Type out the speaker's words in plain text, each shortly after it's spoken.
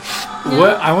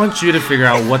What I want you to figure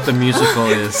out what the musical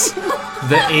is.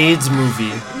 The AIDS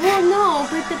movie. Well, no,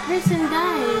 but the person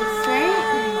dies, right?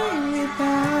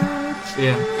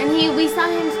 Yeah. And we saw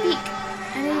him speak.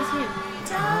 And it was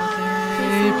him.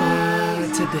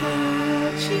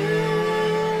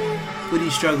 What do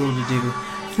you struggle to do?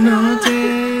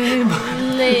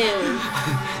 Live.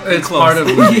 It's Close. part of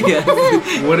it.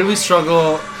 Yeah. What do we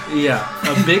struggle? Yeah.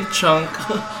 A big chunk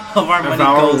Of our of money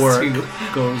our goes work to.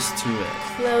 goes to it.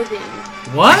 Clothing.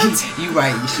 What? You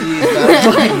right. She is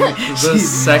not playing. The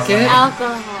second?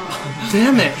 Alcohol.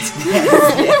 Damn it.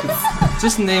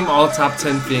 Just name all top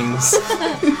 10 things.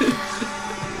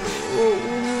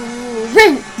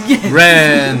 Rent.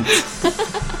 Rent.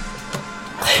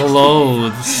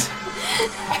 Clothes.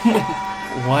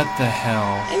 What the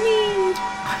hell? I mean,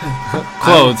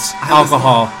 Clothes.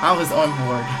 Alcohol. I was on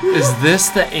board. Is this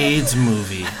the AIDS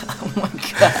movie? Oh my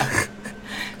god.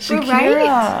 we're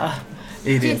right.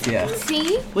 It is, yeah.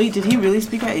 See? Wait, did he really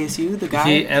speak at ASU? The guy?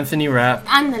 Anthony Rapp.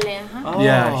 Ándale, huh? Oh.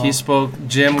 Yeah, he spoke.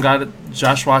 Jim got it.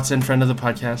 Josh Watson, friend of the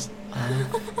podcast,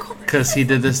 because he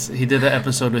did the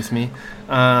episode with me.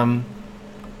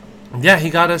 Yeah, he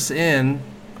got us in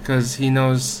because he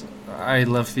knows I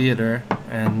love theater,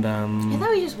 and I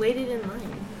thought we just waited in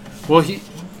line. well,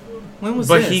 When was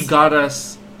but this? he got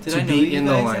us Did to I know be you in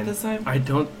the guys line. at this time? I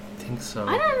don't think so.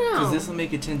 I don't know. Because this will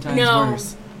make it 10 times No.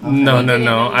 worse.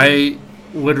 No. I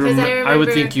would. Because I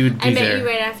would think you'd be I met there. you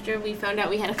right after we found out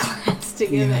we had a class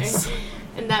together. Yes.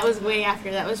 And that was way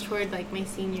after. That was toward like my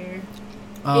senior,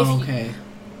 Oh, okay.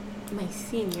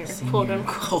 quote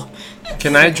unquote.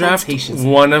 Can I draft Quotations.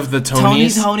 one of the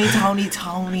Tonys?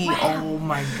 Tony. Wow. Oh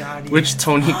my god. Which yes.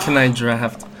 Tony can I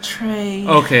draft? Trey.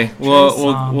 Okay, we'll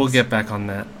songs. get back on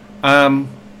that.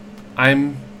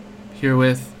 I'm here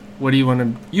with. What do you want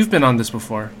to? You've been on this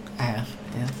before. I have,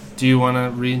 yeah. Do you want to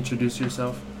reintroduce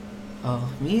yourself?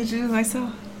 Oh, me introduce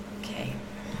myself? Okay.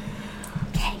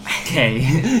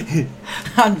 Okay.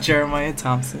 I'm Jeremiah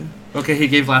Thompson. Okay, he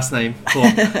gave last name. Cool.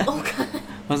 Oh god.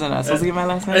 Was I not supposed to give my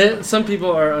last name? Some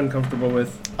people are uncomfortable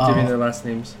with giving Oh. their last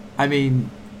names, I mean,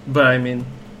 but I mean,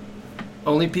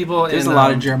 only people. there's in, a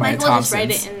lot of Jeremiah Like we'll just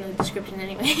Thompsons. write it in the description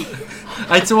anyway.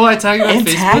 I tagged you on And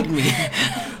Facebook. tag me.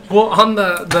 Well, on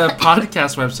the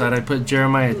podcast website, I put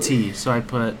Jeremiah T. So I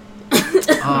put.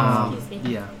 Oh.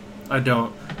 Yeah, I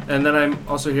don't. And then I'm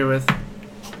also here with.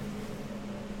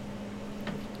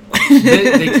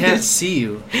 They can't see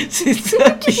you. She's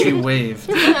so She cute. waved.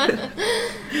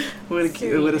 With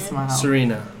a smile.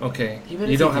 Serena. Okay. You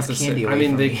better You don't take have to this say. candy I away mean,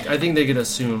 from they. me. I think they could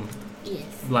assume Yes.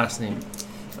 last name.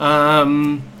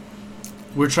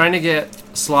 We're trying to get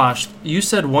sloshed. You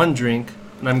said one drink,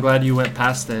 and I'm glad you went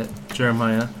past it,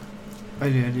 Jeremiah. I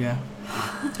did, yeah.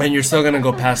 And you're still gonna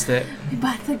go past it. We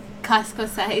bought the Costco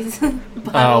size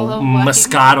bottle of wine.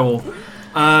 Moscato.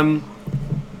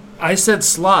 I said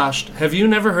sloshed. Have you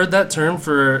never heard that term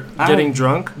for I getting don't-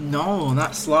 drunk? No,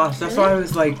 not slosh. That's why I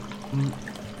was like,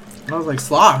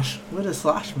 slosh. What does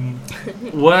slosh mean?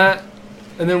 What?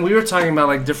 And then we were talking about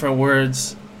like different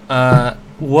words.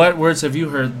 What words have you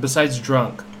heard besides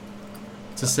drunk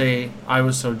to say I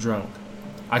was so drunk?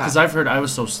 Because I've heard I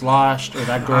was so sloshed, or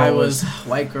that girl I was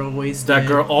white girl wasted. that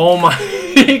girl. Oh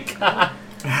my god!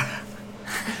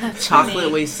 Chocolate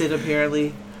funny. wasted,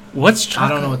 apparently. What's I chocolate?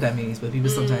 don't know what that means, but people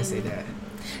sometimes say that.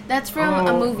 That's from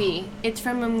a Oh. movie. It's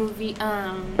from a movie.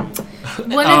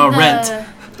 One of the Rent.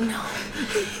 No,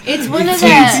 it's one of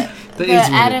The the AIDS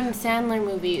movie. Adam Sandler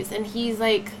movies, and he's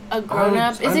like a grown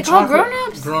up. Is I'm it called chocolate. Grown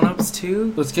Ups? Grown ups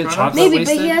too? Let's get Grown-ups? chocolate. Maybe,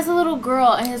 wasted? but he has a little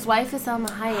girl, and his wife is Salma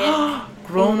Hayek.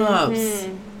 Grown ups.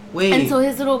 Mhm. Wait. And so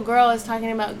his little girl is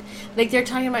talking about, like they're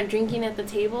talking about drinking at the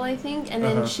table, I think, and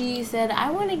then Uh-huh. she said,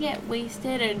 "I want to get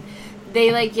wasted," and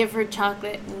they like give her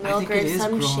chocolate milk think it or is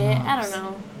some shit. I Grown-Ups. don't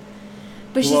know.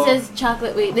 But she Well- says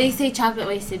chocolate. They say chocolate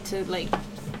wasted to like,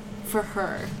 for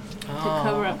her.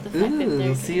 cover up the fact that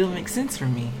they're See, it'll make sense for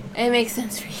me. It makes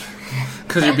sense for you.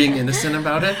 Because you're being innocent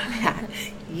about it?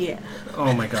 Yeah.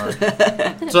 Oh my god.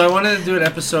 So I wanted to do an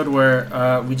episode where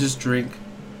we just drink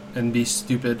and be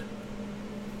stupid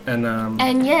and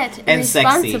And yet, And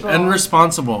sexy. responsible.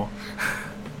 responsible.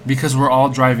 Because we're all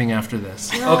driving after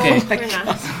this. No, Okay, we're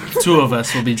not. two of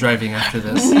us will be driving after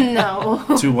this No.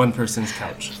 to one person's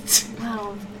couch.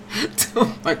 Wow.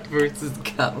 Mark versus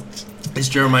couch. It's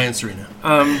Jeremiah and Serena.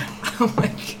 Oh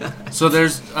my god. So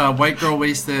there's white girl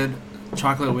wasted,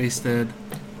 chocolate wasted.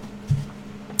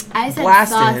 I said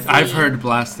Blasted. saucy. I've heard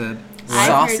blasted. I've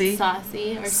Saucy? heard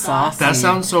saucy or Saucy. sauce. That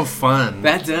sounds so fun.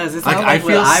 That does. It's Like, not I like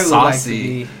what feel I would like to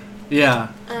saucy. be. Yeah.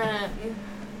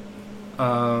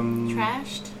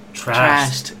 Trashed.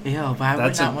 Trashed. Trashed. Ew, but I would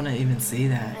That's not a- want to even say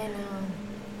that. I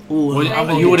know. Ooh, Well, I'm you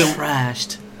gonna get wouldn't-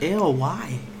 trashed. Ew,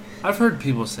 why? I've heard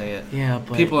people say it. Yeah,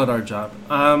 but People at our job.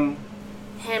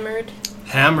 Hammered.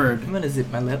 Hammered. I'm gonna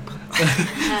zip my lip.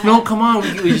 No, come on.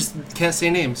 We just can't say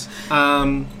names.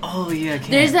 Oh yeah, I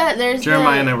can't. There's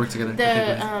Jeremiah the, and I work together. the Okay,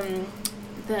 go ahead.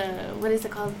 the what is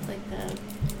it called, like the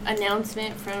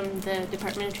announcement from the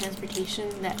Department of Transportation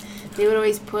that they would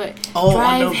always put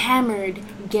drive hammered,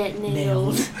 get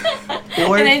nailed.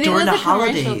 Or And I think it during was the a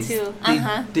commercial, holidays, too.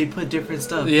 they put different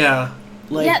stuff. Yeah.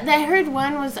 Like, Yeah, I heard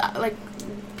one was like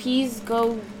peas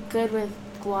go good with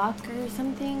guac or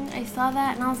something. I saw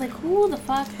that and I was like, who the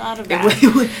fuck thought of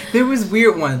that? there was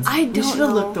weird ones. I We don't should have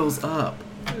know. looked those up.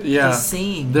 Yeah. The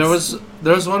sayings. There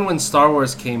was one when Star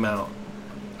Wars came out.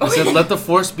 It said, "Let the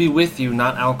Force be with you,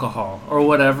 not alcohol," or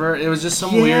whatever. It was just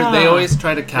some weird. They always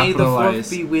try to May the Fourth capitalize.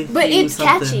 be with But you, it's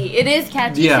something. catchy. It is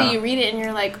catchy. Yeah. So you read it and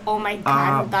you're like, oh my god, I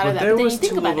haven't thought But of that. there But then was you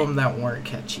think two about of them that weren't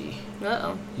catchy. it.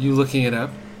 Uh-oh. You looking it up?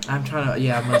 I'm trying to.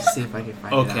 Yeah, I'm gonna see if I can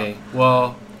find it out. Okay.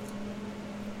 Well,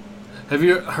 have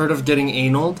you heard of getting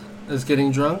anal as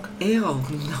getting drunk? Ew,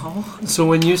 no. So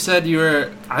when you said you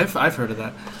were, I've heard of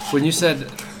that. When you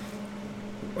said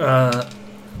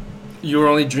you were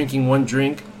only drinking one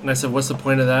drink, and I said, "What's the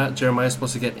point of that?" Jeremiah's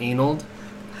supposed to get anal,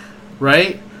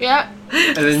 right? Yep.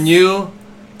 And then you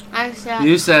I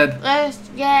said, said, let's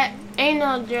get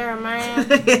anal, Jeremiah.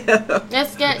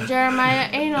 Let's get Jeremiah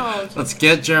anal. "Let's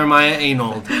get Jeremiah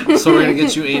anal." So we're gonna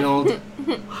get you anal.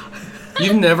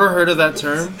 You've never heard of that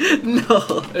term?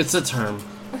 No. It's a term.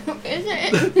 Is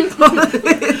it?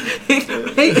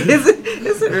 Hey,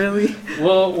 is it really?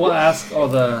 We'll ask all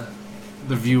the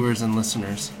viewers and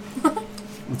listeners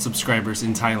and subscribers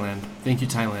in Thailand. Thank you,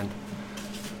 Thailand.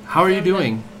 How are you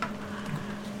doing?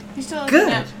 You still Good.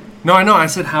 looking at? No, I know. I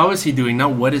said, how is he doing?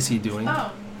 Not what is he doing?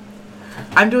 Oh.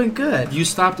 I'm doing good. You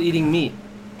stopped eating meat.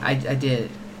 I did.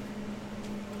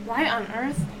 Why on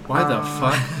earth? Why the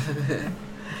fuck?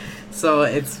 So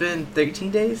it's been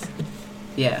 13 days.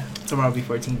 Yeah, tomorrow will be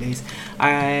 14 days.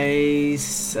 I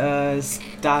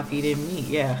stopped eating meat.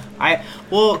 Yeah,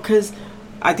 cause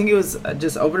I think it was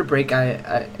just over the break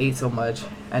I ate so much,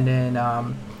 and then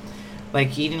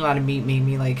like eating a lot of meat made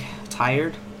me like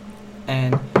tired,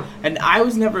 and I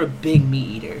was never a big meat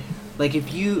eater. Like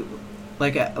if you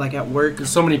like at work. There's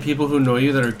so many people who know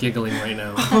you that are giggling right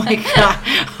now. Oh my god!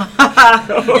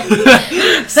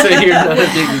 Say you're not a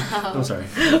big. I'm sorry.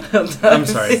 I'm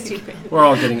sorry. Stupid. We're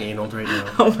all getting anal right now.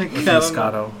 Oh my With god!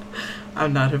 Moscato.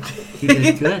 I'm not a big. You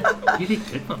did good. You did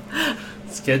good.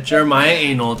 Let's get Jeremiah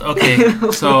anal. Okay,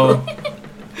 so.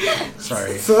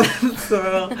 Sorry. So,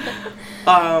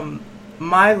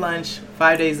 my lunch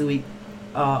 5 days a week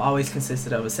always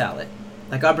consisted of a salad.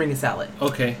 Like I'll bring a salad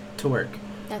Okay. to work.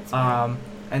 That's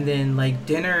And then like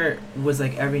dinner was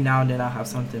like every now and then I'll have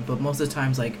something, but most of the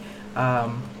times like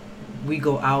we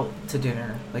go out to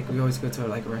dinner. Like we always go to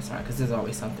like a restaurant because there's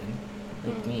always something.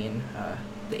 Like me and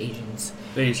the Asians.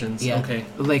 The Asians. Yeah. Okay.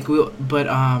 Like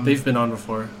They've been on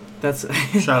before. that's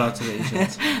Shout out to the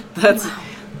Asians.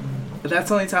 that's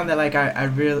the only time that like I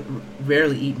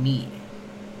rarely eat meat.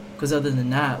 Because other than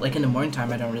that, like in the morning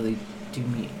time, I don't really do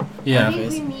meat. Yeah. I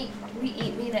think we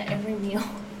eat meat at every meal.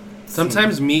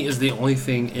 Sometimes meat is the only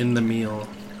thing in the meal.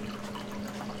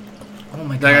 Oh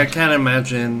my god. Like I can't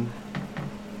imagine.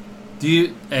 Do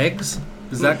you eggs?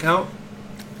 Does that count?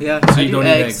 Yeah. So I you do don't eat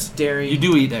eggs. Dairy. You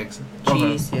do eat eggs.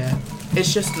 Cheese. Yeah.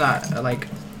 It's just not like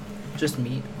just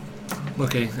meat.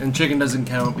 Okay, and chicken doesn't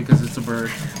count because it's a bird.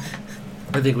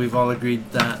 I think we've all agreed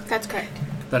that That's correct.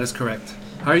 that is correct.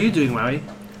 How are you doing, Maui?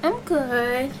 I'm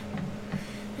good.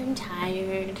 I'm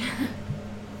tired.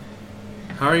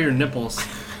 How are your nipples?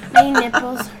 My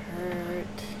nipples hurt.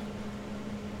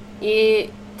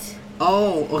 It.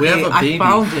 Oh, okay. We have a baby. I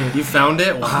found it. You found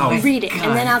it? Wow. my Read it,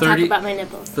 and then I'll 30 talk about my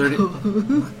nipples.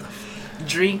 30.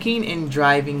 Drinking and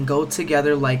driving go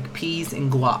together like peas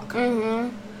and guac.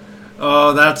 Mm-hmm.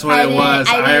 Oh, that's what it was.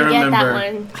 I didn't get remember.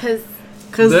 that one because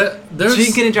Because There's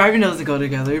drinking and driving doesn't go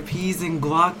together. Peas and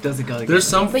guac doesn't go together. there's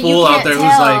some But you fool out can't there tell.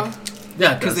 who's like,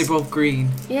 yeah, because they're both green.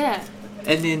 yeah.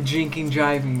 And then drinking,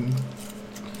 driving,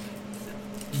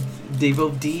 they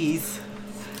both D's.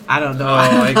 I don't know. Oh,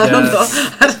 I don't know.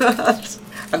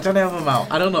 I'm trying to help them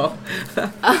out. I don't know.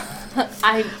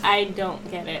 I don't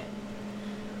get it.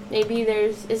 Maybe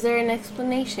is there an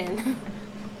explanation?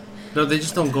 No, they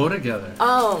just don't go together.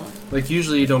 Oh. Like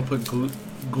usually you don't put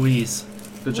guis.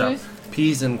 Good job. Guis?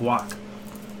 Peas and guac.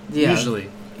 Yeah. Usually.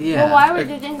 Yeah. Well, why would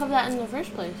you think of that in the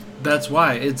first place? That's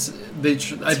why it's I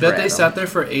bet they random. sat there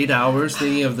for 8 hours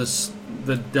thinking of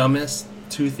the dumbest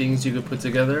two things you could put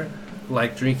together,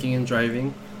 like drinking and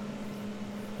driving.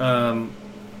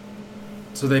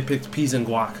 So they picked peas and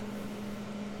guac.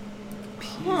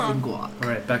 and guac. All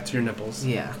right, back to your nipples.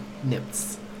 Yeah,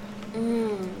 nips.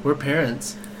 We're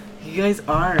parents. You guys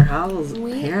are. How's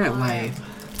parent life?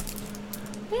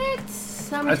 It's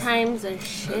sometimes a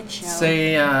shit show.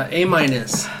 Say A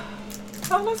minus.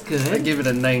 Oh, that's good. I give it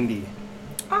a 90.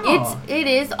 Oh, it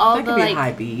is all that the could be like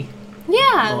high B.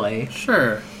 yeah. Boy.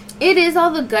 Sure. It is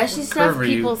all the gushy stuff curve are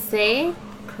you? people say.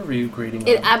 Curve are you grading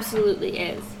It on? absolutely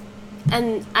is,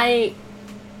 and I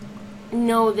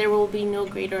know there will be no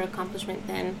greater accomplishment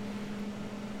than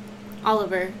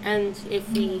Oliver, and if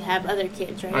we have other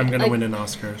kids, right? I'm gonna Like, win an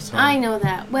Oscar. So. I know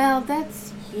that. Well,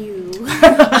 that's you.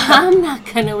 I'm not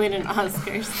gonna win an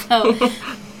Oscar, so.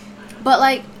 But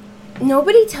like,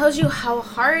 nobody tells you how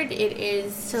hard it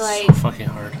is to like so fucking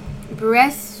hard.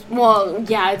 breast. Well,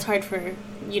 yeah, it's hard for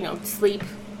sleep,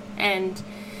 and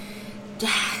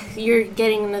you're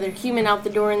getting another human out the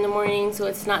door in the morning, so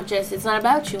it's not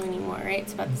about you anymore, right?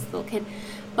 It's about this little kid,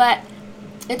 but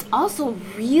it's also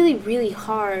really, really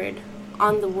hard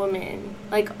on the woman,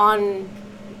 like on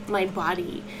my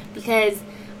body, because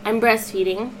I'm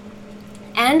breastfeeding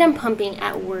and I'm pumping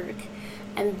at work,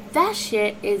 and that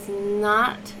shit is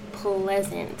not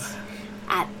pleasant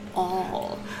at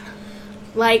all.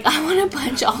 Like, I want to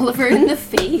punch Oliver in the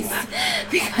face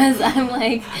because I'm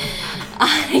like,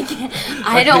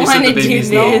 I don't want to do this.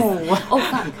 No. Oh,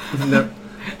 fuck. No.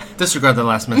 Disregard the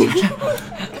last message.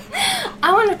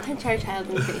 I want to punch our child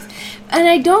in the face. And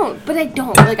I don't.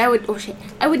 Like, I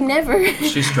would never.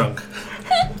 She's drunk.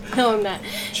 No, I'm not.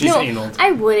 She's anal.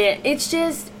 I wouldn't. It's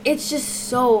just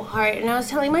so hard. And I was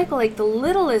telling Michael, like, the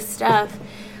littlest stuff,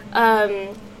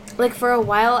 like, for a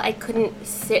while, I couldn't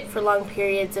sit for long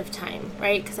periods of time,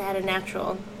 right? Because I had a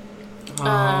natural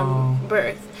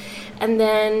birth. And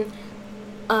then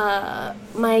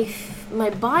my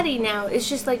body now is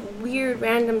just, like, weird,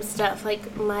 random stuff.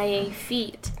 Like, my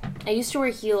feet. I used to wear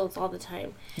heels all the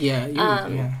time. Yeah,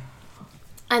 yeah.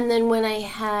 And then when I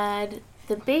had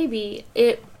the baby,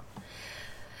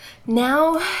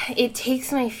 now it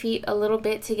takes my feet a little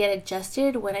bit to get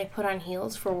adjusted when I put on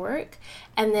heels for work.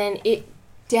 And then it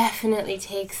definitely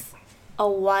takes a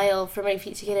while for my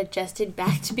feet to get adjusted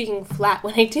back to being flat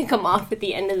when I take them off at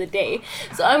the end of the day.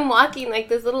 So I'm walking like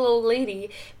this little old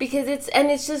lady because it's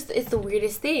the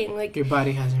weirdest thing. Like, your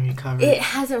body hasn't recovered. It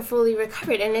hasn't fully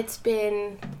recovered, and it's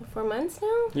been 4 months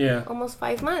now? Yeah. Almost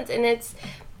 5 months, and it's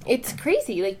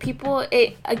crazy. Like, people,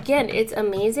 it's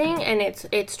amazing, and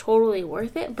it's totally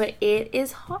worth it, but it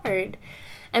is hard.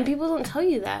 And people don't tell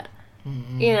you that,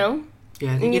 you know?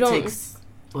 Yeah, I think it takes,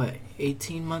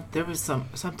 18 months? There was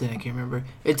something, I can't remember.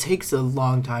 It takes a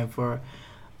long time for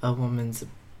a woman's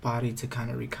body to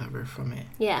kind of recover from it.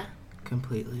 Yeah.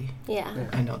 Completely. Yeah.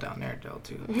 I know down there, though,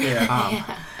 too.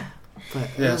 Yeah.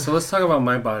 But, so let's talk about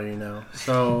my body now.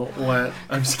 So what?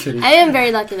 I'm just kidding. I am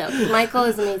very lucky, though, because Michael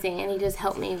is amazing, and he just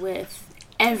helped me with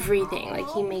everything. Like,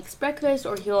 he makes breakfast,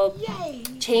 or he'll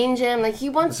change him. Like, he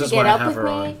wants to get up with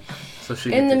me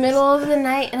in the middle of the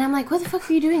night, and I'm like, what the fuck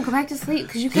are you doing? Go back to sleep,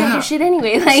 because you can't do shit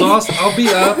anyway. Like, so I'll be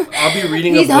up, I'll be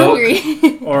reading a book,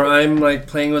 hungry. Or I'm, like,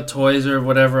 playing with toys or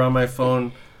whatever on my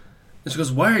phone. And she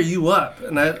goes, why are you up?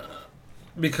 And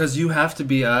because you have to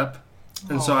be up.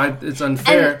 And so it's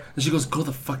unfair. And she goes, go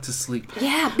the fuck to sleep.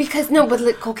 Yeah, because, no, but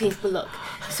look,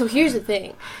 so here's the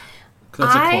thing.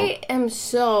 I am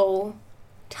so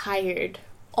tired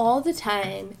all the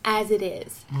time as it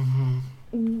is. Mm-hmm.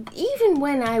 Even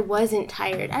when I wasn't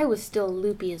tired, I was still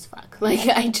loopy as fuck. Like,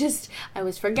 I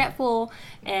was forgetful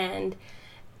and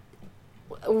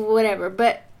whatever.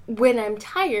 But when I'm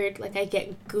tired, like, I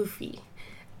get goofy.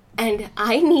 And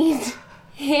I need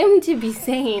him to be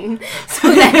sane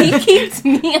so that he keeps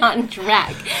me on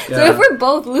track. Yeah. So if we're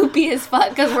both loopy as fuck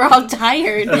because we're all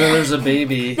tired, and then there's a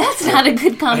baby, that's not a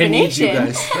good combination. I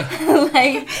need you guys.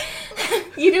 Like,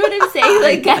 you know what I'm saying?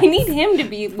 Like, I need him to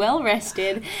be well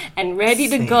rested and ready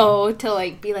to go to,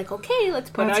 like, be like, okay,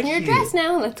 let's put on your dress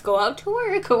now, let's go out to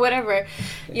work or whatever.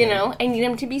 You know, I need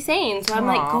him to be sane. So I'm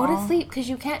like, go to sleep because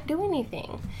you can't do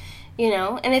anything. You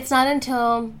know, and it's not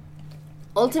until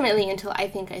I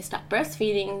think I stop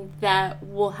breastfeeding that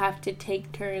we'll have to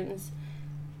take turns,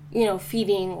 you know,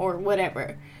 feeding or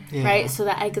whatever, right? So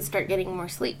that I could start getting more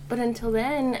sleep. But until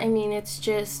then, I mean, it's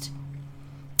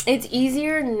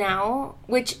easier now,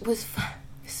 which was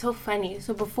so funny.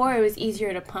 So before, it was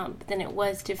easier to pump than it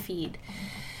was to feed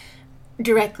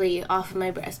directly off of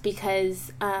my breast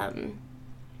because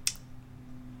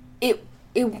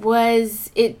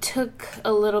it took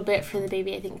a little bit for the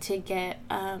baby, I think, to get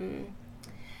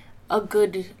a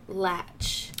good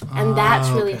latch, and that's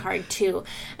really hard too.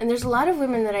 And there's a lot of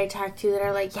women that I talk to that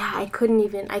are like, yeah, I couldn't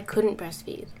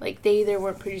breastfeed. Like, they either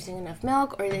weren't producing enough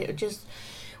milk or they just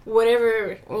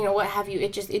whatever, what have you.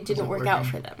 It didn't work out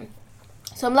for them.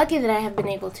 So I'm lucky that I have been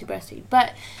able to breastfeed.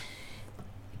 But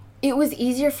it was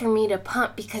easier for me to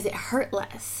pump because it hurt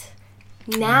less.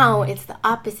 Now it's the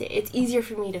opposite. It's easier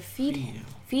for me to feed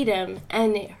him,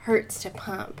 and it hurts to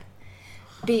pump.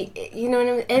 You know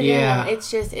what I mean? Yeah. It's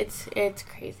just, it's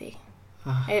crazy.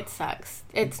 It sucks.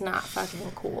 It's not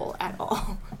fucking cool at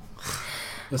all.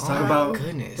 Let's talk about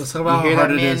goodness. Let's talk about how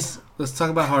hard it is. Let's talk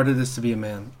about how hard it is to be a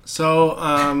man. So,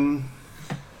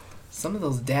 some of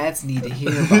those dads need to hear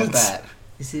about that.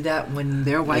 You see that when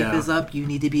their wife is up, you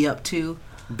need to be up too,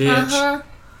 bitch.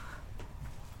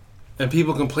 And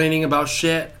people complaining about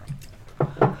shit.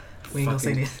 We ain't gonna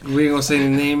say names. We ain't gonna say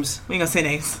any names. We ain't gonna say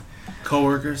names.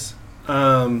 Coworkers.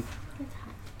 Wow.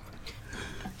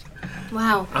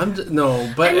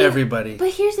 Everybody.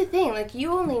 But here's the thing, like,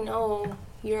 you only know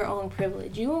your own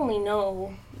privilege. You only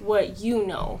know what you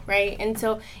know, right? And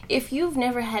so if you've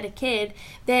never had a kid,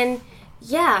 then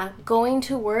going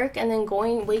to work and then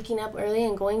waking up early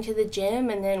and going to the gym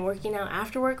and then working out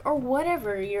after work or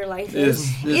whatever your life is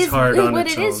hard on what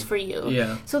its it is own. For you.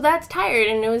 Yeah. So that's tired.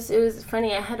 And it was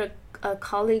funny. I had a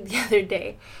colleague the other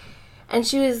day, and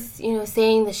she was,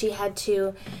 saying that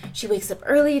she wakes up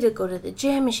early to go to the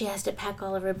gym, and she has to pack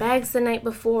all of her bags the night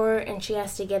before, and she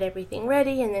has to get everything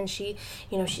ready, and then she,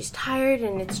 she's tired,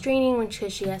 and it's draining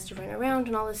because she has to run around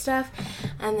and all this stuff.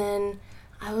 And then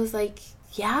I was like,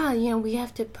 we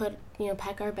have to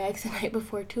pack our bags the night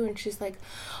before too. And she's like,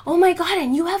 oh my God,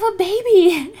 and you have a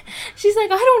baby. She's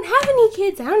like, I don't have any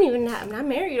kids. I'm not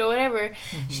married or whatever,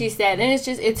 she said. And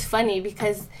it's funny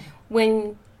because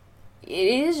when it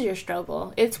is your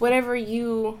struggle, it's whatever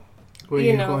you're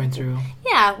going through.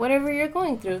 Yeah, whatever you're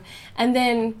going through. And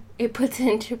then it puts it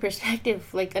into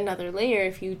perspective, like another layer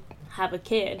if you have a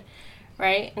kid,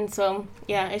 right? And so,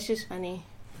 it's just funny.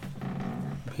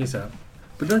 Peace out.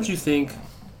 But don't you think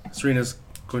Serena's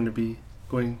going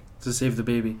to save the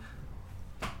baby?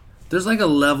 There's like a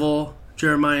level,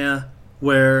 Jeremiah,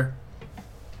 where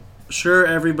sure,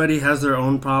 everybody has their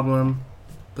own problem,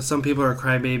 but some people are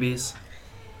crybabies.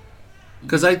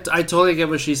 Because I totally get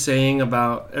what she's saying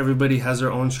about everybody has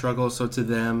their own struggle, so to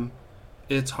them,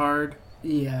 it's hard.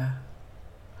 Yeah.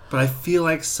 But I feel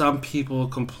like some people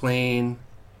complain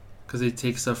because they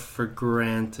take stuff for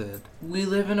granted. We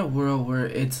live in a world where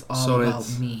it's all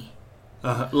about me.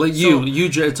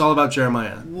 It's all about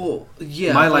Jeremiah. Well,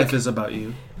 yeah. My life is about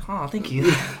you. Oh, thank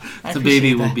you. The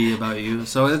baby will be about you.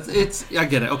 So it's I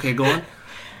get it. Okay, go on.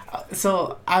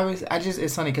 So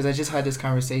it's funny because I just had this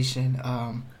conversation.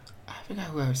 I forgot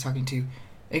who I was talking to.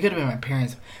 It could have been my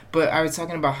parents, but I was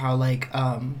talking about how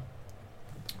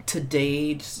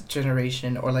today's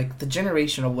generation, or like the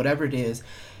generation or whatever it is,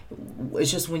 it's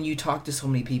just when you talk to so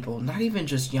many people, not even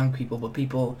just young people, but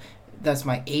people that's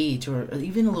my age or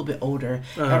even a little bit older,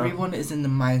 everyone is in the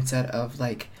mindset of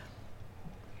like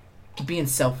being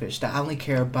selfish, that I only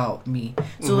care about me.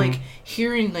 So like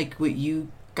hearing like what you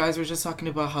guys were just talking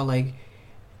about, how like,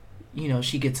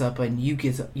 she gets up and you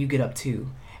get up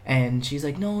too, and she's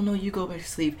like, no, you go back to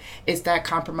sleep. It's that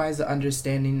compromise, the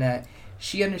understanding that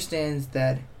she understands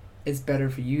that it's better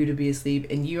for you to be asleep,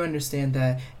 and you understand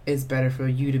that it's better for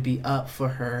you to be up for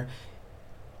her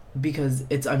because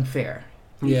it's unfair.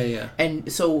 Yeah.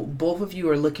 And so both of you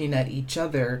are looking at each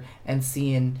other and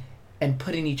seeing and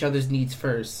putting each other's needs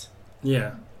first.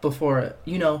 Yeah. Before,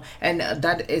 and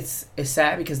that it's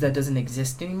sad because that doesn't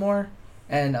exist anymore.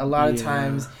 And a lot of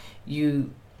times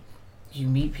you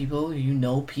meet people,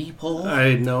 people.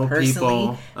 I know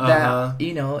personally people. That,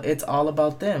 it's all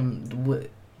about them.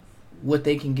 What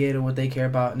they can get or what they care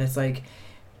about. And it's like,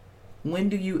 when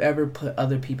do you ever put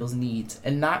other people's needs,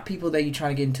 and not people that you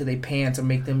trying to get into their pants or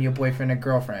make them your boyfriend or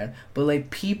girlfriend, but like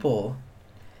people.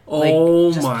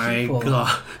 Oh my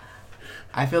God.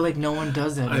 I feel like no one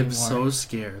does that anymore. I'm so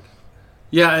scared.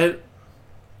 Yeah,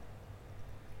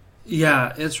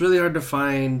 it's really hard to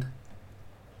find.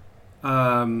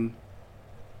 Like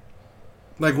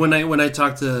when I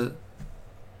talk to,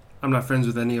 I'm not friends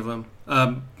with any of them.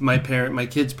 My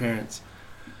kids' parents,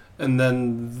 and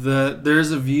then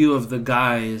there's a view of the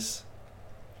guys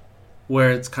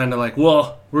where it's kind of like,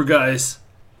 well, we're guys,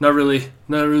 not really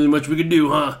much we could do,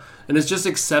 huh? And it's just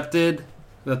accepted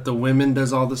that the women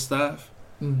does all the stuff.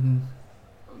 Mm-hmm.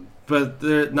 But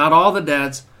not all the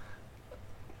dads.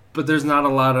 But there's not a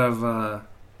lot of.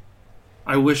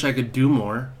 I wish I could do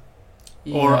more,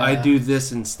 or I do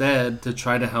this instead to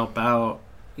try to help out.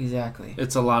 Exactly.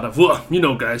 It's a lot of, well,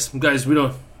 guys, we got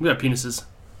penises.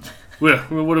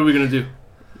 What are we gonna do?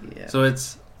 Yeah. So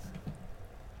it's.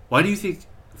 Why do you think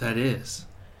that is?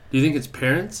 Do you think it's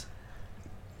parents,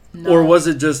 No. or was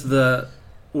it just the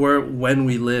when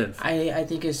we live. I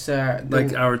think it's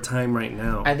Like our time right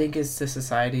now. I think it's the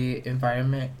society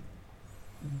environment,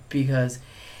 because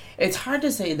it's hard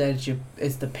to say that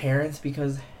it's the parents,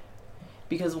 because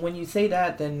when you say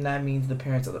that, then that means the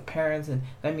parents are the parents, and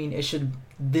I mean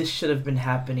this should have been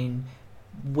happening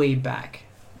way back.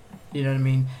 You know what I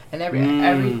mean? And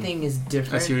everything is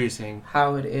different. I see what you're saying.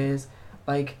 How it is,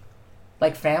 like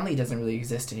family doesn't really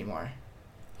exist anymore.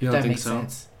 You don't that think makes so?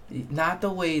 sense. Not the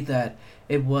way that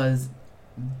it was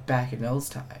back in those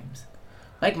times.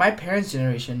 Like my parents'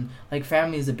 generation, like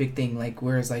family is a big thing. Like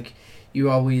whereas like you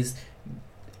always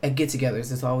at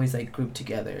get-togethers, it's always like grouped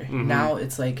together. Mm-hmm. Now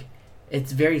it's like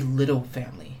it's very little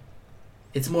family.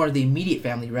 It's more the immediate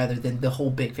family rather than the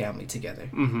whole big family together.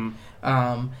 Mm-hmm.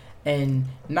 And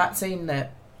not saying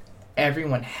that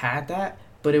everyone had that,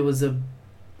 but it was a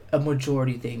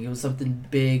majority thing. It was something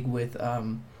big with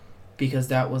because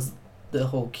that was the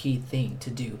whole key thing to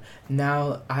do.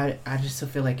 Now I just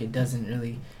feel like it doesn't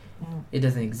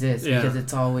exist because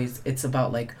it's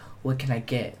about like what can I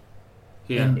get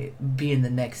and being the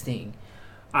next thing.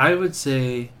 I would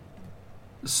say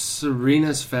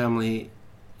Serena's family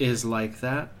is like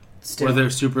that. Still. Where they're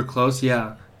super close.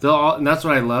 Yeah, they'll all, and that's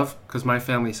what I love because my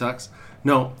family sucks.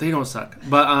 No, they don't suck,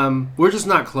 but we're just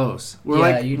not close.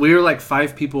 We're like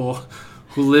 5 people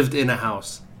who lived in a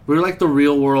house. We're like the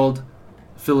real world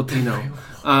Filipino.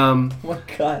 Oh my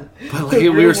God! But like we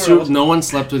were no one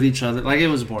slept with each other. Like it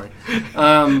was boring.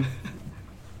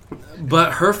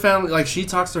 But her family, like she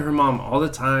talks to her mom all the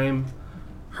time.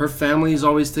 Her family is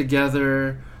always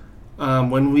together.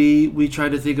 When we try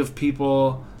to think of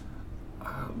people,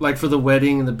 like for the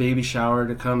wedding and the baby shower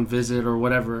to come visit or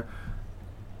whatever,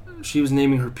 she was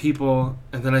naming her people,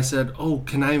 and then I said, "Oh,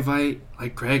 can I invite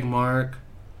like Greg, Mark,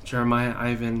 Jeremiah,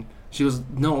 Ivan?" She goes,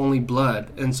 "No, only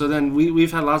blood." And so then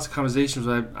we've had lots of conversations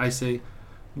where I say,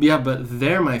 "Yeah, but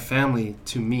they're my family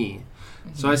to me."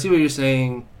 Mm-hmm. So I see what you're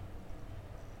saying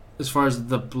as far as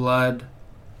the blood.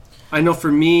 I know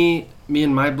for me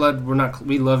and my blood,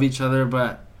 we love each other,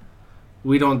 but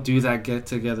we don't do that get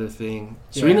together thing.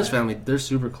 Yeah. Serena's family, they're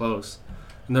super close,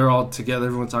 and they're all together.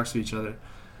 Everyone talks to each other,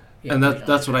 and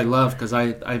that's what I love because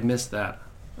I miss that.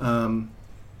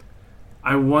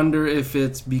 I wonder if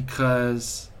it's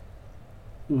because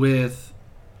with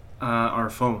our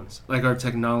phones, like our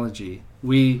technology,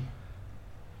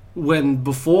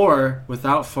 before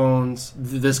without phones,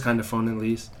 this kind of phone at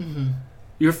least, mm-hmm.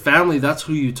 your family, that's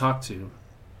who you talk to,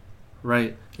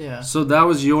 right? Yeah. So that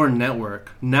was your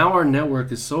network. Now our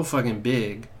network is so fucking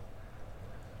big.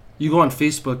 You go on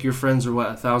Facebook, your friends are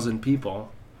 1,000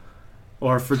 people,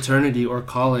 or fraternity, or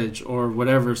college, or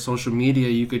whatever social media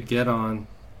you could get on.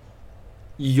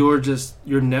 Your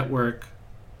network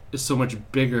is so much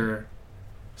bigger.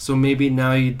 So maybe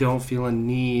now you don't feel a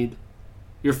need.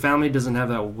 Your family doesn't have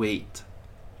that weight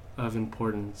of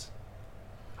importance.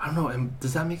 I don't know.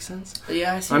 Does that make sense?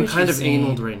 Yeah, I see. I'm kind of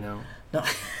anal right now. No.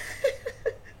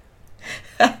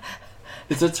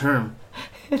 It's a term.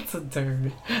 It's a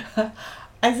term.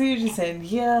 I see what you're saying.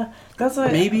 Yeah, that's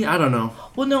what. Maybe I don't know.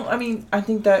 Well, no. I mean, I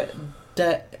think that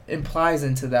implies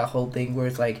into that whole thing where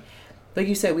it's like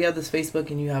you said, we have this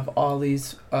Facebook and you have all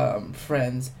these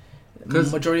friends. The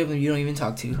majority of them you don't even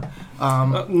talk to.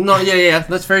 No, yeah,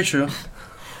 that's very true.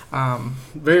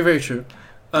 Very, very true.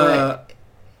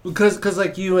 Because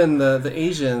like you and the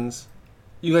Asians,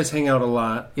 you guys hang out a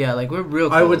lot. Yeah, like we're real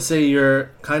close. I would say you're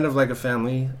kind of like a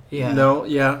family. Yeah. No,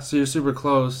 yeah, so you're super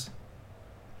close.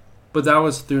 But that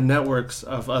was through networks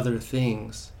of other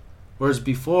things. Whereas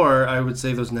before, I would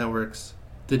say those networks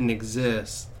didn't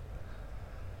exist.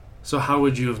 So how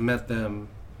would you have met them,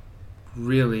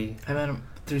 really? I met them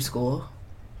through school.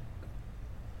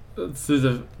 Through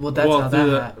the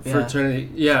fraternity,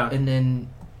 yeah. And then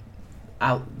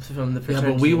out from the fraternity.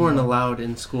 Yeah, but we weren't allowed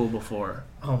in school before.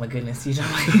 Oh my goodness, you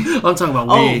don't like... I'm talking about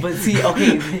we. Oh, but see,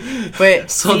 okay.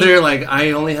 But so they're like,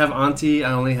 I only have auntie,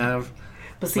 I only have...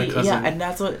 But see, yeah, and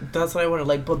that's what I wanted.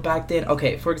 Like, but back then,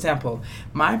 okay, for example,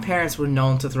 my parents were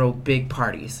known to throw big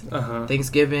parties. Uh-huh.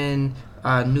 Thanksgiving,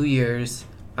 New Year's,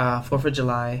 4th of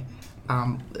July.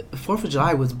 4th of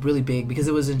July was really big because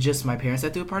it wasn't just my parents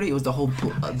that threw a party. It was the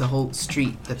whole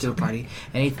street that threw a party,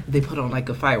 and they put on like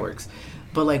a fireworks.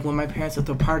 But like when my parents would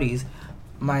throw parties,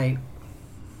 my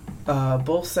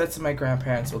both sets of my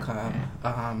grandparents would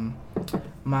come.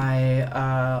 My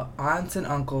aunts and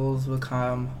uncles would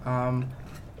come.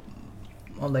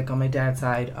 Like on my dad's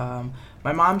side.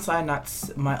 My mom's side,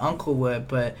 my uncle would,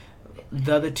 but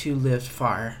the other two lived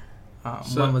far.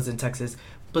 One was in Texas.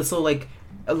 But so like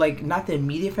not the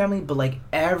immediate family, but like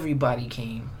everybody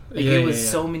came. Like it was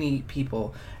so many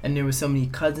people, and there were so many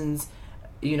cousins,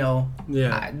 you know,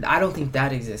 Yeah. I don't think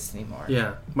that exists anymore.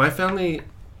 Yeah. My family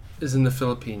is in the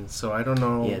Philippines, so I don't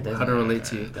know that's how to not- relate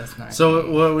to you. That's not.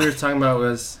 So what we were talking about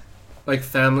was like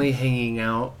family hanging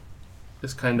out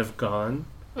is kind of gone.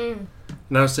 Mm.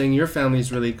 And I was saying your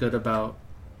family's really good about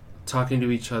talking to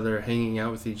each other, hanging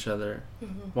out with each other,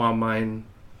 while mine,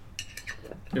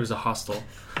 it was a hostel.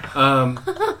 And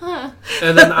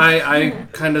then I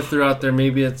kind of threw out there,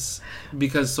 maybe it's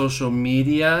because social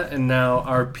media and now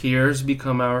our peers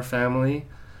become our family.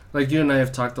 Like you and I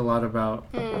have talked a lot about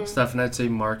stuff, and I'd say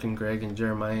Mark and Greg and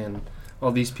Jeremiah and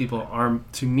all these people are,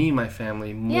 to me, my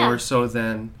family more so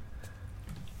than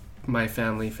my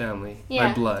family,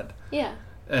 my blood. Yeah.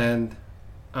 And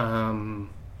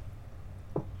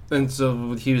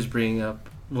so he was bringing up,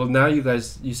 well, now you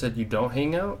guys, you said you don't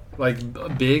hang out? Like,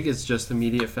 big, it's just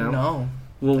immediate family? No.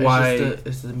 Well, It's why?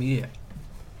 It's the media.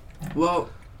 Well,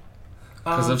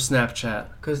 Because of Snapchat.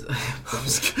 Because,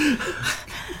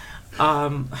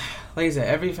 like I said,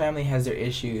 every family has their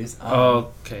issues.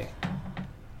 Okay.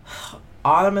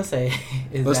 All I'm gonna say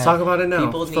is Let's that talk about it now.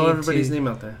 people Throw need everybody's to- name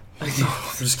out there. No,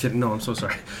 I'm just kidding. No, I'm so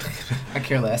sorry. I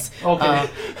care less. Okay.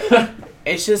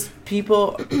 It's just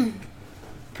people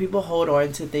hold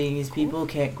on to things. People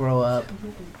can't grow up.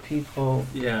 People.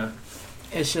 Yeah.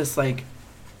 It's just like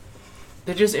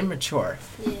they're just immature.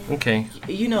 Yeah. Okay.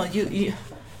 You know, you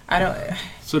I don't.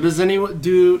 So does anyone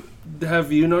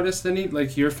have you noticed any,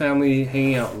 like, your family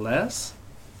hanging out less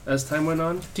as time went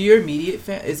on? Do your immediate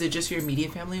is it just your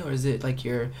immediate family, or is it like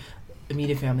your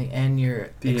immediate family and your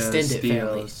extended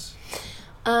family?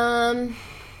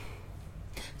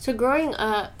 So growing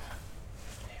up,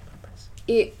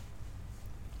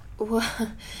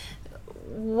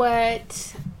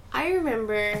 what I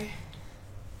remember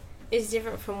is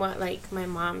different from what like my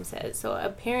mom says. So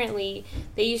apparently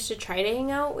they used to try to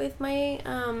hang out with my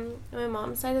my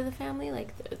mom's side of the family,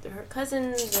 like her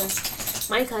cousins and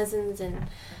my cousins, and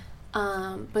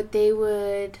but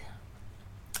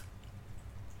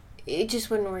it just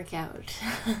wouldn't work out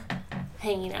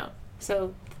hanging out.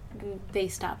 So they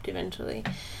stopped eventually.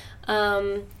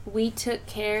 We took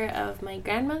care of my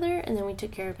grandmother, and then we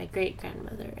took care of my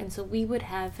great-grandmother, and so we would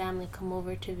have family come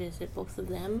over to visit both of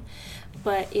them,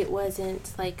 but it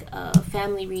wasn't like a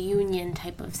family reunion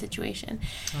type of situation.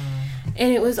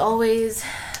 And it was always,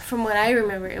 from what I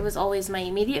remember, it was always my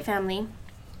immediate family,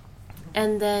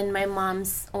 and then my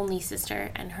mom's only sister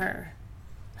and her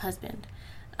husband.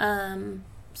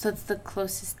 So it's the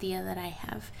closest Thea that I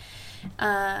have.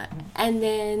 And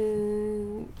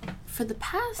then for the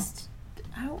past,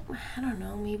 I don't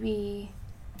know, maybe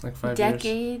Like 5 years?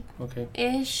 decade Okay.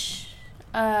 ish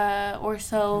or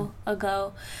so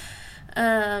ago,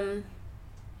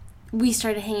 we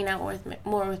started hanging out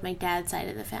more with my dad's side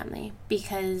of the family,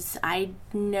 because I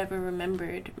never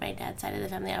remembered my dad's side of the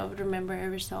family. I would remember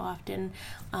every so often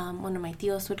one of my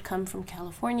tios would come from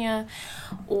California,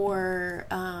 or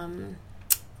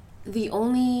the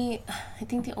only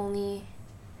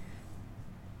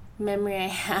memory I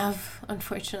have,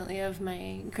 unfortunately, of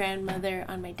my grandmother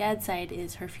on my dad's side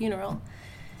is her funeral.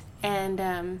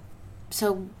 And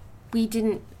so we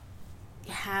didn't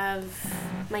have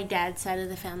my dad's side of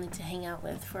the family to hang out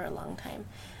with for a long time.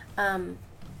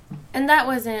 And that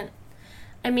wasn't,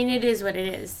 I mean, it is what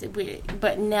it is.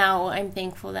 But now I'm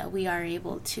thankful that we are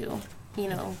able to,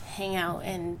 hang out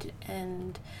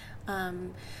and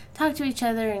talk to each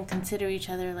other and consider each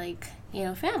other like,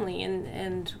 family,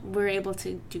 and we're able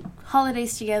to do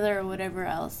holidays together or whatever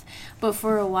else. But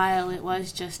for a while it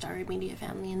was just our immediate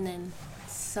family, and then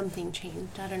something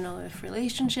changed. I don't know if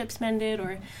relationships mended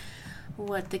or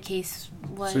what the case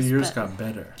was. So yours got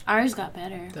better. Ours got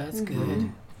better. That's Mm-hmm.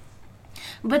 good.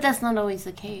 But that's not always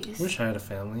the case. Wish I had a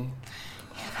family.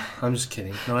 I'm just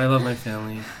kidding. No, I love my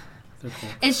family. They're cool.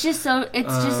 It's just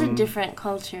just a different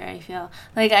culture, I feel.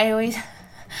 Like,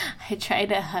 I try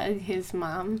to hug his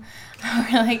mom.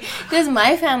 Because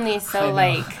my family is so,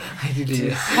 like, I do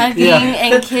too. hugging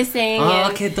and kissing. Oh,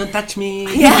 and, okay, don't touch me.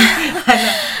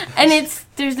 Yeah. And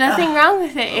there's nothing wrong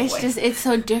with it. It's just, it's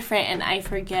so different, and I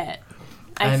forget.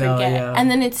 I know, forget. yeah. And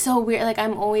then it's so weird. Like,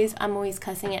 I'm always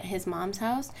cussing at his mom's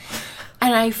house.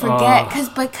 And I forget,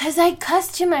 because I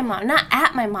cuss to my mom, not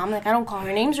at my mom, like I don't call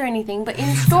her names or anything, but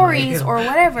in stories or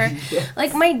whatever. Yes.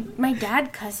 Like my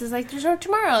dad cusses like there's no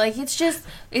tomorrow. Like it's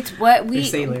what we, They're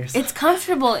sailors. it's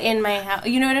comfortable in my house.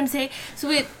 You know what I'm saying? So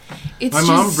it's My just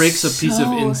mom breaks a piece of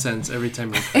so- incense every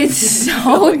time. It's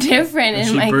so different And in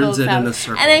she Michael's burns it in a house.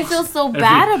 circle. And I feel so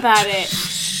bad about it.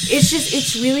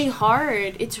 It's really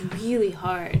hard. It's really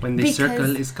hard. When the because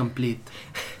circle is complete.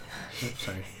 Oh,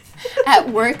 sorry. at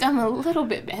work I'm a little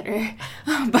bit better,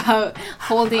 about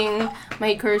holding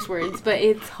my curse words, but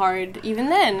it's hard even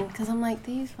then because I'm like,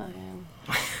 these fucking.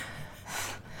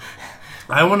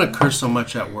 I want to curse so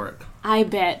much at work. I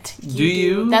bet. Do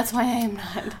you? That's why I am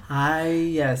not.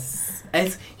 Yes.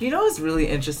 It's, it's really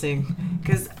interesting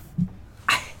because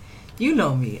you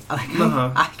know me. Like,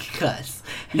 I cuss.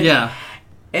 Yeah.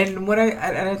 And when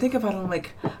I think about it, I'm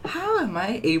like, how am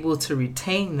I able to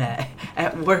retain that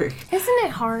at work? Isn't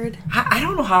it hard? I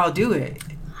don't know how I'll do it.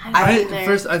 I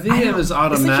think it was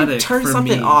automatic. It's like you turn for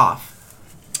something me. off.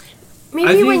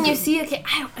 Maybe when you see I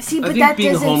don't see, but that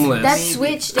being doesn't. homeless That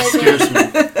switch doesn't. scares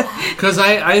me. Because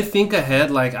I think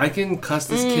ahead, like I can cuss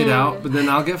this kid out, but then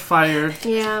I'll get fired,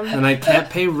 Yeah. and I can't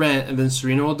pay rent, and then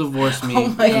Serena will divorce me, Oh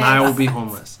my and I will be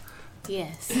homeless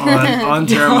Yes. on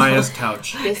Jeremiah's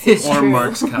couch This is or true.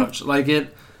 Mark's couch. Like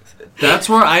it, that's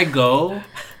where I go,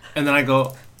 and then I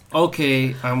go,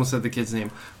 okay. I almost said the kid's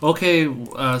name. Okay,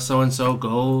 so and so,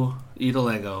 go eat a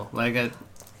Lego. Like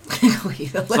so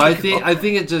I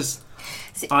think it just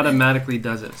automatically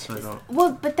does it. So I don't.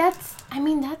 Well, but that's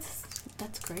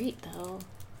great though.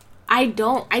 I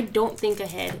don't think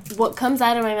ahead. What comes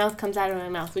out of my mouth comes out of my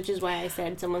mouth, which is why I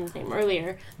said someone's name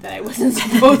earlier that I wasn't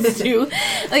supposed to.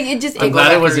 Like I'm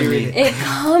glad it wasn't me. It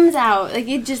comes out. Like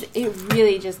it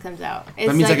really just comes out. It's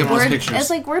That means I like can post word, pictures. It's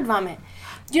like word vomit.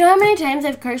 Do you know how many times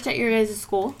I've cursed at your guys'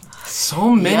 school? So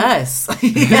many. Yes.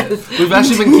 We've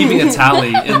actually been keeping a tally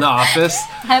in the office.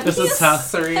 Have you?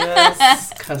 Serena's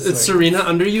cuss It's Serena.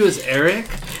 Under you is Eric,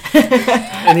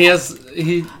 and he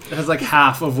has like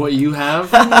half of what you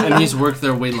have, and he's worked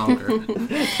there way longer.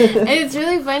 It's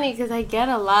really funny because I get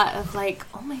a lot of like,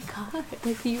 oh my god,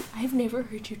 like I've never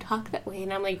heard you talk that way,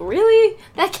 and I'm like, really?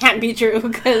 That can't be true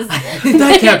because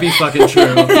That can't be fucking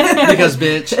true. Because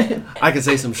bitch, I can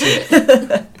say some shit.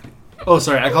 Oh,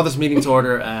 sorry. I called this meeting to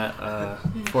order at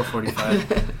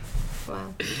 4:45.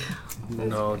 Wow.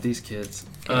 No, these kids.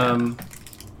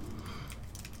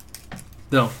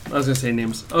 No, I was gonna say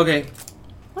names. Okay.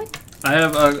 What? I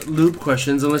have lube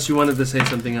questions. Unless you wanted to say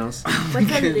something else.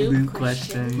 What's a Lube lube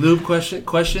question. question? Lube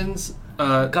questions to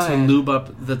ahead. lube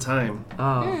up the time.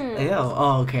 Oh, ew.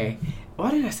 Oh, okay.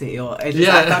 Why did I say ew? I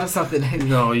Yeah. thought of something.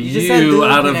 No, just said you lube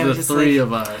out and of I the was just three like-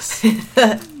 of us.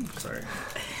 Sorry.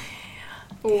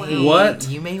 Wow. Hey, What?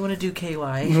 You may want to do KY.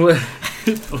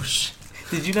 Oh shit.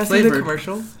 Did you not see Flavored. the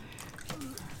commercial?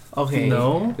 Okay.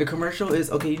 No. The commercial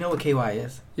is okay. You know what KY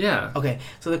is? Yeah. Okay.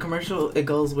 So the commercial it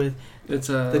goes with It's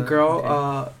the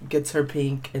girl gets her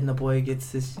pink and the boy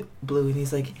gets this blue and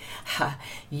he's like, ha,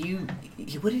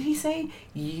 what did he say?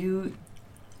 You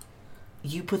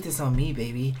put this on me,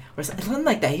 baby, or something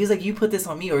like that. He was like, you put this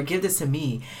on me or give this to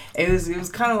me. It was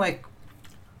kind of like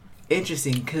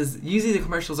interesting because usually the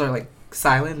commercials are like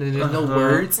silent and there's no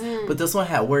words, but this one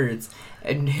had words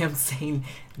and him saying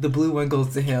the blue one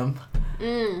goes to him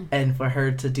and for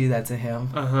her to do that to him.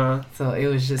 So it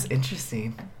was just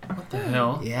interesting. What the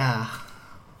hell? Yeah.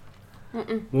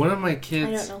 One of my I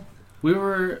kids. don't know. We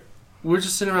were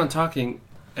just sitting around talking,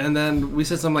 and then we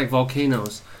said something like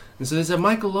volcanoes, and so they said,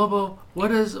 Michael Lobo,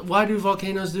 why do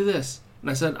volcanoes do this? And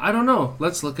I said, I don't know.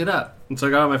 Let's look it up. And so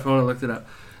I got on my phone and looked it up,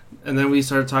 and then we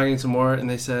started talking some more, and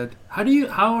they said,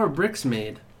 how are bricks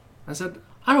made? I said,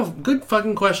 I don't know. Good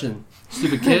fucking question,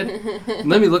 stupid kid.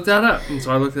 Let me look that up. And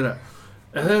so I looked it up,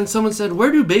 and then someone said,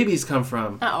 where do babies come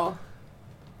from? Uh-oh.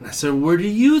 And I said, where do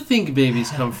you think babies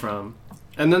come from?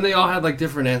 And then they all had like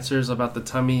different answers about the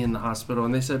tummy in the hospital.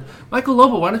 And they said, Michael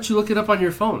Lobo, why don't you look it up on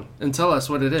your phone and tell us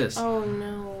what it is? Oh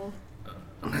no.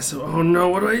 And I said, oh no,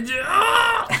 what do I do?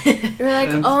 Ah! You're like,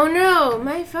 And- oh no,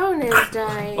 my phone is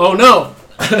dying. Oh no!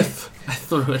 I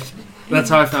threw it. That's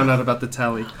how I found out about the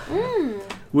tally.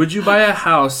 Would you buy a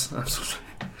house? I'm so sorry.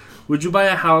 Would you buy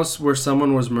a house where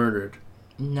someone was murdered?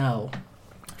 No.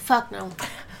 Fuck no.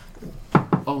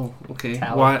 Oh, okay.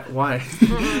 Tally. Why?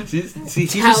 see,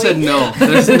 he just said no.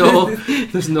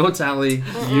 There's no tally.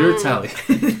 Your tally.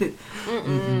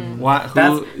 Why?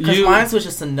 Because mine was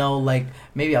just a no. Like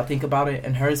maybe I'll think about it,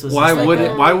 and hers was. Why just like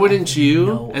wouldn't? Why wouldn't you?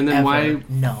 No, and then ever. why?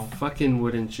 No. Fucking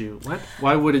wouldn't you? What?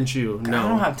 Why wouldn't you? No. I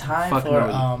don't have time Fuck for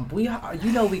no.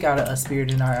 we got a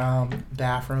spirit in our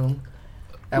bathroom.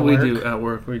 At We work. do at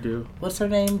work. We do. What's her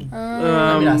name?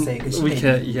 Um, me not say it 'cause she we may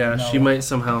can't. be- Yeah, no. she might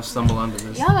somehow stumble onto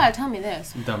this. Y'all gotta tell me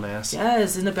this. Dumbass.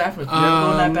 Yes, in the bathroom. You never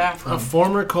go in that bathroom. A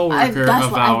former coworker That's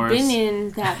of what ours. I've been in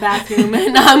that bathroom,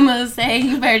 and I'm gonna say,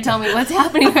 you better tell me what's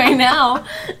happening right now.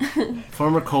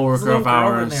 Former coworker There's a of little girl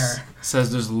in ours there.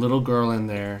 says there's a little girl in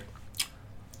there.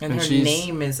 and and her she's-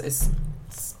 name is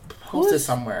posted Who's-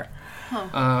 somewhere. In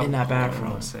that I don't bathroom.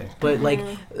 wanna say. But like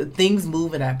things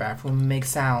move in that bathroom and make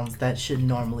sounds that should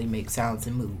normally make sounds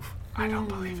and move. I don't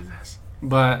believe this.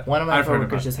 but One of my I've heard about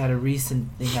coworkers it. just had a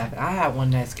recent thing happen. I had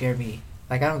one that scared me.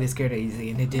 Like, I don't get scared easy,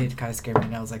 and it did kind of scare me.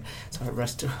 And I was like, so I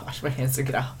rushed to wash my hands to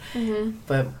get out. Mm-hmm.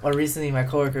 But recently, my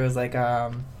coworker was like,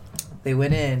 they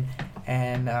went in,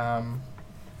 and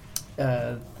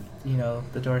you know,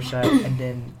 the door shut, and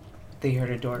then they heard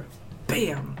a door,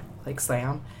 bam, like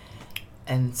slam,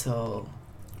 and so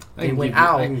they went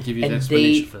out, I can give you the and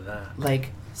explanation they for that. like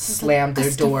slammed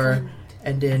their door,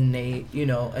 and then they, you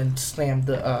know, and slammed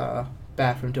the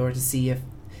bathroom door to see if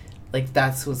like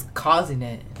that's what's causing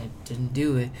it, and it didn't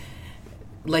do it.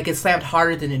 Like, it slammed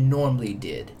harder than it normally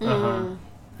did. Uh-huh.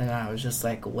 And I was just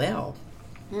like, well,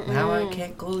 now I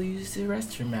can't go use the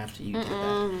restroom after you did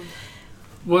that.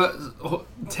 Well,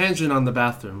 tangent on the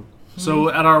bathroom. So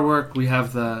at our work, we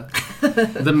have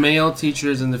the male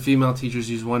teachers and the female teachers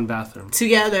use one bathroom.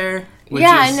 Together.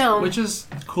 I know. Which is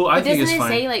cool. But I think it's doesn't it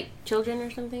fine. say, like, children or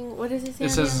something? What does it say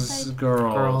It on the says outside?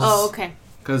 girls. Oh, okay.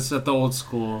 Because at the old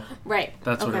school, Right.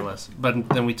 that's what Okay. it was. But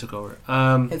then we took over.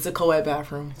 It's a co-ed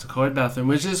bathroom. It's a co-ed bathroom,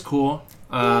 which is cool.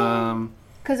 Because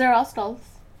they're all stalls.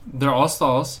 They're all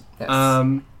stalls. Yes.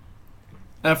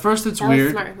 At first, it's That was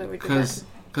weird smart whoever did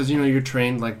because you know, you're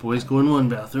trained like boys go in one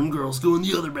bathroom, girls go in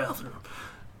the other bathroom,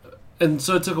 and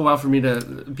so it took a while for me to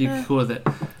be cool with it.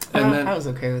 And then I was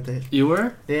okay with it. you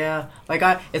were. Yeah. Like,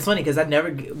 it's funny because I never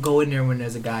go in there when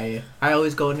there's a guy. I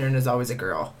always go in there and there's always a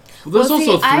girl. Well, there's Well,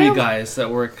 see, also I three don't- guys that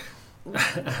work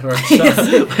at our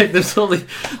shop. Like, there's only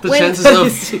the When-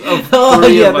 chances of Oh,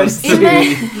 three yeah, of us. that's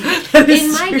to true. be-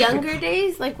 In my younger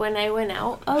days, like when I went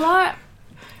out a lot,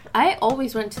 I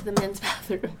always went to the men's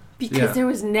bathroom because Yeah. there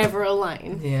was never a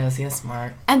line. Yes,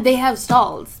 smart. And they have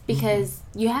stalls because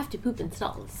you have to poop in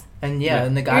stalls. And Yeah.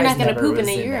 and the You're guys not gonna never poop in was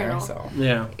a there, urinal. so.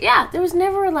 Yeah. Yeah, there was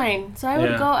never a line. So I would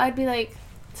Yeah. go, I'd be like,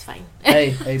 it's fine.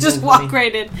 Hey, Just move, walk buddy.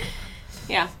 right in.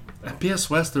 Yeah. At PS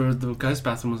West, the guys'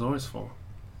 bathroom was always full.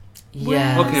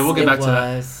 Yeah. Okay, we'll get it back to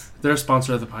that. was. They're a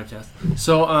sponsor of the podcast.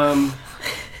 So,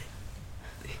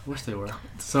 wish they were.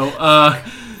 So,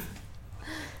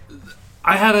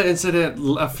 I had an incident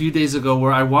a few days ago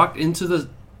where I walked into the.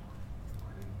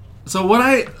 So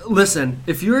listen,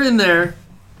 if you're in there,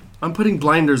 I'm putting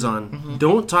blinders on. Mm-hmm.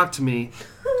 Don't talk to me.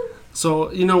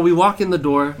 So, you know, we walk in the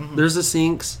door. There's the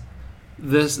sinks.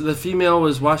 The female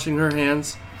was washing her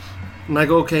hands. And I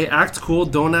go, okay, act cool,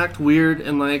 don't act weird,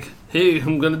 and like, hey,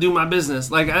 I'm gonna do my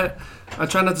business. Like, I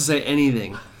try not to say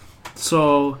anything.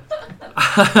 So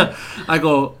I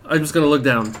go, I'm just gonna look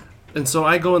down. And so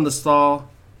I go in the stall,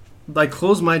 I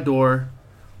close my door,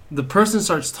 the person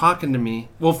starts talking to me.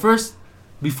 Well, first,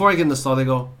 before I get in the stall, they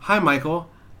go, hi, Michael.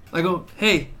 I go,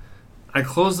 hey. I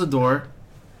close the door,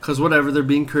 because whatever, they're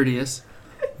being courteous.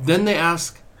 Then they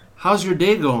ask, how's your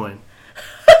day going?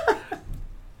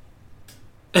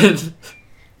 And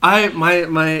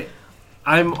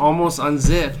I'm almost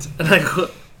unzipped, and I go,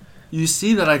 you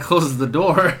see that I closed the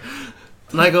door,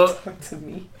 and I go, Talk to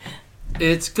me.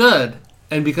 it's good.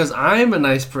 And because I'm a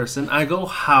nice person, I go,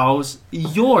 how's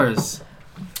yours?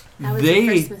 That was the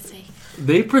first mistake.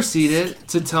 They proceeded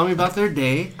to tell me about their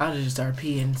day. I just started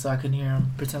peeing so I couldn't hear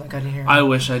him. Pretend like I didn't hear him. I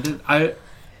wish I did.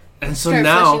 And so Start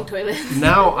now, flushing toilets.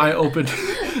 now I open,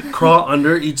 crawl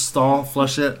under each stall,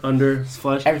 flush it under,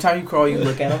 flush. Every time you crawl, you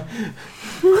look at him.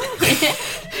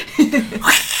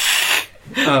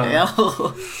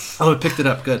 Oh, it picked it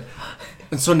up. Good.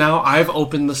 And so now I've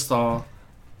opened the stall,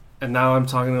 and now I'm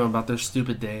talking to them about their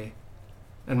stupid day,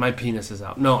 and my penis is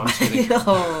out. No, I'm just kidding.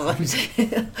 I'm just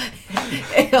kidding.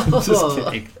 Just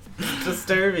kidding.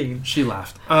 Disturbing. She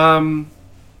laughed.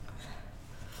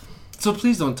 So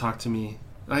please don't talk to me.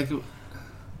 Like,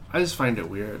 I just find it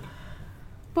weird.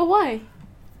 But why?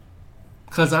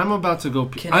 Cause I'm about to go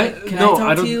pee. Can I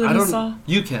talk to you in I the don't. stall?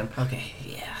 You can. Okay,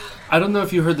 yeah. I don't know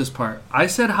if you heard this part. I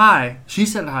said hi. She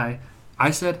said hi.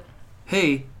 I said,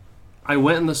 hey. I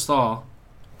went in the stall,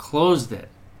 closed it.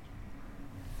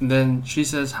 And then she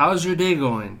says, how's your day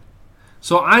going?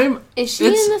 So Is she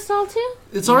in the stall too?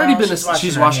 It's already No, been. she's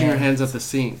She's washing washing her her hands at the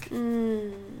sink.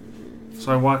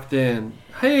 So I walked in.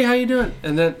 Hey, how you doing?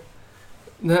 And then,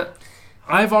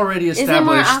 I've already Is it more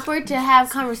established. awkward to have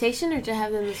conversation or to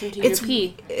have them listen to your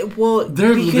pee? Well,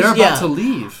 They're because, about to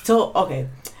leave. So, okay.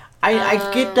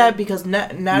 I get that because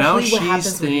naturally she's what happens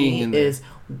with staying me in there. is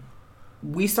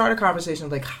we start a conversation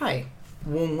like, hi.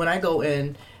 When I go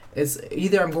in, it's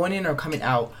either I'm going in or coming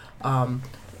out.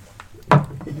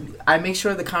 I make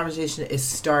sure the conversation is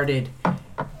started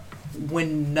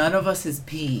when none of us is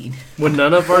peed. When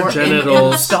none of our or in the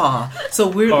genitals stall. So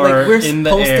we're are we're in the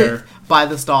posted air. by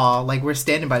the stall, like we're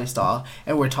standing by the stall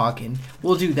and we're talking.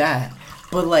 We'll do that,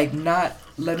 but like not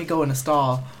let me go in the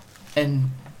stall and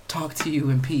talk to you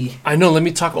and pee. I know. Let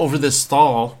me talk over this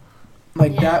stall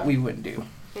Like, Yeah. that we wouldn't do.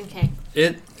 Okay.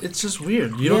 It's just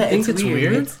weird. You don't think it's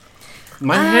weird? It's-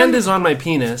 My hand is on my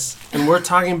penis, and we're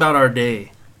talking about our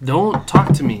day. Don't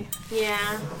talk to me.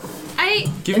 Yeah.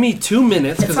 Give me 2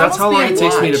 minutes, because It's that's how long it almost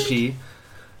takes me to being pee.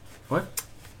 What?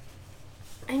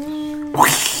 I mean,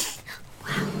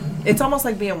 It's almost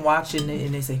like being watched and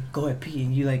they say, go ahead, pee.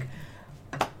 And you like,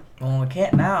 well, I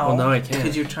can't now. Well, now I can't.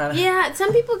 Because you're trying to... yeah,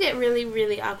 some people get really,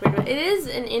 really awkward. But it is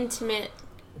an intimate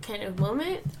kind of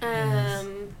moment.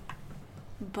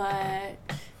 But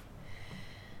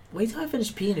Wait till I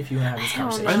finish peeing if you want to have this I don't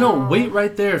conversation. I know. Wait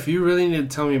right there if you really need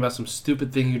to tell me about some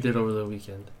stupid thing you did over the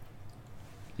weekend.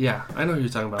 Yeah, I know who you're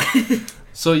talking about.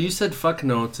 So you said fuck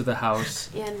no to the house.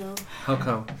 yeah, no. How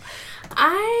come?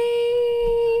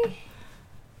 I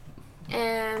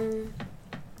am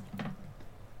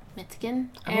Mexican.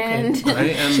 I'm okay. And I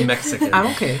am Mexican. I'm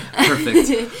okay.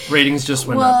 Perfect. Ratings just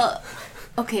went up. well,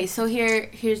 okay, so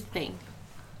here's the thing.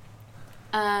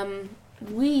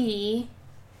 We,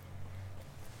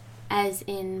 as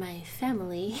in my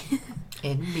family,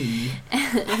 And me.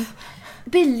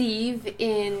 believe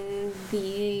in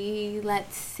the,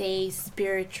 let's say,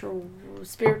 spiritual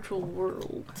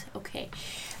world. Okay.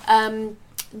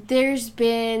 There's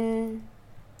been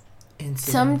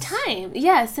some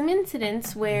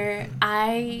incidents where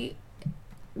I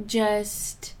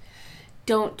just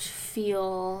don't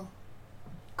feel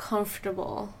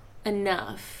comfortable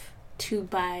enough to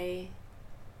buy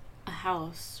a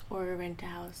house or rent a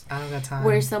house I don't got time.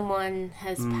 where someone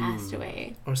has passed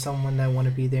away. Or someone that want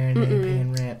to be there and they ain't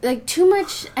paying rent. Like too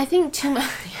much. I think too much.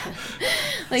 Yeah.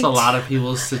 Like It's a lot of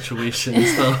people's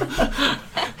situations, though.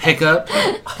 Hiccup.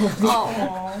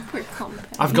 Oh, poor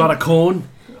compact. I've got a cone.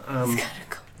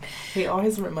 Hey, all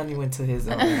his money went to his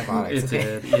antibiotics. It Okay?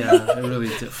 did. Yeah, it really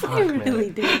did. Fuck, I man. really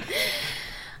did.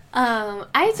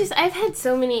 I've had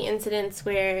so many incidents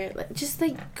where just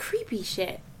like creepy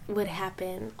shit would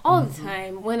happen all the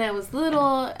time. When I was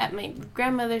little, at my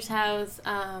grandmother's house,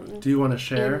 Do you want to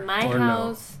share? in my or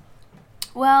house.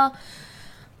 Well,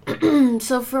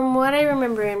 so from what I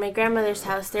remember, in my grandmother's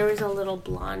house, there was a little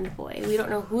blonde boy. We don't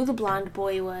know who the blonde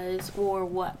boy was or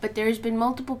what, but there's been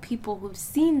multiple people who've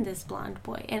seen this blonde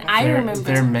boy, and I remember.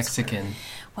 They're Mexican.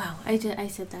 Wow, I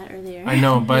said that earlier. I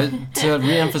know, but to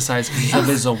re-emphasize, because you said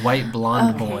there's a white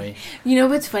blonde Okay. boy. You know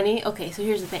what's funny? Okay, so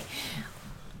here's the thing.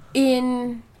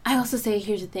 I also say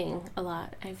here's the thing a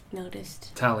lot. I've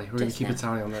noticed. Tally. We're going Just to keep a now.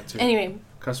 tally on that, too. Anyway,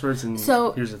 Cuss words and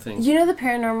so here's the thing. you know the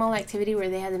Paranormal Activity where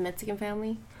they had the Mexican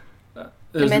family?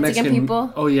 There's Mexican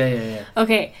people? Oh, yeah.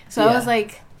 Okay, so I was Yeah. like,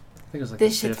 I think it was like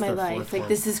this the shit's fifth my or life. fourth Like, one.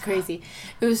 this is crazy.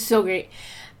 It was so great.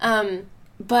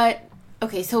 But,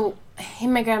 okay, so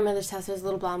in my grandmother's house, there was a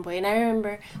little blonde boy. And I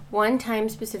remember one time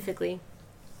specifically,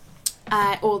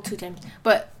 two times.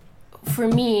 But for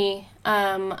me,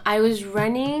 I was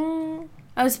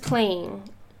playing.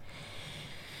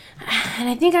 And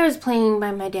I think I was playing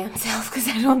by my damn self because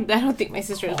I don't think my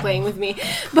sister was playing with me,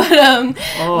 but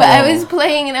I was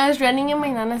playing and I was running in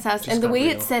my nana's house, Just and the got way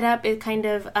real. it's set up, it kind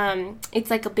of it's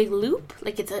like a big loop,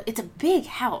 like it's a big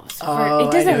house. Oh, I know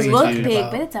It doesn't what you're look talking big,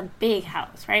 about. but it's a big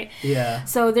house, right? Yeah.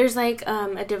 So there's like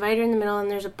a divider in the middle, and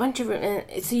there's a bunch of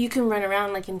so you can run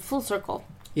around like in full circle.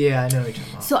 Yeah, I know what you're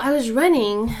talking about. So I was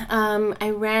running. I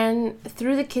ran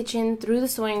through the kitchen, through the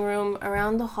sewing room,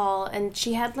 around the hall, and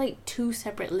she had like 2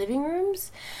 separate living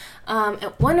rooms. And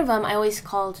one of them I always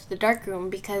called the dark room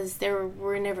because there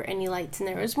were never any lights in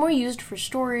there. It was more used for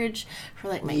storage, for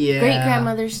like my Yeah. great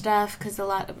grandmother's stuff, because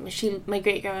my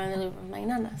great grandmother lived with my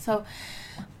nana. So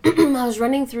I was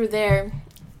running through there.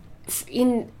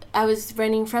 I was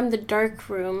running from the dark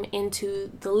room into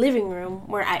the living room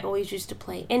where I always used to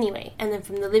play anyway. And then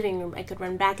from the living room, I could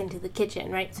run back into the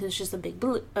kitchen, right? So it's just a big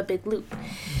loop.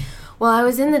 Well, I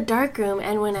was in the dark room,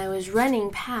 and when I was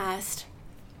running past,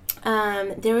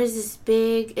 there was this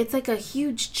it's like a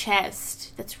huge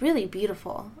chest that's really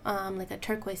beautiful, like a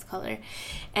turquoise color.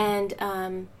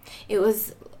 And it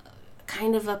was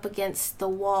kind of up against the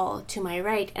wall to my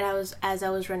right, and as I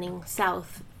was running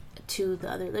south to the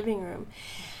other living room.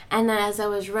 And as I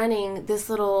was running, this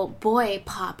little boy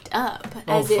popped up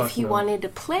as if he wanted to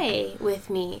play with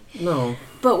me. No.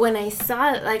 But when I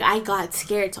saw it, like, I got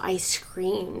scared, so I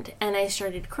screamed and I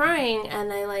started crying,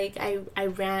 and I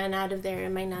ran out of there,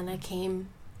 and my nana came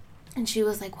and she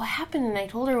was like, "What happened?" And I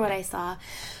told her what I saw.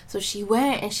 So she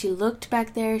went and she looked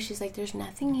back there. She's like, "There's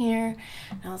nothing here."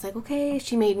 And I was like, "Okay."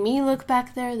 She made me look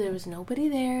back there. There was nobody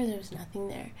there. There was nothing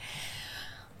there.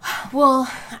 Well,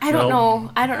 I don't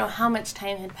know how much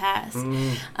time had passed.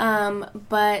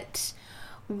 But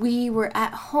we were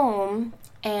at home,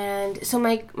 and so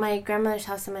my grandmother's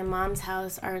house and my mom's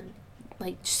house are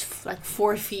like just like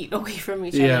 4 feet away from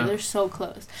each Yeah. other. They're so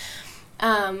close.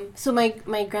 So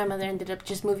my grandmother ended up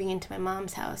just moving into my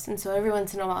mom's house, and so every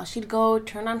once in a while she'd go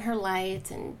turn on her lights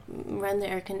and run the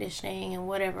air conditioning and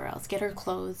whatever else, get her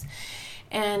clothes.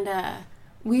 And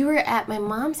we were at my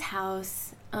mom's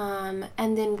house,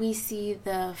 and then we see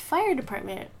the fire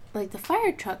department, like the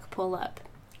fire truck, pull up.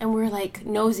 And we're like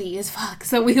nosy as fuck,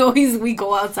 so we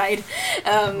go outside,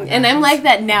 and I'm like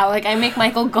that now. Like I make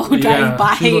Michael go drive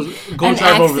by an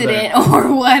accident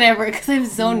or whatever because I'm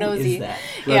so nosy.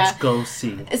 Let's go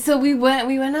see. So we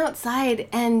went outside,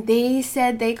 and they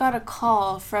said they got a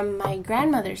call from my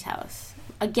grandmother's house.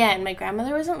 Again, my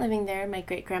grandmother wasn't living there. My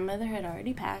great grandmother had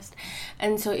already passed,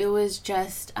 and so it was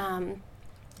just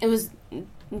it was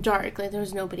dark. Like there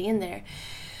was nobody in there.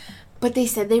 But they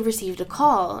said they received a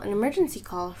call, an emergency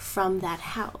call from that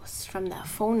house, from that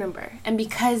phone number. And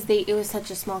because it was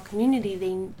such a small community,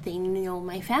 they know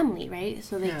my family, right?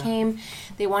 So they came,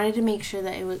 they wanted to make sure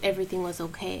that everything was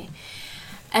okay.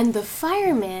 And the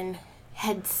firemen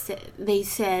they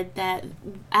said that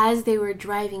as they were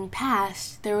driving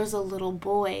past, there was a little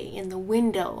boy in the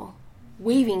window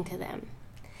waving to them.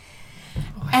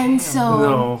 And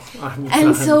so,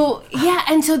 and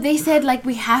so they said, like,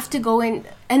 we have to go in,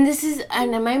 and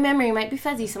my memory might be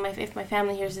fuzzy, so if my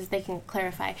family hears this, they can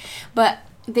clarify, but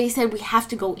they said we have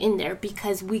to go in there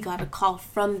because we got a call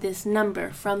from this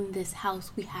number, from this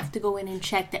house. We have to go in and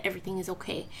check that everything is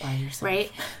okay. By yourself.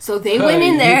 Right? So they went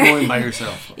in there. You're going by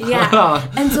yourself. Yeah.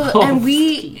 And so,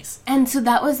 and so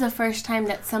that was the first time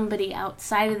that somebody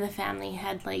outside of the family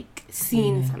had, like,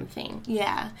 seen something.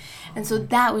 Yeah. And so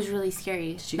that was really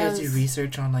scary. Did you guys do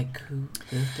research on, like, who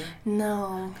lived there?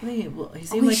 No. He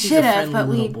seemed like he's a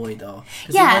friendly little boy, though.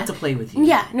 Because he wanted to play with you.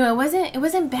 Yeah. No, it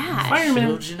wasn't bad. Fireman.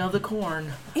 Children of the corn.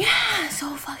 Yeah,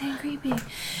 so fucking creepy.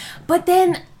 But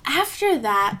then after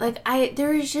that, like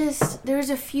there was just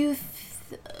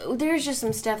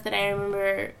some stuff that I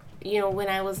remember, when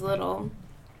I was little,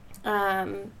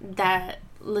 that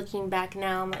looking back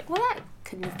now, I'm like, well, that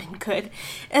couldn't have been good.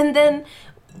 And then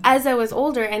as I was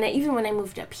older, and even when I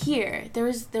moved up here, there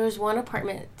was one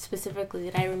apartment specifically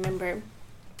that I remember.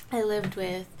 I lived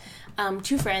with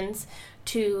 2 friends,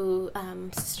 2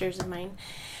 sisters of mine.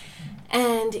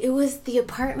 And it was the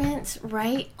apartment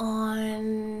right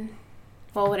on,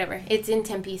 well, whatever. It's in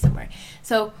Tempe somewhere.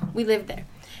 So we lived there.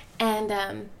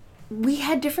 And we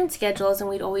had different schedules, and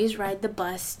we'd always ride the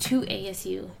bus to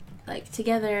ASU, like,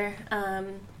 together.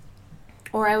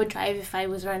 Or I would drive if I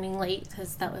was running late,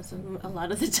 because that was a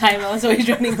lot of the time I was always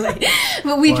running late.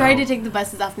 But we tried to take the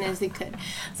bus as often as we could.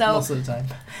 So most of the time.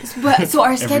 So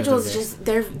our schedules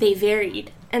they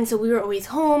varied. And so we were always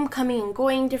home, coming and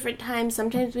going different times.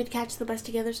 Sometimes we'd catch the bus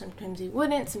together, sometimes we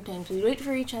wouldn't. Sometimes we'd wait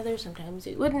for each other, sometimes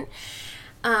we wouldn't.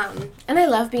 And I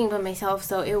love being by myself,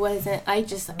 so it wasn't, I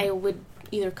would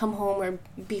either come home or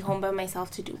be home by myself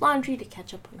to do laundry, to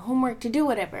catch up on homework, to do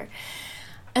whatever.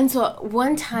 And so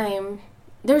one time,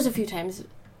 there was a few times,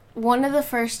 one of the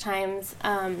first times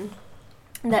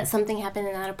that something happened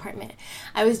in that apartment,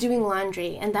 I was doing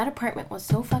laundry, and that apartment was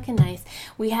so fucking nice.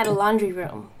 We had a laundry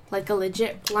room, like a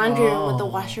legit laundry room with a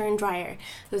washer and dryer.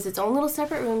 It was its own little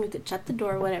separate room. You could shut the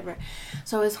door, whatever.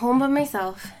 So I was home by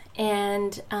myself,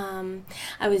 and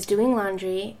I was doing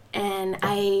laundry, and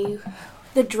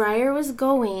the dryer was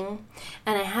going,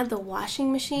 and I had the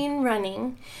washing machine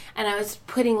running, and I was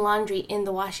putting laundry in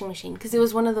the washing machine because it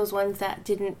was one of those ones that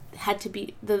the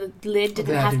lid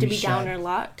didn't have to be down or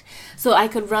locked. So I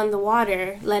could run the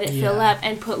water, let it fill up,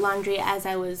 and put laundry as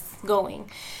I was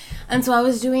going. And so I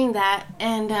was doing that,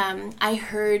 and I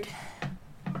heard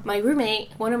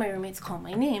one of my roommates call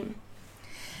my name.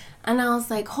 And I was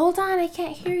like, hold on, I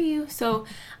can't hear you. So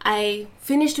I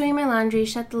finished doing my laundry,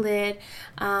 shut the lid,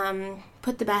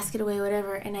 put the basket away,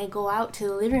 whatever, and I go out to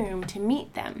the living room to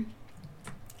meet them.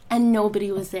 And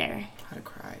nobody was there. I'd have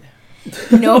cried.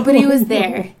 Nobody was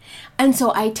there. And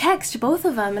so I text both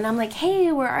of them, and I'm like,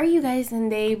 hey, where are you guys?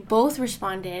 And they both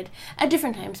responded at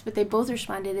different times, but they both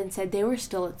responded and said they were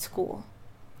still at school.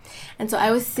 And so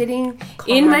I was sitting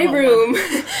in my room,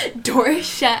 door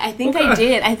shut. I think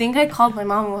I called my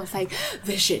mom and was like,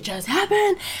 this shit just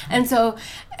happened. And so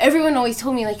everyone always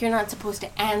told me, like, you're not supposed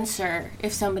to answer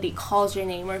if somebody calls your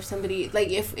name, or if somebody, like,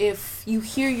 if you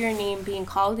hear your name being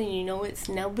called and you know it's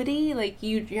nobody, like,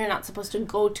 you're not supposed to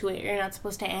go to it. You're not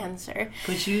supposed to answer.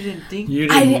 But you didn't think. You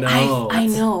didn't know. I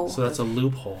know. So that's a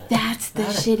loophole. That's the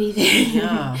shitty thing.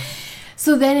 Yeah.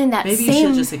 So then in that Maybe you should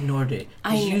have just ignored it.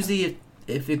 Because usually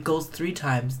if it goes 3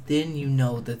 times, then you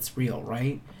know that's real,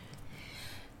 right?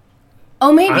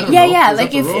 Oh, maybe. I don't Yeah, know. yeah. Is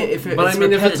like that the if rule? But I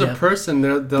mean, if it's a person,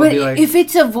 they'll but be like, if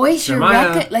it's a voice you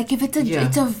Jeremiah. like if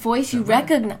it's a voice you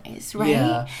recognize, right?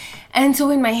 Yeah. And so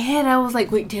in my head I was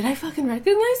like, wait, did I fucking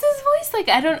recognize this voice? Like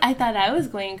I thought I was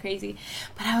going crazy.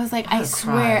 But I was like, I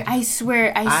swear.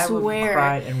 I would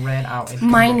cry and ran out. And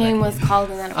My name was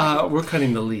called in that apartment. we're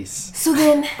cutting the lease. So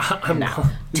then No.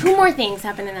 two more things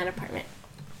happened in that apartment.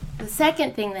 The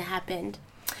second thing that happened,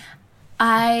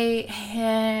 I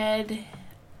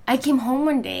came home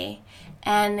one day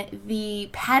and the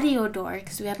patio door,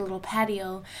 because we had a little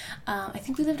patio, I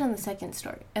think we lived on the second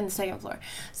floor.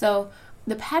 So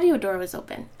the patio door was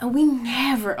open and we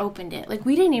never opened it. Like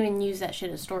we didn't even use that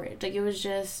shit as storage. Like it was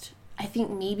just, I think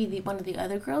maybe one of the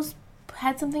other girls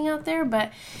had something out there,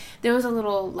 but there was a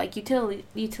little like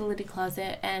utility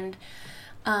closet and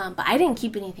but I didn't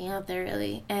keep anything out there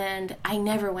really, and I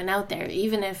never went out there.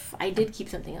 Even if I did keep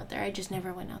something out there, I just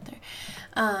never went out there.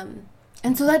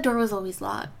 And so that door was always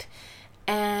locked.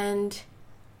 And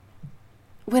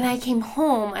when I came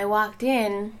home, I walked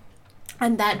in,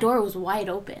 and that door was wide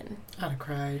open. I'd have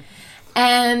cried.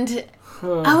 And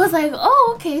I was like,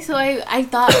 oh, okay. So I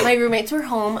thought my roommates were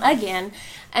home again.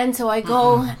 And so I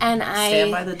go and I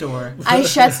stand by the door. I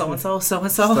shut so-and-so.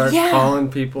 Start Yeah.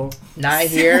 calling people. Not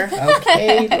here.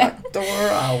 Okay, lock the door.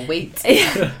 I'll wait.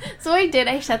 So I did.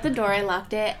 I shut the door. I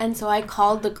locked it. And so I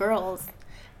called the girls,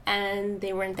 and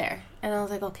they weren't there. And I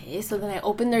was like, okay. So then I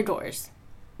opened their doors.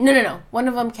 No. One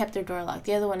of them kept their door locked.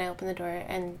 The other one, I opened the door,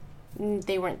 and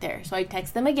they weren't there. So I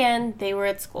texted them again. They were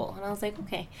at school. And I was like,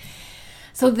 okay.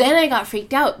 So then I got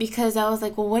freaked out because I was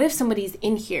like, well, what if somebody's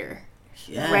in here?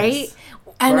 Yes. Right?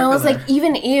 And I was Burglar. like,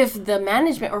 even if the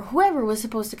management or whoever was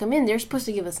supposed to come in, they're supposed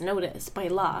to give us notice by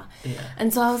law. Yeah.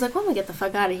 And so I was like, well, I'm going to get the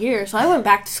fuck out of here. So I went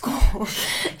back to school.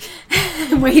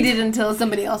 Waited until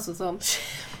somebody else was home.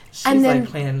 She's And then- like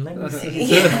playing, let me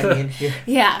see somebody in here.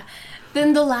 Yeah.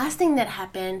 Then the last thing that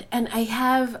happened, and I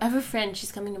have a friend,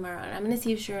 she's coming tomorrow, and I'm going to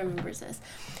see if she remembers this.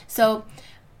 So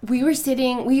we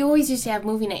always used to have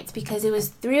movie nights because it was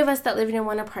 3 of us that lived in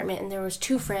one apartment, and there was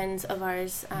 2 friends of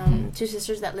ours, 2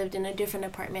 sisters that lived in a different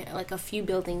apartment, like a few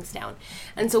buildings down.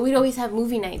 And so we'd always have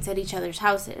movie nights at each other's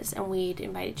houses, and we'd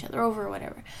invite each other over or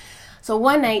whatever. So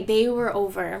one night they were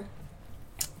over,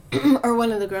 or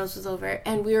one of the girls was over,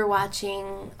 and we were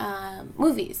watching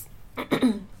movies.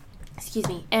 Excuse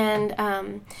me.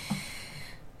 And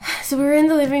so we were in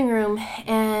the living room,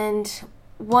 and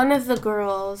one of the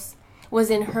girls was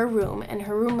in her room, and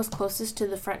her room was closest to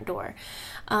the front door.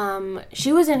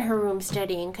 She was in her room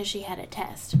studying because she had a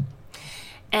test.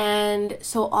 And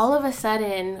so all of a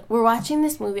sudden, we're watching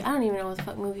this movie. I don't even know what the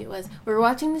fuck movie it was. We were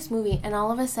watching this movie, and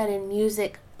all of a sudden,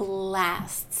 music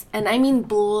blasts. And I mean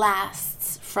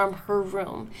blasts from her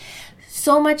room.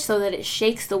 So much so that it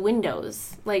shakes the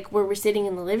windows. Like, where we're sitting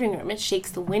in the living room, it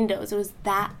shakes the windows. It was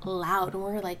that loud. And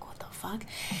we were like, what the fuck?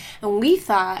 And we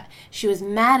thought she was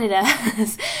mad at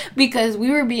us because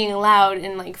we were being loud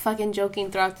and, like, fucking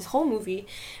joking throughout this whole movie.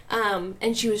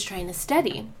 And she was trying to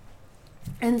study.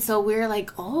 And so we were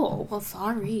like, oh, well,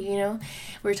 sorry, you know.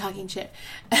 We were talking shit.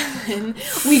 And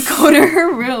we go to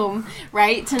her room,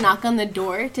 right, to knock on the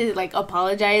door to, like,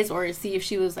 apologize or see if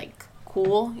she was, like,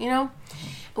 cool, you know.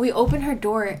 We open her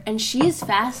door, and she is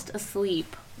fast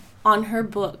asleep on her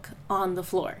book on the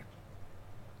floor.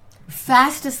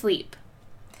 Fast asleep.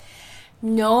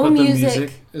 No But music. the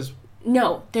music is...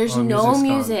 No, there's Oh, no music's gone.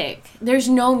 music. There's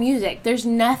no music. There's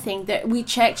nothing. That we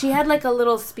checked. She had like a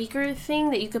little speaker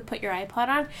thing that you could put your iPod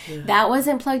on. Yeah. That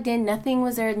wasn't plugged in. Nothing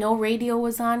was there. No radio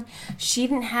was on. She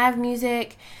didn't have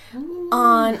music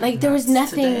on. Like there was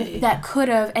Nuts nothing today. that could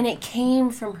have, and it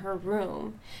came from her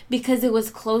room because it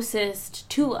was closest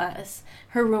to us.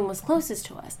 Her room was closest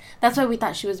to us. That's why we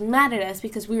thought she was mad at us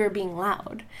because we were being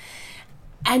loud.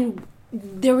 And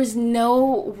there was no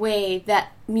way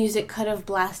that music could have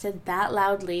blasted that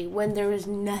loudly when there was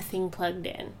nothing plugged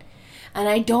in. And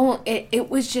it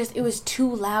was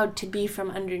too loud to be from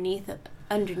underneath us.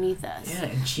 Yeah,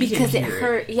 and she because didn't it hear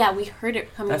hurt. Yeah, we heard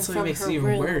it coming That's from what makes her it even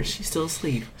room. worse. She's still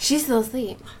asleep. She's still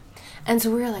asleep. And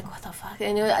so we were like, what the fuck?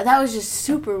 And that was just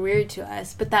super weird to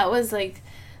us. But that was like,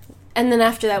 and then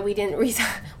after that we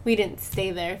didn't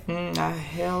stay there.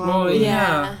 Hell Well,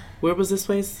 Yeah. Where was this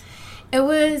place? It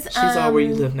was She's all where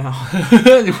you live now.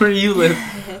 Where you live.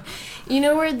 You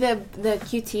know where the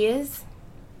QT is?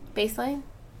 Baseline?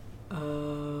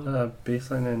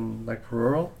 Baseline and like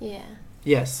rural? Yeah.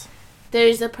 Yes.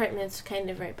 There's apartments kind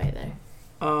of right by there.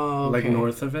 Oh, Like okay.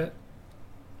 north of it?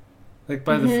 Like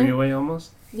by the Mhm. freeway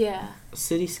almost? Yeah.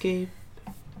 Cityscape.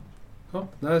 Oh,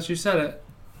 now that you said it.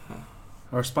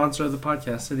 Our sponsor of the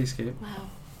podcast, Cityscape. Wow.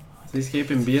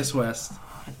 Cityscape in BS West.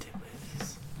 Haunted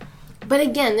with But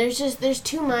again, there's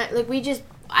too much. Like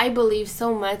I believe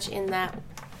so much in that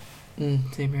Same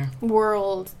here.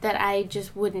 world that I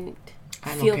just wouldn't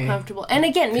feel comfortable. And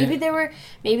again, maybe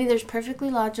there's perfectly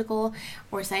logical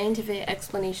or scientific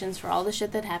explanations for all the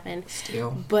shit that happened.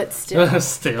 But still,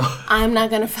 I'm not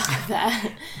gonna follow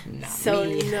that. So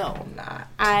no,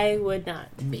 I would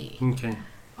not. Me. Okay.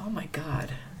 Oh my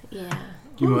god. Yeah.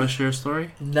 You want to share a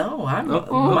story? No,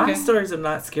 Oh, my okay. stories are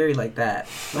not scary like that.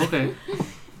 Okay.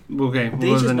 Okay. They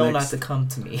just know not to come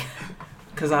to me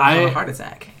because I have a heart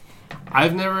attack.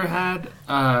 I've never had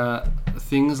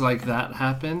things like that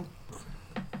happen.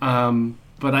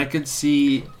 But I could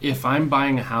see if I'm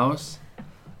buying a house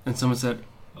and someone said,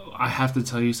 oh, I have to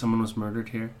tell you someone was murdered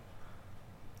here.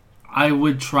 I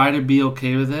would try to be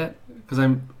okay with it because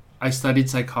I studied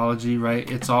psychology, right?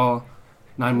 It's all,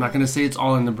 now I'm not going to say it's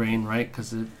all in the brain, right?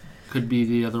 Because it could be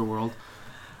the other world.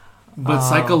 But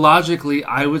psychologically,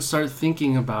 I would start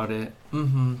thinking about it.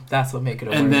 Mm-hmm. That's what makes it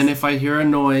worse. And then if I hear a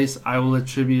noise, I will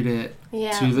attribute it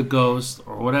to the ghost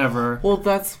or whatever. Well,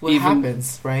 that's what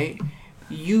happens, right?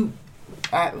 I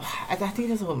think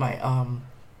that's what my kind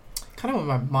of what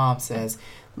my mom says.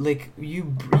 Like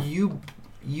you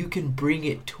can bring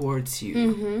it towards you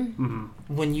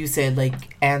when you said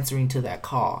like answering to that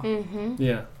call. Mm-hmm.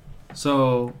 Yeah.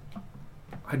 So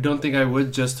I don't think I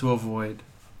would, just to avoid.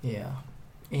 Yeah.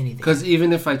 Anything. Because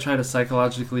even if I try to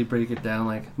psychologically break it down,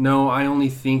 like, no, I only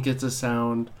think it's a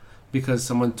sound because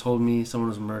someone told me someone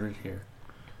was murdered here,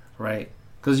 right?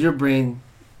 Because your brain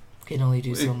can only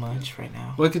do so much right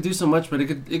now. Well, it could do so much, but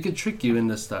it could trick you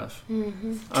into stuff.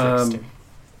 Mm-hmm. Trickster.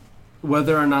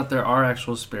 Whether or not there are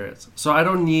actual spirits. So I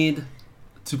don't need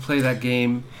to play that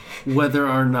game whether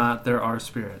or not there are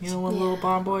spirits. You know one little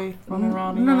bomb boy running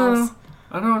around in No. house?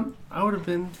 I would have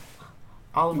been...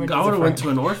 Oliver I would have went to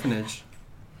an orphanage.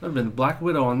 I'd have been Black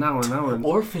Widow on that one.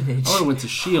 Orphanage? I would have went to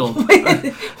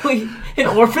S.H.I.E.L.D. Wait, an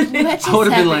orphanage? I would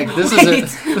have been like, this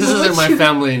isn't my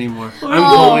family anymore. I'm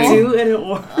going going. to an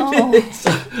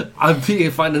orphanage. I'll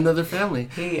find another family.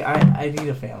 Hey, I need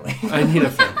a family. I need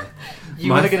a family. You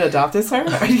want to get adopted, sir?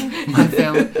 My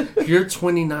family. You're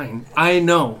 29. I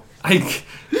know.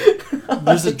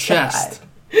 There's a chest.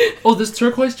 Oh, this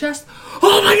turquoise chest?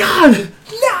 Oh my god!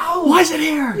 No! Why is it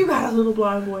here? You got a little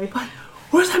blind boy. What?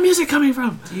 Where's that music coming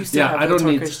from? Do you still have the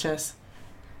turquoise chest?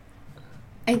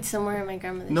 It's somewhere in my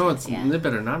grandmother's No, house. it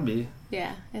better not be.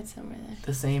 Yeah, it's somewhere there.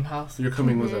 The same house? You're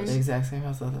coming with us. The exact same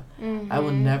house. I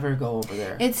will never go over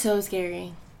there. It's so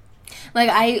scary. Like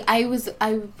I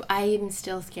am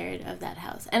still scared of that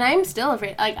house, and I'm still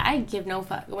afraid. Like I give no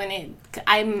fuck when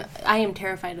I am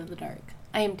terrified of the dark.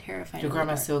 I am terrified. Your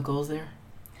grandma still goes there?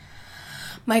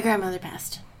 My grandmother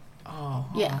passed. Oh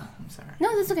yeah. I'm sorry.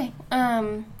 No, that's okay.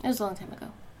 It was a long time ago,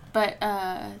 but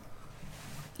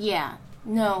yeah.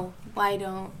 No,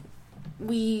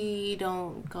 we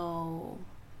don't go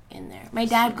in there. My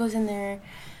dad goes in there.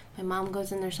 My mom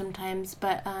goes in there sometimes,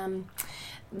 but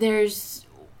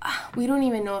we don't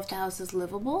even know if the house is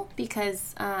livable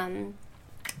because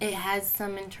it has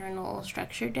some internal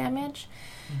structure damage,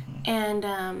 and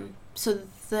so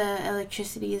the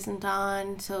electricity isn't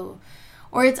on.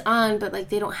 Or it's on, but like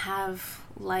they don't have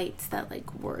lights that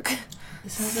like work.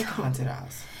 This sounds like a haunted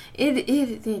house. It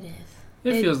is.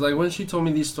 It feels like when she told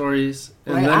me these stories,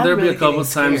 and Like, then I'm there'd be really a couple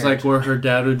getting times scared. like where her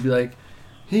dad would be like,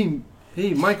 "Hey,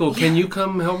 Michael, can you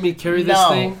come help me carry this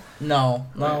thing?" No.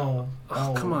 Oh,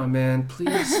 come on, man,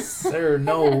 please. Sir,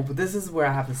 no. But this is where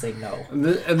I have to say no.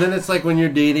 And then it's like when you're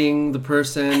dating the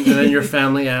person, and then their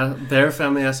family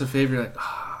asks a favor, you're like,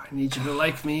 "Oh, I need you to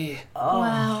like me." Oh.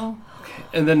 Wow. Okay.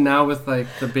 And then now with like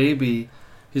the baby,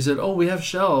 he said, "Oh, we have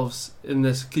shelves in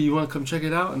this. Do you want to come check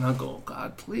it out?" And I'll go, "Oh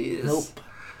God, please." Nope.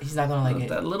 He's not gonna like Let it.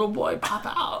 that little boy pop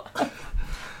out.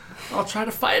 I'll try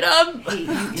to fight him. Hey,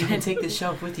 you can take this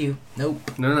shelf with you. Nope.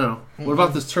 No. What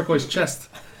about this turquoise chest?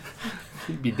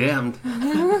 You'd be damned.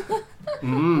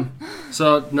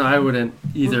 So, no, I wouldn't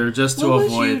either, just to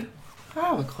avoid. I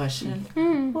have a question.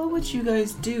 What would you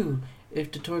guys do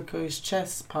if the turquoise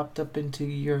chest popped up into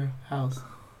your house?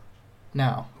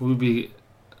 Now. We'd be,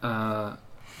 call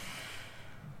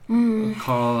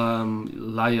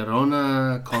La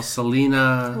Llorona, call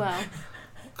Selena, Wow.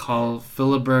 call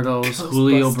Filibertos,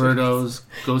 Julio Bertos,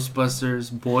 Ghostbusters,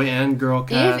 boy and girl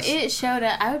cast. If it showed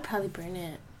up, I would probably burn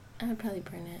it.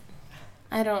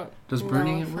 I don't Does know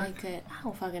burning it if work? I could. I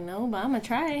don't fucking know, but I'm gonna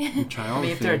try. Try all I mean,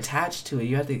 the if they're things. attached to it,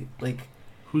 you have to, like,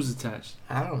 Who's attached?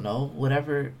 I don't know,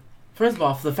 whatever. First of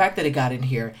all, for the fact that it got in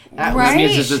here, that Right? That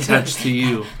means it's attached to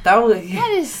you. that would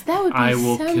that would be I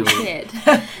will some kill you. shit.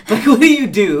 like, what do you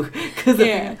do? Because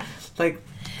Yeah. like,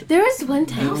 There was one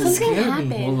time That would something scare me.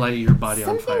 happened. We'll light your body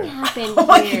on Something fire. happened Oh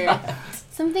my here. God.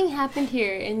 Something happened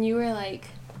here, and you were like,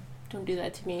 "Don't do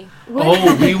that to me."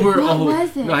 Oh, we were. What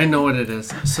was it? I know what it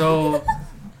is. So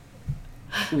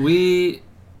we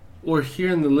were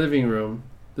here in the living room.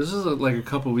 This was like a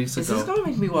couple weeks Is ago. this gonna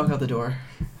make me walk out the door?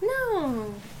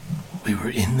 No. We were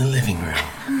in the living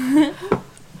room.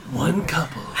 One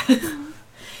couple.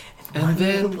 And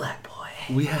then black boy.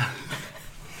 we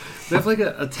have like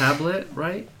a tablet,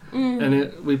 right?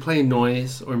 And we play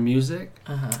noise or music.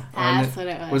 That's what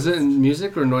it was. Was it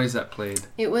music or noise that played?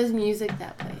 It was music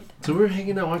that played. So we were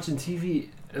hanging out watching TV,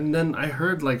 and then I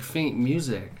heard like faint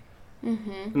music.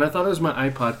 Mm-hmm. And I thought it was my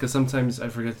iPod, because sometimes I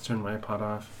forget to turn my iPod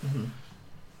off.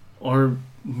 Or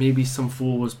maybe some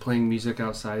fool was playing music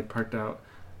outside, parked out.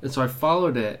 And so I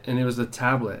followed it, and it was the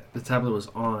tablet. The tablet was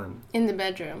on. In the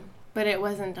bedroom, but it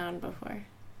wasn't on before.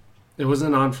 It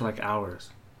wasn't on for like hours,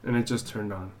 and it just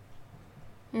turned on.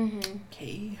 Mm-hmm.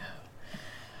 Okay.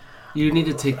 You need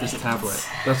to take this tablet.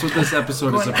 That's what this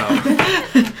episode is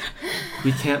about.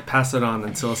 We can't pass it on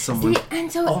until someone... See,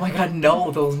 and so Oh my god, no,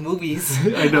 those movies.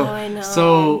 I know. Oh, I know.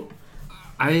 So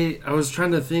I was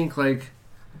trying to think, like,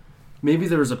 maybe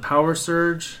there was a power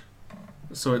surge,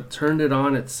 so it turned it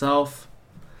on itself,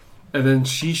 and then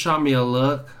she shot me a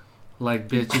look like,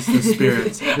 bitch, it's the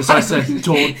spirits. And so I said,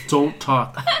 don't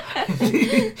talk.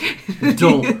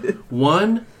 Don't.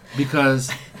 One,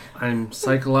 because I'm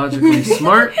psychologically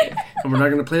smart, and we're not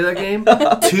going to play that game.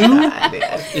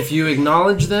 Two, if you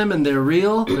acknowledge them and they're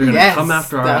real, they're going to come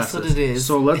after our that's asses. what it is.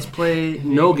 So let's play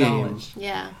no game.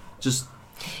 yeah. Just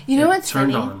You know it what's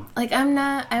turned funny? on. Like,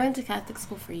 I went to Catholic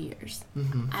school for years.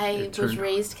 I It was turned on.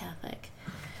 raised Catholic.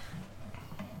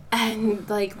 And,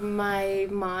 like, my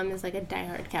mom is, like, a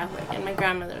diehard Catholic, and my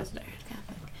grandmother was a diehard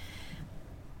Catholic.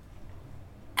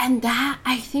 And that,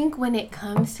 I think when it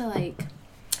comes to, like,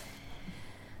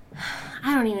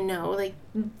 I don't even know, like,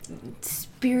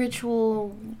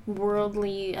 spiritual,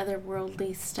 worldly,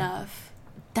 otherworldly stuff,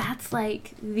 that's,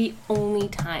 like, the only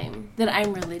time that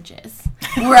I'm religious.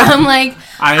 Where I'm like,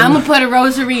 I'm going to put a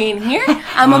rosary in here.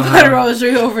 I'm going to put a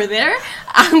rosary over there.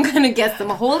 I'm going to get some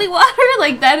holy water.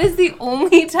 Like, that is the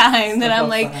only time that I'm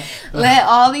like, let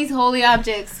all these holy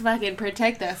objects fucking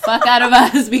protect the fuck out of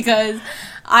us, because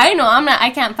I know I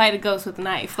can't fight a ghost with a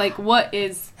knife. Like, what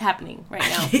is happening right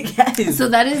now? Yes. So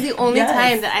that is the only Yes.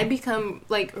 time that I become,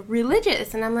 like,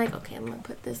 religious. And I'm like, okay, I'm going to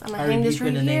put this, I'm going to hang this right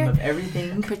in the here. name of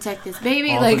everything. Protect this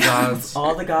baby. all Like, the gods.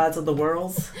 All the gods of the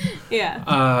worlds.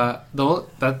 yeah.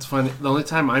 That's funny. The only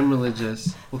time I'm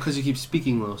religious, well, because you keep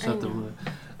speaking low, so I have to move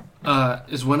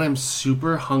it, is when I'm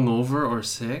super hungover or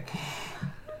sick.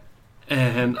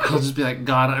 And I'll just be like,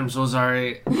 God, I'm so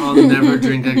sorry. I'll never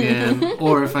drink again.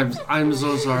 Or if I'm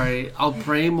so sorry, I'll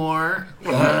pray more.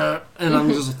 And I'm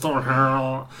just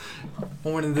Or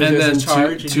when and there's then a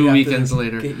charge, and two you have weekends to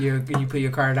later. you put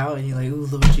your card out, and you're like, ooh,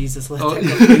 Lord Jesus, let Oh,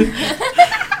 that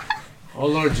go. Oh,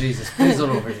 Lord Jesus, please don't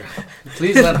overdraft.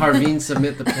 Please let Harveen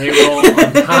submit the payroll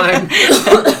on time.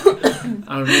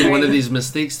 I don't need one of these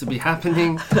mistakes to be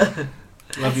happening.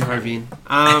 Love you, Harveen.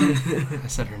 I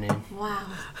said her name. Wow.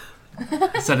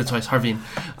 I said it twice, Harveen.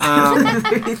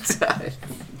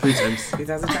 3 times.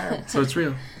 3,000 times. So it's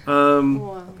real.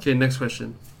 Wow. Okay, next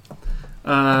question.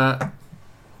 No.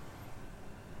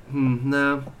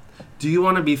 Do you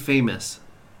want to be famous?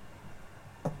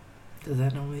 Does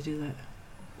that normally do that?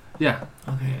 Yeah.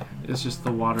 Okay. It's just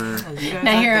the water.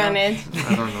 Now you're on it.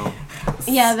 I don't know.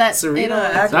 Yeah, that's Serena, it'll-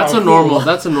 act That's all a normal. cool.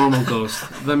 That's a normal ghost.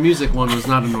 The music one was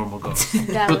not a normal ghost.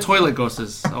 that The was- toilet ghost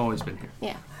has always been here.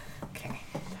 Yeah. Okay.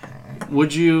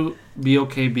 Would you be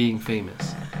okay being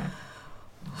famous?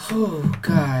 Oh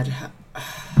God.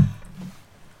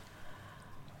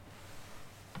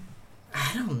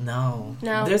 I don't know.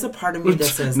 No. There's a part of me that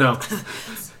says No.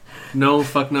 No,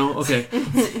 fuck no. Okay.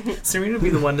 Serena would be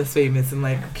the one that's famous and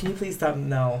like, can you please stop?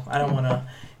 No, I don't want to.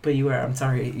 But you are. I'm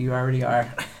sorry. You already are.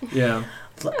 Yeah.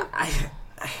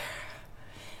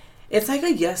 It's like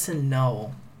a yes and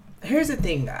no. Here's the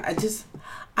thing. I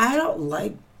don't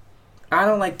like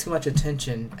too much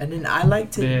attention, and then I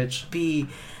like to Bitch. be.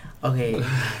 Okay,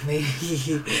 maybe.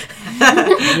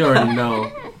 You already know.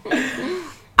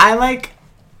 I like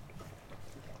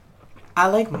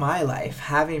my life,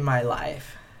 having my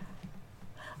life.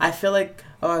 I feel like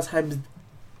a lot of times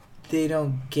they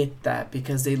don't get that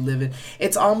because they live in.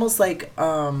 It's almost like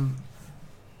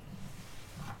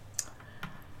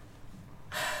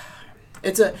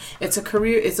it's a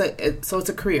career. So it's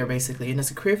a career basically, and it's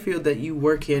a career field that you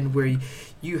work in where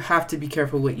you have to be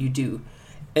careful what you do.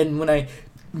 And what I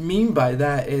mean by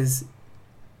that is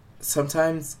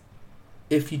sometimes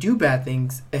if you do bad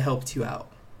things, it helps you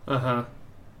out. Uh huh.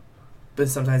 But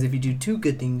sometimes if you do two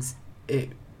good things,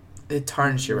 it it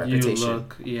tarnishes your reputation.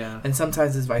 And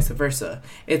sometimes it's vice versa.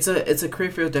 It's a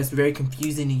career field that's very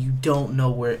confusing and you don't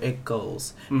know where it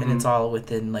goes. Mm-hmm. And it's all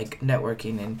within like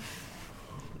networking and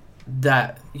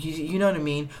that you know what I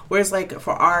mean? Whereas like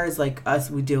for ours, like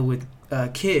us, we deal with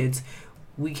kids.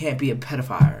 We can't be a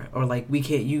pedophile or like we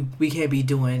can't be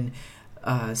doing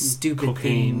stupid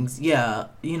cocaine things. Yeah,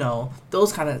 you know,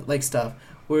 those kind of like stuff.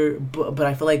 But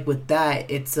I feel like with that,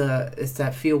 it's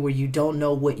that field where you don't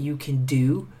know what you can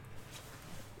do,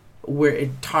 where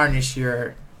it tarnish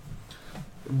your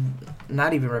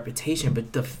not even reputation,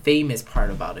 but the famous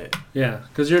part about it. Yeah,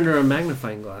 because you're under a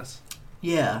magnifying glass.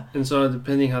 Yeah. And so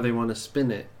depending how they want to spin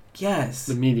it, yes,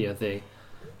 the media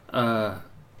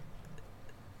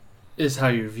is how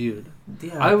you're viewed.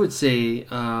 Yeah. I would say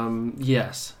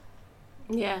yes.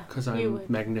 Yeah. Because I'm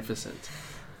magnificent.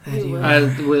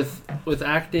 With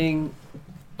acting,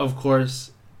 of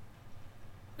course,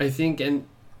 I think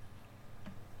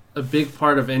a big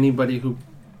part of anybody who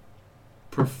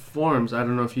performs, I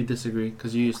don't know if you disagree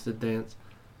because you used to dance,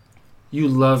 you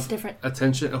love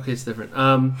attention. Okay, it's different.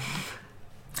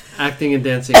 Acting and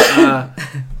dancing.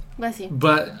 Bless you.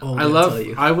 But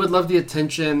I would love the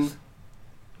attention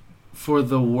for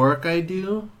the work I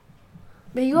do.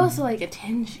 But you also like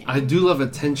attention. I do love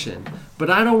attention. But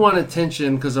I don't want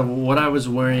attention because of what I was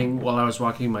wearing while I was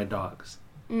walking my dogs.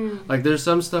 Like there's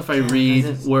some stuff I read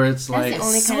where it's like the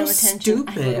only so kind of attention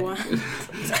I would want.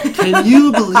 Can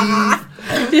you believe?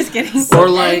 Just kidding. Or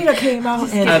like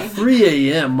at 3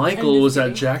 a.m. Michael was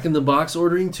at Jack in the Box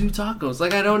ordering 2 tacos.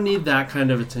 Like I don't need that kind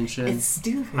of attention. It's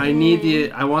stupid.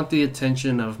 I want the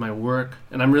attention of my work,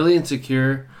 and I'm really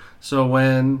insecure. So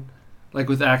when, like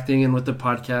with acting and with the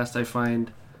podcast, I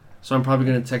find. So I'm probably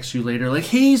going to text you later like,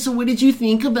 hey, so what did you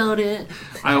think about it?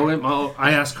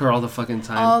 I ask her all the fucking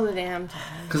time. All the damn time.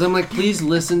 Because I'm like, please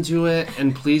listen to it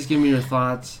and please give me your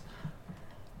thoughts.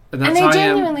 And that's I how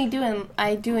genuinely do.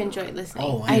 I do enjoy listening.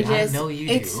 Oh, I know you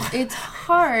do. It's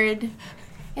hard.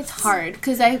 It's hard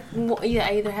because I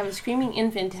either have a screaming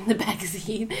infant in the back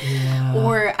seat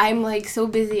or I'm like so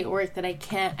busy at work that I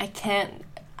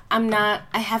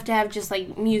have to have just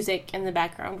like music in the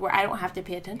background where I don't have to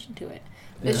pay attention to it.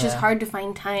 It's just hard to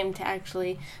find time to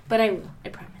actually, but I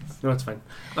promise. No, it's fine.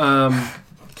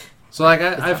 So like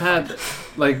I've had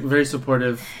like very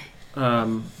supportive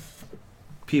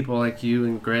people like you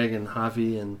and Greg and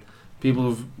Javi and people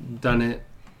who've done it,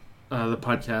 the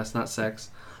podcast, not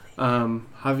sex.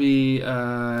 Javi,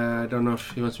 I don't know if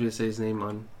he wants me to say his name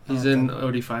on. He's in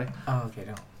OD5. Oh, okay,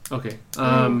 no. Okay.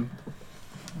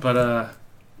 But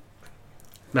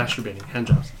masturbating, hand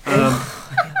jobs.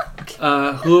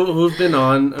 Who've been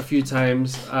on a few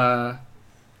times. So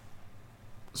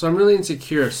I'm really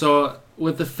insecure. So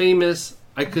with the famous,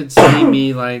 I could see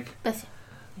me like,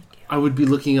 I would be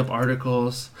looking up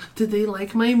articles. Did they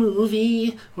like my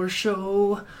movie or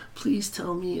show? Please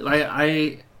tell me.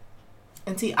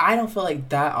 And see, I don't feel like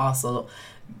that also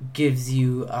gives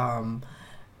you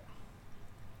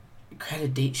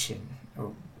accreditation.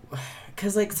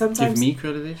 Because like sometimes... Give me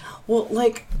accreditation? Well,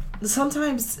 like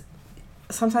sometimes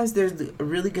there's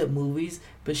really good movies,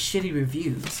 but shitty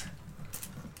reviews.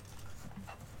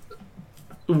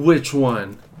 Which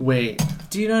one? Wait.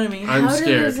 Do you know what I mean? I'm How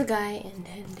scared. to Lose a Guy in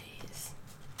 10 Days.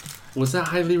 Was that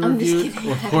highly reviewed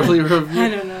or poorly reviewed? I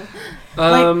don't know. I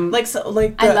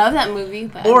love that movie,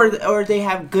 but or they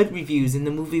have good reviews, and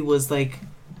the movie was like,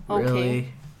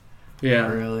 really,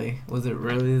 really, was it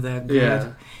really that good?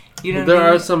 Yeah, you know, there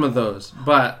are some of those,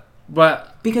 but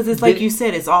because it's like you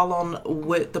said, it's all on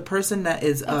what the person that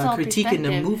is critiquing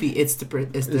the movie. It's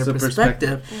their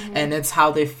perspective, and it's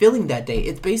how they're feeling that day.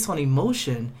 It's based on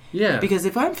emotion. Yeah, because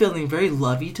if I'm feeling very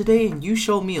lovey today, and you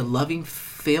show me a loving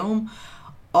film.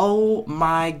 Oh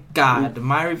my God!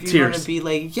 My review is gonna be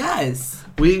like, yes.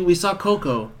 We saw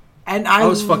Coco, and I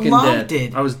was fucking dead.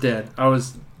 It. I was dead.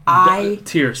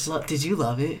 Tears. Did you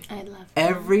love it? I loved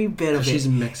every bit of it. She's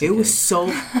Mexican. It was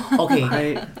so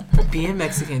okay. Being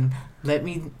Mexican, let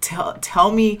me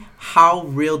tell me how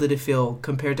real did it feel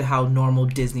compared to how normal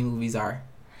Disney movies are.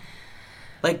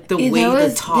 Like the way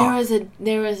they talk.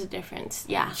 There was a difference.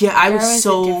 Yeah. Yeah, I was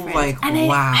so like, and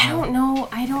wow.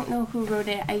 I don't know who wrote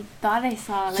it. I thought I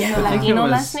saw like a Latino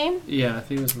last name. Yeah, I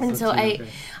think it was. And so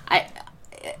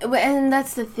and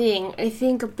that's the thing. I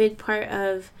think a big part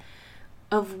of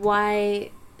why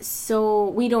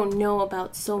we don't know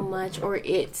about so much, or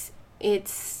it's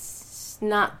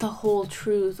not the whole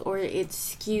truth, or it's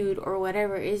skewed or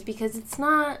whatever, is because it's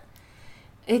not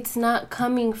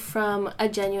coming from a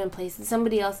genuine place. It's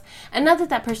somebody else. And not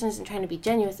that person isn't trying to be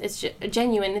genuine. It's just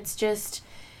genuine. It's just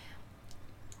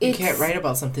you can't write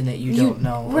about something that you don't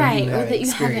know, right? Or you Or that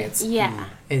experienced. you haven't. Yeah.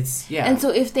 It's And so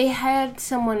if they had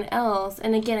someone else,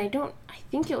 and again, I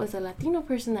think it was a Latino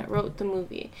person that wrote the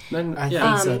movie. Then, I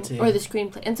yeah. think so too. Or the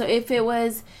screenplay. And so if it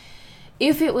was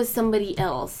somebody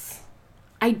else,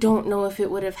 I don't know if it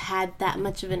would have had that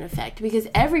much of an effect, because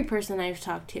every person I've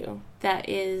talked to that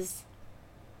is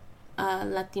a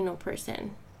Latino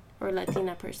person or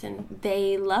Latina person,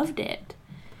 they loved it.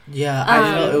 Yeah,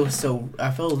 I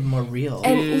felt it was more real.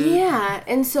 And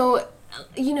and so,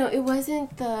 it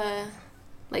wasn't the,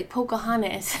 like,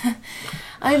 Pocahontas.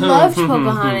 I loved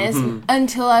Pocahontas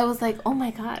until I was like, oh my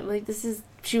god, like,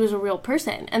 she was a real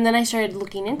person. And then I started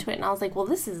looking into it, and I was like, well,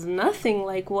 this is nothing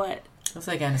like what. It's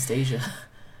like Anastasia.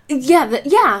 Yeah,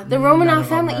 the Romanov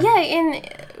family. Yeah, in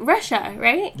Russia,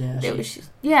 right?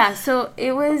 Yeah. So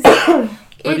it was.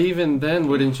 But even then,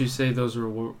 wouldn't you say those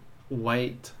were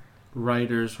white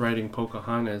writers writing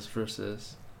Pocahontas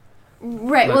versus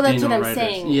right? Well, that's what I'm writers.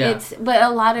 saying. Yeah. But a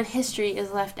lot of history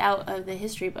is left out of the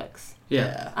history books.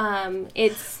 Yeah.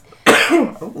 It's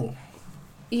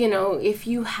if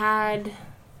you had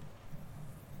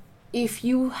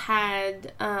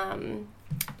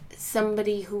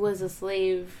somebody who was a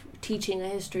slave teaching a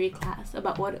history class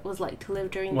about what it was like to live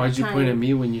during Why'd that you time. point at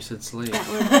me when you said slave?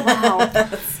 Wow.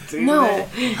 No.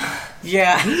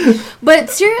 Yeah. But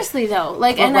seriously though,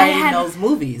 like, but and writing I had those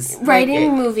movies.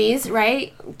 writing movies,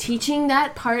 right? Teaching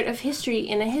that part of history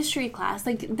in a history class,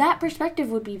 like, that perspective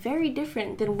would be very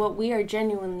different than what we are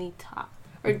genuinely taught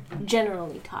or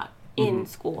generally taught in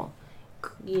school.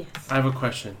 Yes. I have a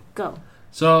question. Go.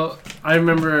 So I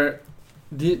remember.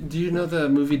 Do you know the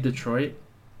movie Detroit?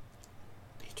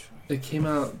 It came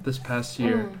out this past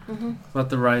year about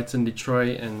the riots in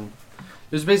Detroit, and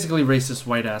it was basically racist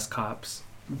white ass cops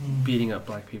beating up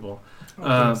black people.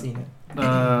 I've seen it.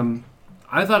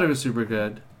 I thought it was super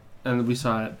good, and we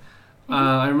saw it.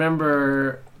 I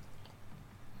remember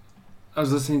I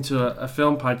was listening to a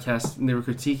film podcast, and they were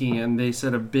critiquing it, and they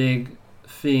said a big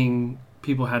thing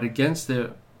people had against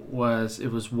it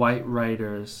was white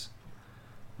writers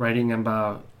writing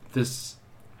about this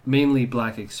mainly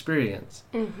black experience.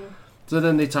 So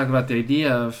then they talk about the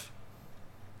idea of,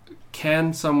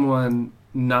 can someone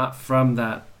not from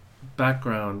that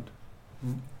background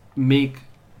make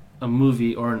a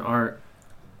movie or an art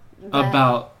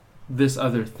about this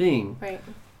other thing? Right.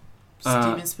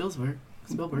 Steven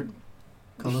Spielberg.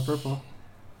 Color Purple.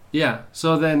 Yeah.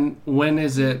 So then when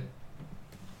is it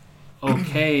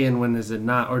okay and when is it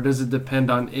not? Or does it depend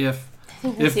on if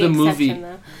the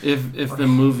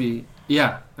movie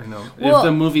yeah, I know. Well, if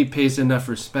the movie pays enough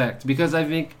respect. Because I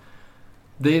think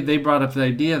they brought up the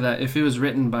idea that if it was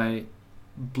written by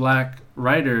black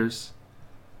writers,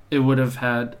 it would have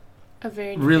had a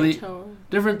very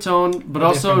different tone, but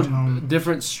also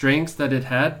different strengths that it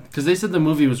had. Because they said the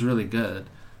movie was really good.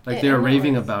 Like, they were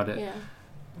raving about it. Yeah.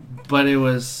 But it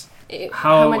was...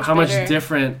 How much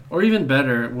different, or even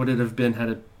better, would it have been had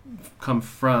it come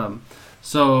from?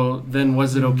 So then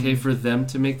was it okay for them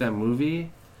to make that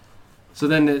movie? So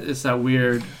then it's that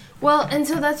weird... Well, and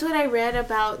so that's what I read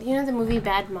about, the movie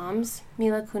Bad Moms,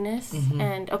 Mila Kunis.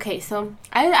 And, okay, so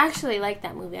I actually liked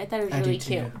that movie. I thought it was really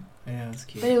cute. Yeah, it was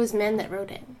cute. But it was men that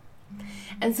wrote it.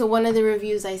 And so one of the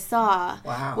reviews I saw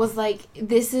was like,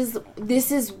 this is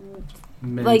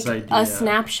Men's like idea. a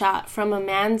snapshot from a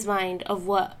man's mind of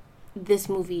what this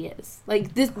movie is.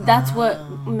 Like, that's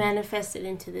what manifested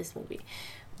into this movie.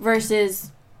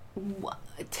 Versus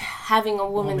having a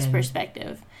woman's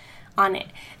perspective on it.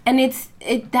 And that's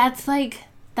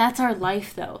our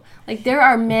life, though. Like, there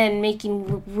are men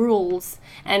making rules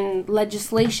and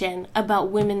legislation about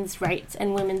women's rights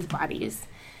and women's bodies.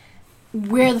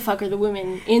 Where the fuck are the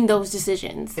women in those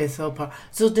decisions? It's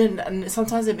so then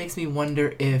sometimes it makes me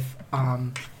wonder if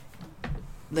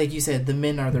like you said, the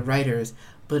men are the writers,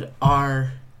 but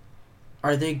are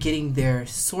they getting their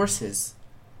sources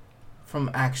from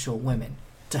actual women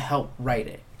to help write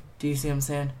it? Do you see what I'm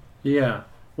saying? Yeah.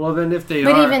 Well, then if they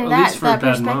but are, even at least for that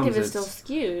Bad perspective Moms, is still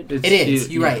skewed. It is.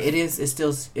 You're right. It is. It's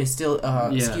still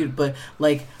skewed. But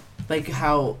like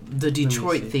how the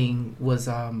Detroit thing was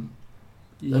a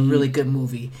really good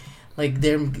movie. Like,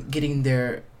 they're getting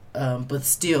their, but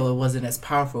still it wasn't as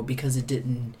powerful because it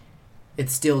didn't.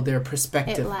 It's still their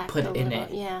perspective put in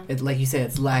it. Yeah. It, like you said,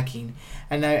 it's lacking,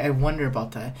 and I wonder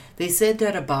about that. They said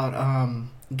that about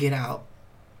Get Out.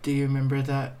 Do you remember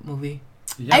that movie?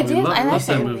 Yeah, I did. I love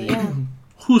that movie. Yeah.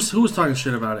 Who's talking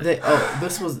shit about it?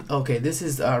 This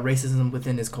is racism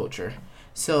within this culture.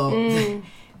 So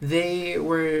they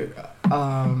were,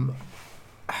 I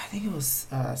think it was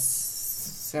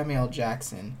Samuel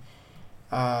Jackson,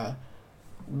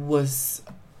 was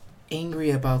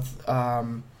angry about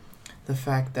the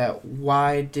fact that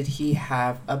why did he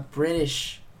have a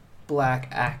British black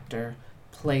actor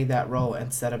play that role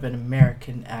instead of an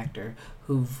American actor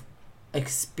who've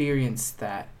experienced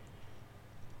that?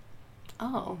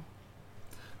 Oh.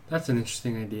 That's an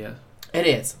interesting idea. It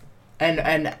is.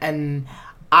 And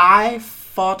I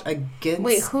fought against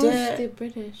Wait, who's it. the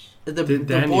British? The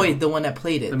Daniel, boy, the one that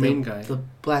played it. the main guy. The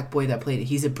black boy that played it.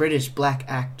 He's a British black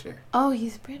actor. Oh,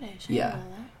 he's British. I Yeah. didn't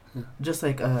know that. Just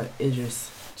like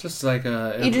Idris. Just like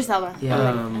Idris Elba.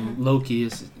 Yeah. Loki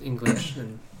is English,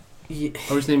 and Yeah.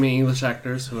 I was naming English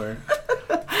actors who are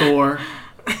Thor.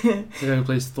 The guy who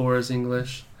plays Thor is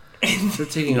English. They're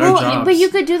taking our jobs. But you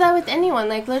could do that with anyone.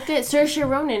 Like, look at Saoirse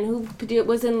Ronan, who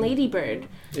was in Lady Bird.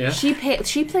 Yeah. She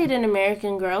played an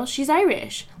American girl. She's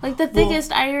Irish, like the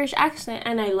thickest Irish accent,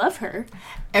 and I love her.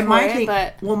 And for my it, thing,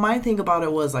 but- my thing about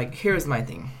it was like, here's my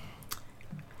thing.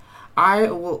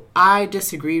 I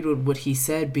disagreed with what he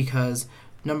said because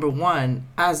number one,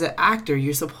 as an actor,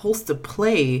 you're supposed to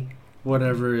play.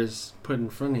 Whatever is put in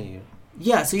front of you.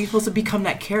 Yeah, so you're supposed to become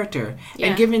that character. Yeah.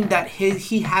 And given that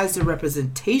he has the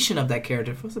representation of that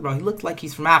character, first of all, he looked like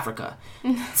he's from Africa.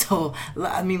 So,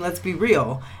 I mean, let's be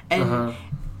real. And, That's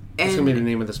and gonna be the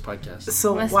name of this podcast.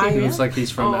 so Must why be He real? looks like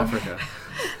he's from Oh. Africa.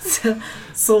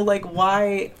 so like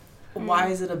why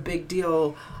is it a big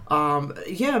deal?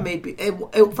 Yeah, maybe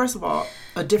first of all,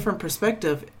 a different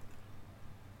perspective.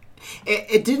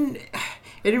 It didn't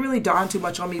really dawn too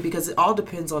much on me because it all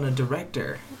depends on a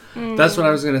director. That's what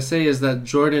I was gonna say. Is that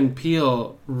Jordan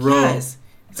Peele wrote Yes.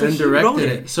 So and he wrote directed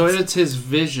it. it, so it's his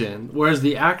vision. Whereas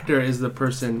the actor is the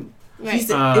person Right. He's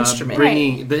the instrument.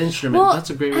 bringing the instrument. Well,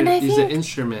 That's a great way. and I He's the think-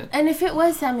 instrument. And if it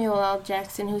was Samuel L.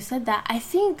 Jackson who said that, I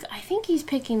think he's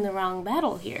picking the wrong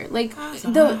battle here. Like That's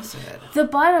what I said. the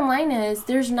bottom line is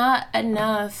there's not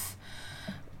enough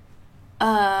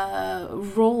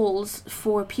roles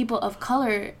for people of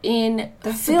color in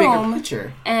That's the bigger film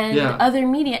picture. and Yeah. other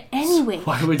media anyway.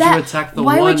 Why would That- you attack the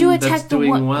why one would you that's attack the doing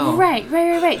one? well? Right.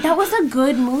 That was a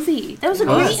good movie. That was a It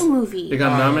was. great movie. It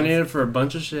got nominated for a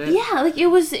bunch of shit. Yeah, like it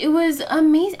was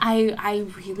amazing. I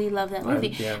really love that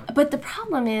movie. Yeah. But the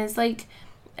problem is like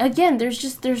again,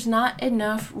 there's not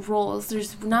enough roles.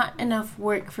 There's not enough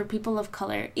work for people of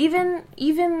color. Even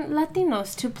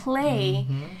Latinos to play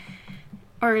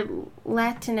or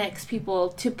Latinx people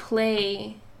to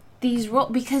play these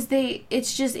roles because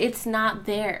it's not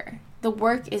there. The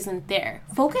work isn't there.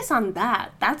 Focus on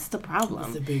that. That's the problem.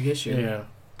 That's the big issue. Yeah.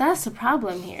 That's the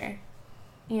problem here.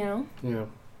 You know? Yeah.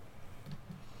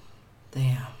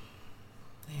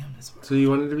 Damn, this works. So you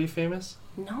wanted to be famous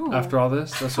No. after all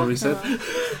this? That's what we said. No.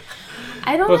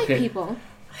 I don't Okay. like people.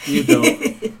 You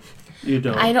don't. You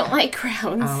don't. I don't like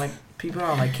crowds. I don't like people. I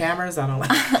don't like cameras. I don't like.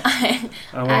 I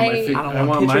want my, I I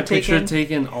want my picture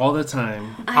taken all the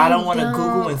time. I don't want to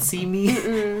Google and see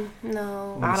me.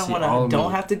 No. I don't see want all to. of Don't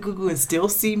me. have to Google and still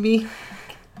see me.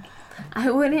 I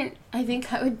wouldn't. I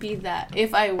think I would be that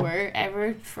if I were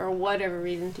ever, for whatever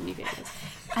reason, to be famous.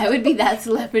 I would be that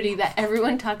celebrity that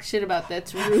everyone talks shit about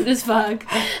that's rude as fuck,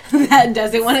 that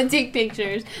doesn't want to take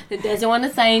pictures, that doesn't want to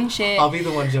sign shit, I'll be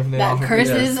the one jumping in. that off of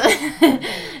curses.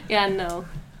 Yeah, no.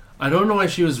 I don't know why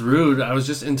she was rude. I was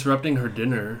just interrupting her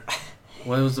dinner.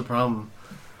 What was the problem?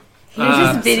 Here's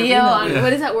this video Serena, on, yeah.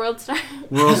 what is that, World Star?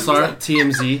 World Star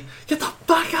TMZ. Get the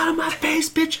fuck out of my face,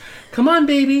 bitch! Come on,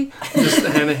 baby. Just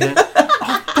hand in hand.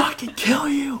 I'll fucking kill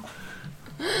you.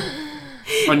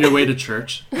 On your way to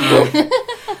church.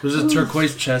 There's a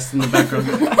turquoise chest in the background.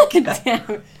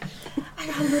 Damn. I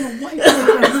got a little white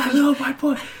boy. Little white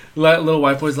boy. Little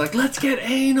white boy's like, let's get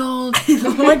anal.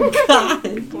 Oh my god.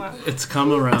 It's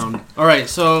come around. All right,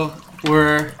 so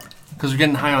because we're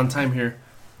getting high on time here.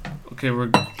 Okay, we're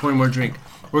pouring more drink.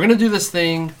 We're gonna do this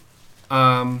thing.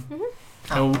 And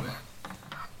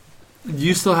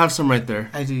you still have some right there.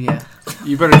 I do, yeah.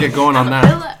 You better get going on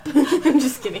that. I'm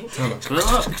just kidding.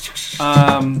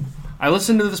 I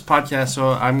listened to this podcast, so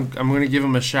I'm going to give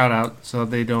them a shout out so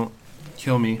they don't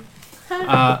kill me.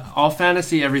 All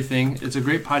Fantasy Everything. It's a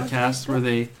great podcast where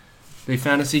they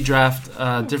fantasy draft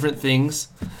different things,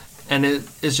 and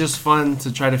it's just fun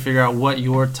to try to figure out what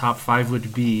your top 5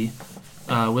 would be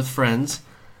with friends,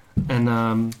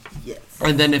 and Yes.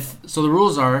 and then the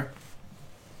rules are.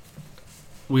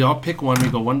 We all pick one. We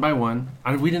go one by one.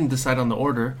 We didn't decide on the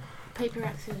order. Paper,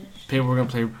 rock, scissors. We're gonna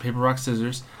play paper, rock,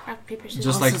 scissors. Rock, paper, scissors.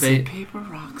 Just like they paper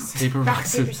rocks. paper, rock, rock,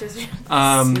 paper, scissors.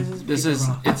 scissors. This paper, is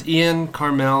rock. it's Ian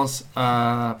Carmel's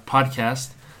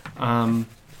podcast. So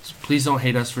please don't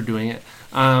hate us for doing it.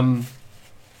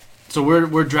 So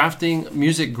we're drafting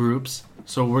music groups.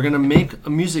 So we're gonna make a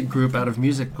music group out of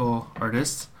musical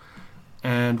artists.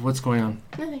 And what's going on?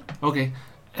 Nothing. Okay,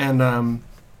 and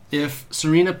if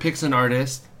Serena picks an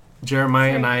artist,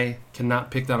 Jeremiah and Sure. I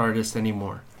cannot pick that artist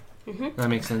anymore. Mhm. That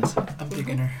makes sense? I'm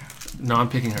picking her. No, I'm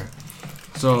picking her.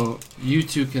 So you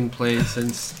two can play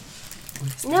since...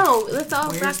 No, let's all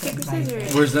Where's rock, that paper, knife?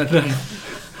 scissors. Where's that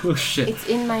knife? Oh, shit. It's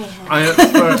in my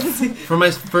hair. For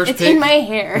my first It's pick... in my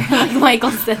hair, like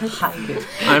Michael said.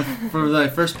 For my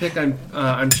first pick,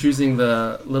 I'm choosing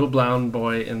the little brown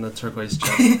boy in the turquoise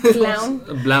chest.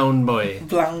 Clown. Brown boy.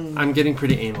 Blown. I'm getting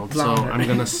pretty anal, so Blounder. I'm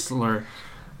gonna slur.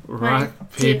 Rock, 1,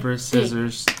 2, paper, 3.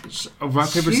 scissors.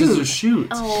 Rock, paper, Shoot. scissors, shoot.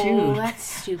 Oh, Shoot. that's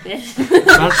stupid.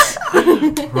 That's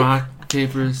rock,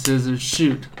 paper, scissors,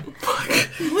 shoot.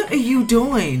 What are you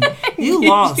doing? You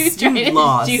lost. You trying You to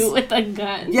lost. shoot with a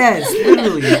gun. Yes,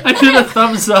 literally. I did a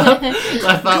thumbs up.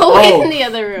 I thought, Go in the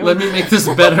other room. let me make this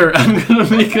better. I'm gonna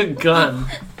make a gun.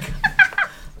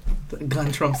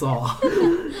 Gun trumps all.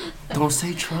 Don't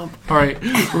say Trump. All right,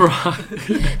 rock.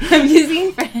 I'm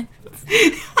using friends.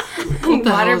 What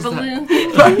the hell Water is that?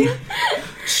 balloon.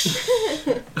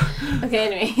 Okay,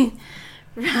 anyway.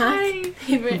 Rock,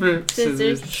 paper, Paper,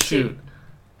 scissors, shoot.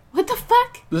 What the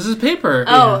fuck? This is paper.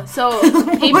 Oh, so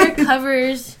paper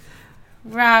covers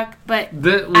rock, but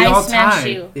We I all smash tie.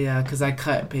 you. Yeah, because I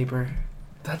cut paper.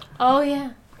 Oh,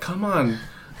 yeah. Come on.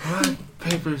 Rock,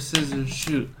 paper, scissors,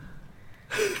 shoot.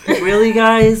 Really,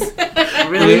 guys?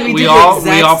 Really? We did the all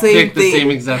exact same picked the thing.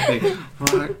 same exact thing.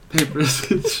 Rock, paper,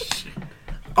 scissors, shoot.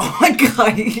 Oh my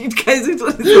god, you guys are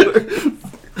doing this.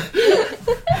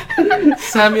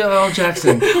 Samuel L.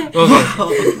 Jackson. Okay. Rock,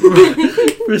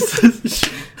 paper, scissors,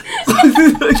 shoot.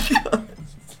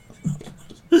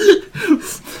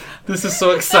 This is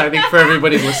so exciting for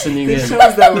everybody listening This in.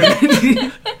 shows that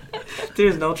we're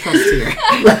there's no trust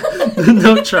here.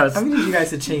 No trust. I need you guys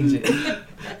to change it.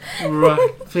 Rock,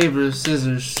 paper,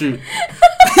 scissors, shoot.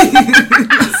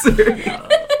 Sorry.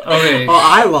 Okay. Oh,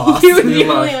 I lost. You were You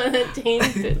the lost. only one that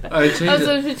changed it. I changed Oh,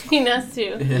 so it. it's between us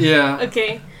two. Yeah.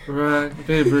 Okay. Rock,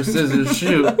 paper, scissors,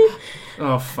 shoot.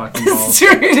 Oh, fucking balls.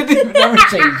 Sorry, never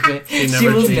changed it. She She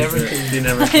never will changed never it. change She it.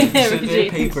 never I changed never it. She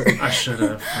did changed. paper. I should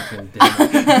have fucking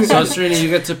damn it. So, Serena, you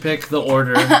get to pick the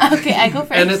order. Okay, I go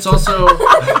first. And it's also...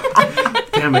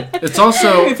 Damn it. It's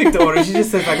also... I picked the order. She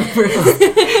just says I go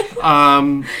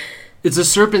first. It's a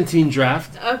serpentine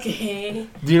draft. Okay.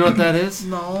 Do you know what that is?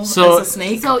 No, So- that's a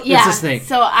snake. So, yeah. a snake.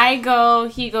 So I go,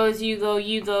 he goes, you go,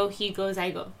 you go, he goes,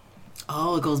 I go.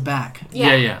 Oh, it goes back.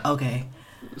 Yeah. Okay.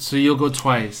 So you'll go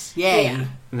twice. Yay. Yeah.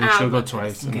 And then she'll go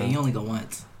twice. And Okay, then you only go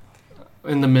once.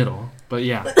 in the middle. But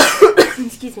yeah.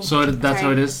 Excuse me. So that's how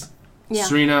Sorry. it is. Yeah.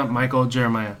 Serena, Michael,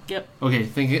 Jeremiah. Yep. Okay,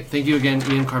 thank you again,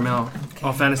 Ian Carmel.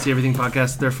 All Fantasy Everything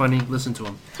podcast. They're funny. Listen to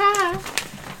them. Ha.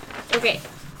 Okay.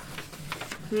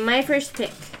 My first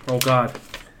pick. Oh God.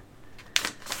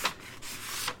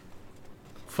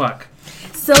 Fuck.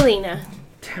 Selena.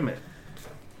 Damn it.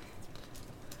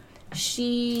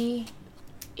 She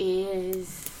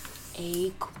is a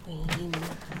queen.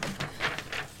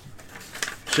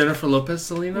 Jennifer Lopez,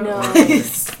 Selena? No. Or-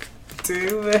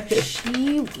 Do it.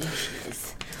 She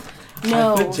wishes. I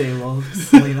No. put J-Lo,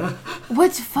 Selena.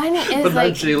 What's funny is But not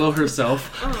like J-Lo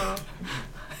herself. oh.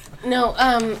 No,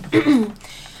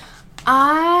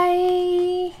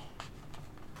 I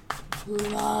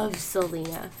love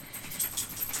Selena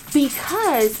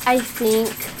because I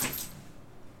think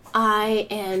I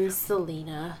am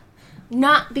Selena.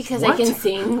 Not because I What? can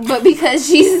sing, but because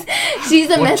she's a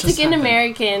What just Mexican happened?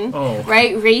 American, Oh.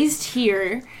 right? Raised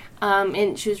here,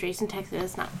 and she was raised in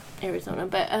Texas, not Arizona,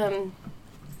 but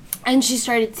and she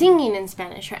started singing in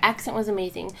Spanish. Her accent was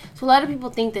amazing. So a lot of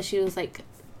people think that she was like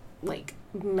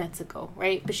Mexico,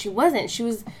 right? But she wasn't. She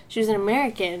was an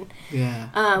American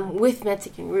Yeah. with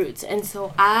Mexican roots, and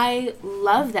so I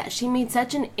love that she made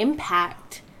such an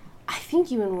impact. I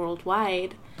think even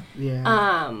worldwide.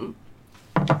 Yeah.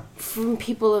 From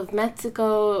people of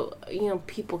Mexico,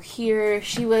 people here.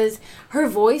 Her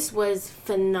voice was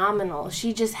phenomenal.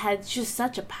 She was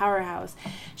such a powerhouse.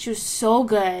 She was so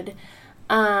good.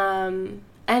 And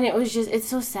it's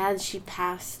so sad she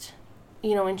passed,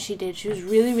 when she did. She was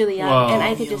really, really young. Whoa. And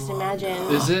I could just imagine.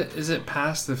 Is it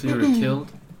past if you were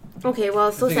killed? Okay, well,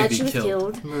 it's so I think sad it'd she be was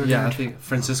killed. Murdered. Yeah, I think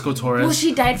Francisco Torres. Well,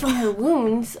 she died from her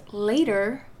wounds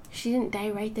later. She didn't die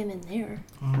right then and there.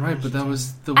 Right, but that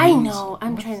was the I wounds. know.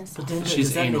 I'm trying to But stop. then She's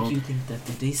does that anal. make you think that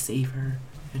did they save her?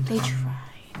 in They time?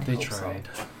 tried. They hope so. tried.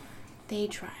 They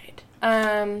tried.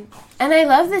 And I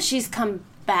love that she's come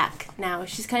back now.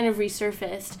 She's kind of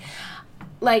resurfaced.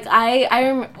 Like I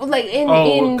remember, like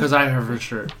in Because I have her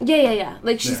shirt. yeah.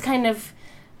 Like she's Yeah. kind of,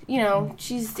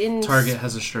 she's in Target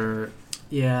has a shirt.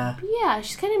 Yeah. Yeah,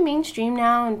 she's kind of mainstream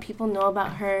now, and people know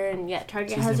about her. And yeah,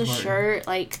 Target She's has a important. shirt.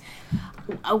 Like,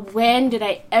 when did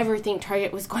I ever think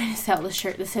Target was going to sell a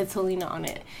shirt that said Selena on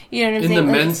it? You know what I'm In saying?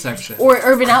 the Like, men's section. or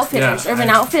Urban Outfitters. Yeah, Urban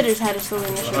Outfitters had a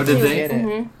Selena shirt Oh, did too. they? Get it.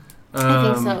 Mhm.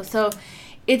 I think so. So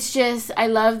it's just, I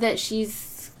love that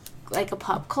she's like a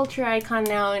pop culture icon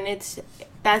now, and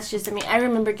that's just, I mean, I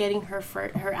remember getting her for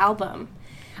her album.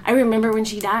 I remember when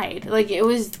she died. Like, it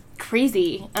was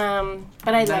crazy. But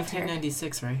I loved her.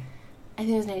 1996, right? I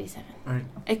think it was 97. Or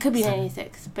It could be Seven.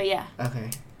 96, but yeah, okay.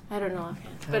 I don't know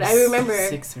offhand. That But was I remember.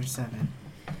 6 or 7.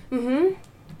 Mm-hmm.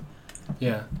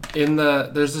 Yeah.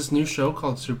 There's this new show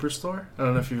called Superstore. I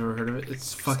don't know if you've ever heard of it.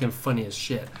 It's fucking funny as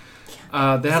shit. They Is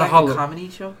had that a a comedy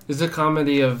show? It's a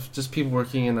comedy of just people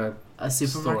working in a A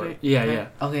supermarket? store. Yeah, yeah.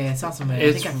 Okay, it sounds familiar.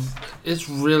 It's it's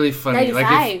really funny.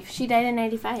 95. She died in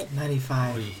 95.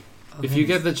 95. If you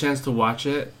get the chance to watch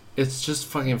it, it's just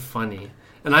fucking funny.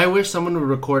 And I wish someone would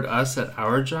record us at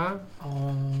our job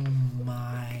Oh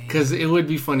my. because it would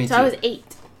be funny So too.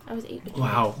 I was 8.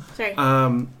 Wow. Sorry.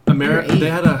 America. You're 8. They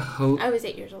had I was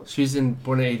 8 years old. She's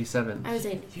born in '87. I was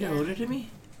 8. You're older than me?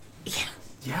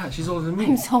 Yeah, she's older than me.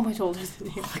 I'm so much older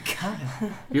than you. Oh my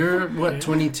god. You're what?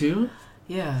 22?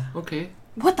 Yeah. Okay.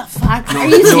 What the fuck? No, Are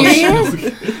you no,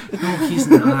 serious? No, he's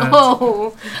not.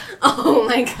 Oh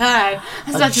my god.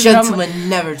 I'm A such a gentleman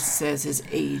never says his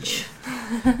age.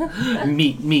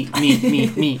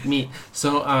 Meat.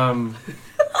 So,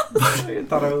 I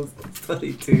thought I was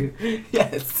 22.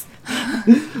 Yes.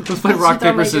 let's play I rock, should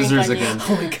throw paper, my drink scissors on you. again.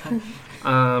 Oh my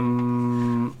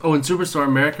god. In Superstore,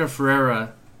 America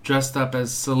Ferrera dressed up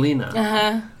as Selena,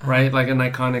 Uh-huh. right? Like an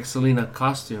iconic Selena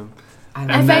costume. I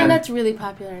And find then- that's really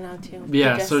popular now too.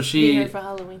 Yeah, To just so she- be here for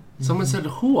Halloween. Someone said,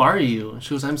 "Who are you?" She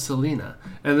goes, "I'm Selena."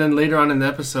 And then later on in the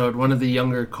episode, one of the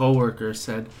younger coworkers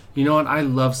said, "You know what? I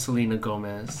love Selena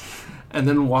Gomez," and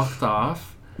then walked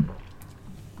off.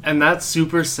 And that's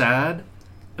super sad.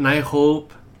 And I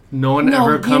hope no one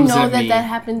ever comes you know at that me. that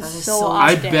happens That is so so-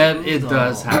 I often. bet it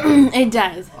does happen. It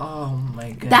does. Oh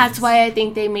my god. That's why I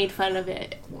think they made fun of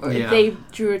it. Or Yeah. they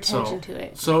drew attention to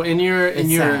it. So in your It's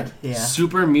sad, yeah.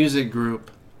 super music group,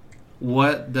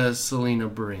 what does Selena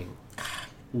bring?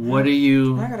 What do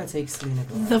you? I gotta take Selena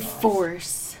Gomez. The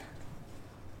force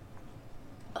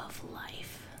of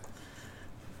life.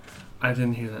 I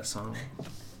didn't hear that song.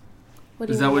 What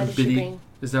do Is you that mean? what What does she Biddy? bring?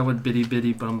 Is that what Bitty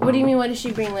Bitty Bum Bum? What do you mean? What does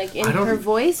she bring? Like in I don't- her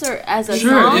voice or as a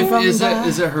Sure. song?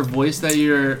 Is it her voice that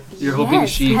you're hoping Yes.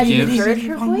 she Have gives? you heard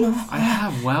her voice? I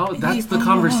have. Wow, that's the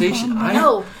conversation.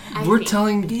 No. We're see.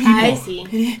 telling people. I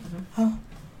see.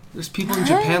 There's people in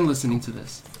Japan listening to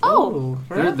this. Oh.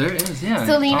 There is. Yeah.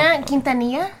 Selena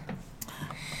Quintanilla.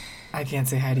 I can't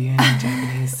say hi to you in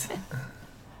Japanese.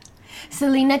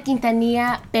 Selena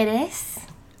Quintanilla Perez.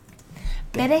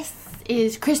 Perez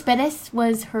is Chris Perez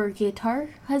was her guitar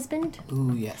husband.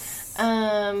 Ooh, yes.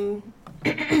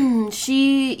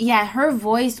 Her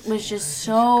voice was just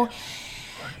so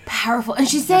powerful, and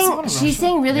she That's not sang a she Russian.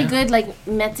 sang really Yeah. good like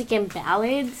Mexican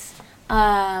ballads.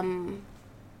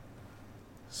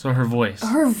 So her voice.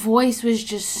 Her voice was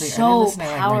just Wait, are they so listening,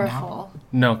 like, right now? powerful.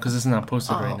 No, because it's not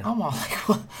posted Oh, right now. I'm all like,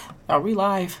 what? Are we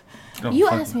live? Oh, You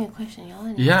fuck. asked me a question, y'all.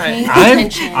 and Yeah, paying I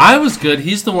attention. was good.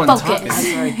 He's the one Focus. talking. I'm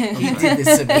sorry. He did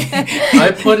this to me.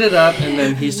 I put it up and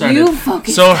then he started. You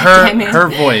focus. So goddammit.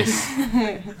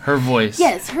 her voice.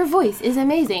 Yes, her voice is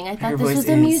amazing. I thought Her this voice was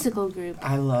a is- musical group.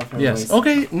 I love her Yes. voice.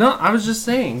 Okay. No, I was just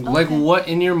saying. Like, Okay. what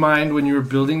in your mind when you were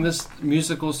building this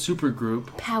musical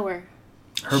supergroup? Power.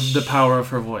 The power of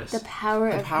her voice. The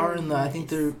power The of power her and I think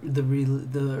voice.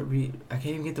 I can't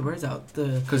even get the words out.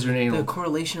 Because you're an The anal.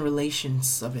 correlation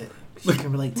relations of it. You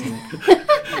can relate to it.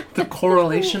 The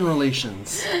correlation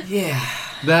relations. Yeah.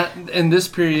 That in this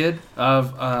period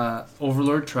of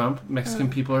Overlord Trump, Mexican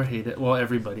people are hated. Well,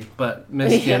 everybody, but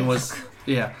Mexican Yeah. was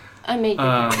I made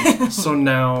you. So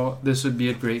now this would be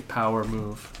a great power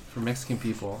move for Mexican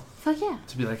people Fuck yeah.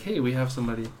 to be like, hey, we have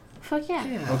somebody. Fuck yeah.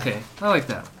 Yeah. Okay, I like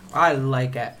that. I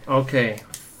like it. Okay,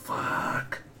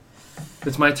 fuck.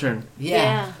 It's my turn.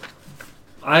 Yeah.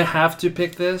 I have to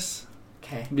pick this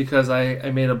Okay. because I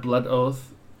made a blood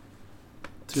oath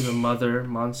to the mother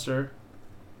monster.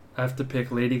 I have to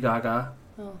pick Lady Gaga.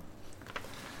 Oh.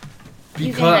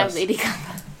 You can have Because Lady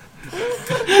Gaga.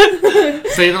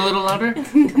 say it a little louder.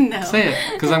 No. Say it,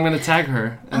 because I'm gonna tag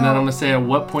her, and then I'm gonna say at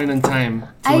what point in time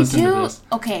to listen to this.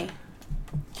 Okay.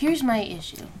 Here's my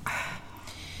issue.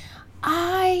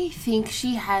 I think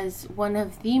she has one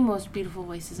of the most beautiful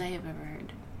voices I have ever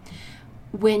heard.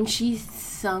 When she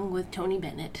sung with Tony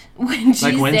Bennett, when she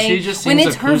Like when sang, she just when sings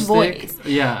it's her acoustic, voice,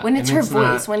 yeah. when it's and her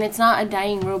voice, not- when it's not a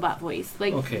dying robot voice,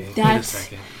 like Okay, wait a that's.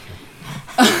 second.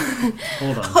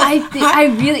 Hold on.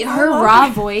 I really her raw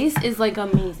voice is like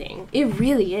amazing. It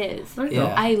really is. I know.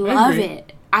 Yeah. I love agree.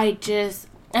 it.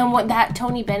 And what that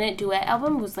Tony Bennett duet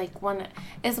album was like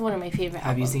is one of my favorite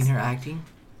Have albums. you seen her acting?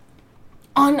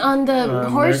 On the Horror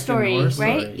American Story, Horror Story,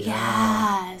 right?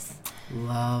 yeah. Yes.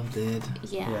 Loved it.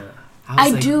 Yeah. Yeah.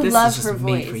 I do this love is just her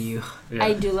made voice. for you. Yeah.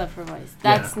 I do love her voice.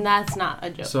 That's not a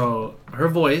joke. So her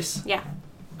voice, Yeah.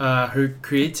 her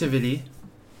creativity,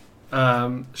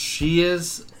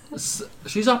 she's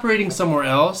operating somewhere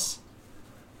else,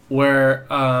 where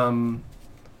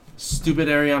stupid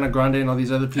Ariana Grande and all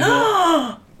these other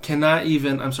people cannot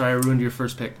even. I'm sorry, I ruined your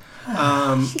first pick.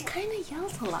 She kind of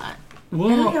yells a lot.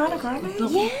 Well, Ariana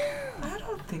Grande? Yeah. I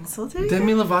don't think so, dude.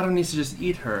 Demi Lovato needs to just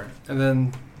eat her, and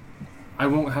then I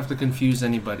won't have to confuse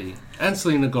anybody. And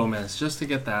Selena Gomez, just to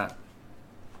get that.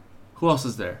 Who else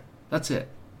is there? That's it.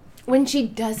 When she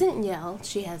doesn't yell,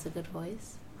 she has a good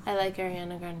voice. I like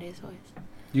Ariana Grande's voice.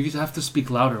 You just have to speak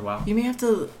louder, wow. You may have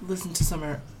to listen to some of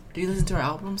her... Do you listen to her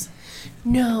albums?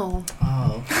 No.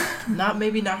 Oh.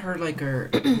 Maybe not her, like, her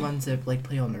ones that, like,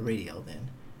 play on the radio, then.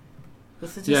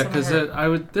 Listen to Yeah, some of because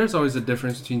her... there's always a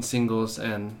difference between singles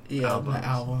and albums. The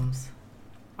albums.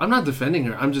 I'm not defending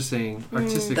her. I'm just saying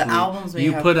artistically. The albums may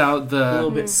you have put out a little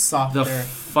the bit softer.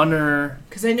 funner.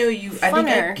 Because I know you... I think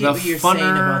I get The what you're saying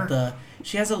funner- about the...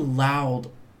 She has a loud...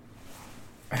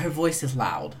 Her voice is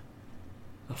loud.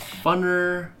 The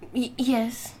funner.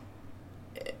 Yes.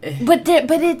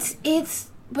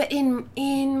 But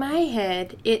in my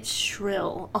head it's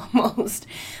shrill almost.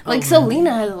 Like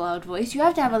Selena has a loud voice. You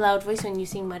have to have a loud voice when you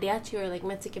sing mariachi or like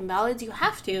Mexican ballads. You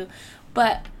have to.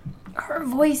 But her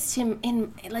voice it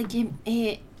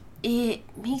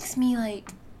makes me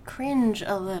like cringe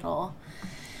a little.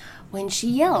 When she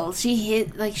yells, she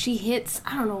hits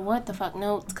I don't know what the fuck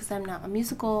notes because I'm not a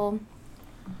musical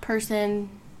person.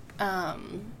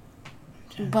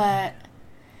 But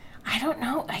I don't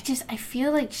know. I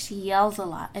feel like she yells a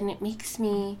lot, and it makes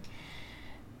me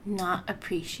not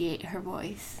appreciate her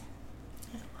voice.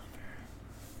 I love her.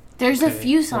 There's a Okay,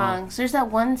 few well- songs. There's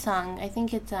that one song. I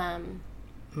think it's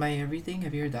My Everything.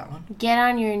 Have you heard that one? "Get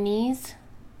on Your Knees"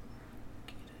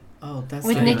 Oh, that's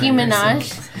with like Nicki her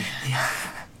Minaj.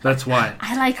 That's why.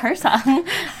 I like her song.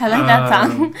 I like that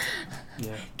song.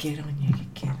 Yeah. Get on your...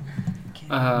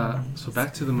 So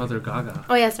back to the Mother Gaga.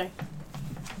 Oh yeah, sorry.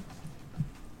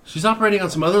 She's operating on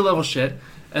some other level shit.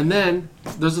 And then,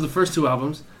 those are the first two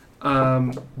albums.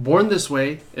 Born This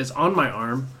Way is on my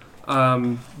arm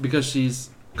because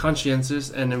she's conscientious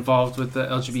and involved with the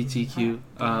LGBTQ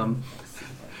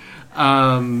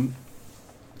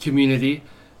community.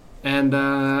 And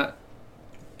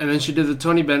then she did the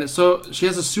Tony Bennett. So she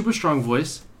has a super strong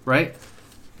voice, right?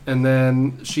 And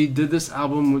then she did this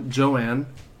album with Joanne.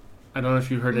 I don't know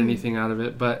if you heard anything out of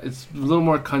it, but it's a little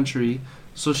more country.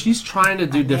 So she's trying to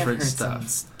do different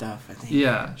stuff. I think.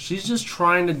 Yeah, she's just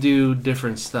trying to do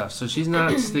different stuff. So she's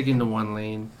not sticking to one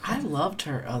lane. I loved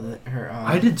her.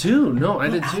 I did too. No, I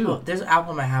did album? too. There's an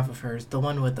album I have of hers. The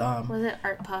one with Was it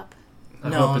Art Pop? I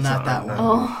No, hope it's not that one.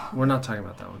 Oh. We're not talking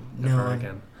about that one. No. Never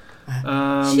again.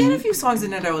 She had a few songs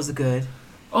in there that was good.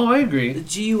 Oh, I The agree.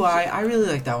 GUI, I really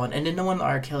like that one. And then the one with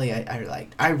R. Kelly, I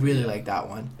liked. I really liked that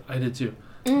one. I did too.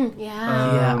 Yeah.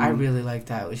 Yeah, I really liked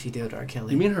that what she did with R.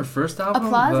 Kelly. You mean her first album?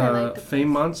 Applause? I The liked Applause. Fame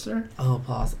Monster? Oh,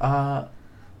 applause.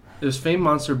 It was Fame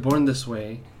Monster, Born This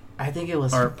Way. I think it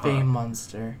was Art Pop. Fame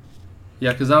Monster.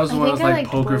 Yeah, because that was the I one that was think I like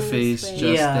liked Poker Born This Face, Way.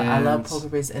 Just yeah, Dance. I love Poker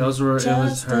Face. And Those were, it was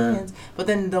Just her. Dance. But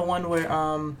then the one where,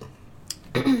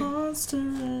 Monster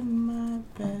in my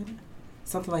bed.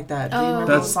 Something like that. Do you remember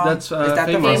That's the song? that's Is that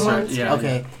Fame the Fame Monster. Monster? Yeah.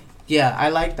 Okay. Yeah, I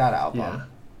like that album. Yeah.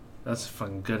 That's a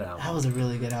fucking good album. That was a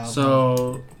really good album.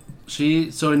 So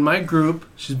so in my group,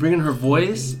 she's bringing her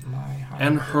voice Ate my heart.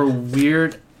 and her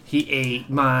weird. He ate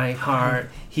my heart.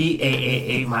 He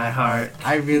ate my heart.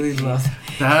 I really loved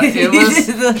That it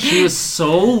was. She was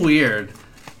so weird.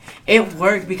 it.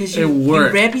 Worked because you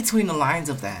worked. read between the lines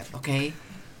of that. Okay,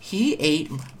 he ate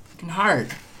my fucking heart.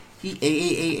 He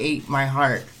ate my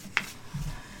heart.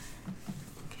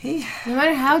 Okay, No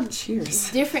matter how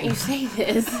cheers. different you say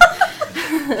this.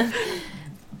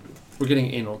 We're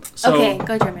getting anal. So Okay,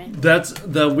 go Jermaine. that's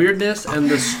the weirdness and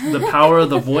the power of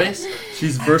the voice.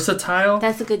 She's versatile.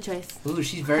 That's a good choice. Ooh,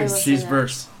 she's very. I will- She's that.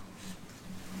 verse.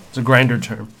 It's a grinder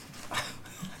term.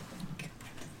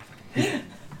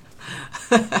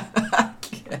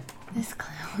 This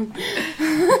clown.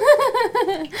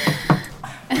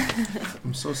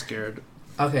 I'm so scared.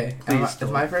 Okay, Please is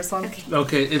don't. my first one? Okay.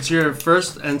 Okay, it's your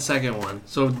first and second one.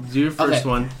 So do your first Okay.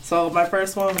 one. So my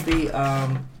first one would be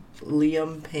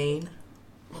Liam Payne.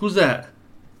 Who's that?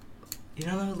 You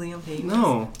don't know who Liam Payne? is?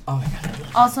 No. Oh my god.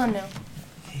 Also, no.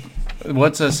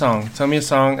 What's a song? Tell me a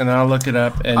song, and then I'll look it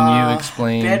up, and you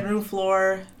explain. Bedroom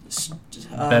Floor,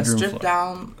 Bedroom strip floor.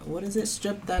 down. What is it?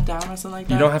 Strip that down or something like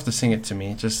that. You don't have to sing it to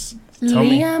me. Just tell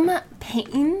me. Liam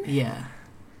Payne? Yeah.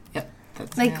 Yep.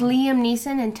 That's Like him. Liam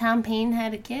Neeson and Tom Payne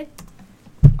had a kid?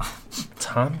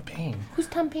 Tom Payne. Who's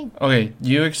Tom Payne? Okay,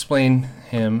 you explain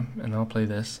him, and I'll play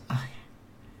this. Okay.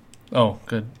 Oh,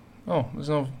 good. Oh, there's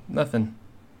nothing.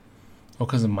 Oh,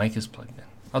 because the mic is plugged in.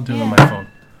 I'll do it on Yeah. my phone.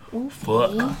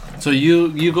 Oofy. So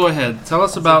you go ahead. Tell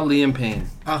us about Liam Payne.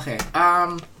 Okay.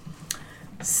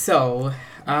 So,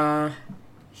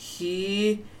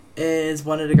 he is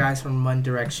one of the guys from One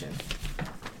Direction.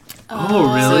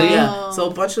 Oh, really? So, yeah. So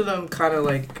a bunch of them kind of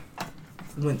like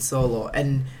went solo,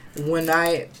 and when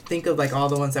I think of like all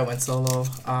the ones that went solo,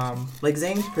 like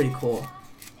Zayn's pretty cool,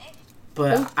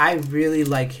 but I really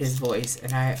like his voice,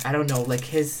 and I don't know, like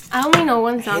his I only know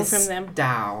one song his from them.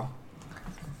 style.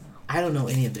 I don't know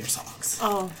any of their songs.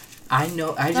 Oh. I just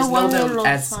know one them little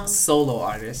as song. solo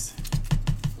artists.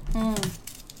 Mm.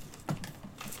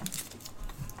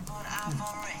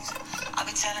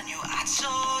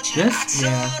 Yes?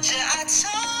 Yeah.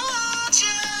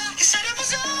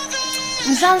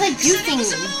 It sounds like you singing.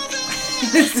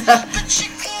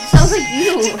 Sounds like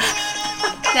you.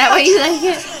 That way you like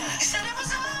it?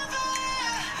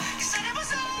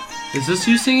 Is this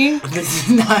you singing? This is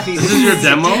not even. This is your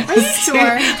demo? Are you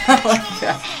sure? Oh my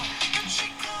god.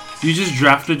 You just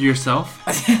drafted yourself?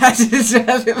 I just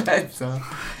have it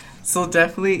myself. So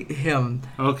definitely him.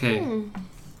 Okay.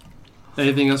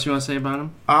 Anything else you want to say about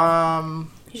him?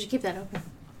 You should keep that open.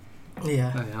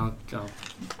 Yeah. Okay, I'll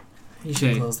You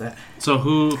should Okay. close that. So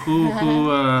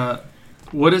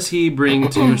what does he bring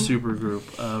to your super group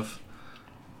of?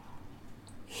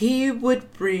 He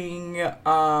would bring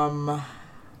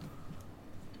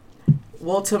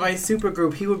well, to my super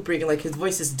group, he would bring like his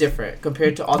voice is different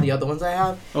compared to all the other ones I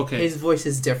have. Okay. His voice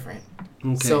is different.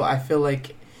 Okay. So I feel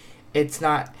like it's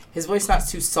not his voice not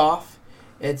too soft.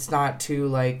 It's not too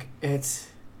like it's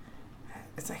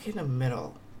like in the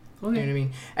middle. You know what I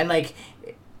mean? And like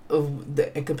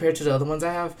compared to the other ones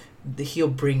I have, he'll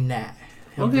bring that.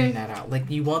 He'll bring that out. Like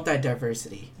you want that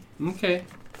diversity. Okay.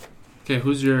 Okay,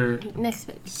 who's your Next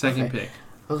pick. second Okay. pick?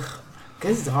 Ugh.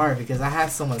 This is hard because I have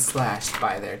someone slashed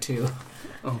by there too.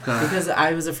 Oh god. Because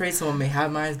I was afraid someone may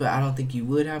have mines, but I don't think you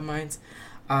would have mines.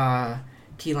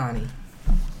 Kehlani.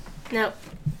 No.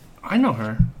 I know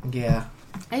her. Yeah.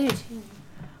 I do too.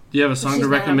 Do you have a song to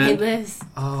recommend? List.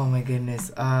 Oh my goodness.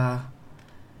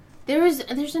 There's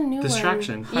a new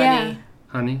Distraction. one. Yeah.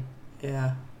 Honey.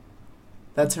 Yeah.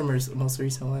 That's her most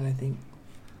recent one, I think.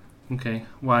 Okay.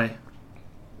 Why?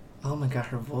 Oh my god,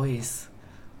 her voice.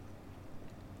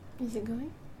 Is it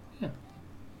going? Yeah.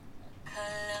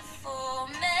 Colorful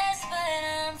mess, but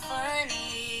I'm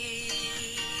funny.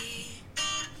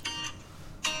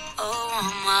 Oh,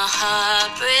 I'm a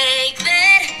heartbreak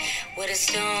bed with a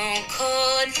stone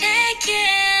cold neck,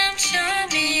 yeah, I'm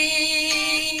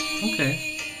charming.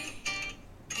 Okay.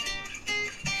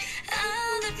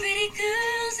 All the pretty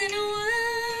girls in the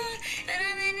world, but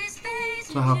I'm in this space.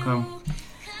 So how come?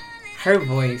 Her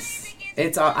voice.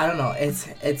 It's I don't know.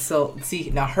 It's so see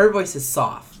now her voice is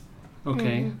soft.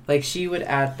 Okay. Like she would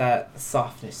add that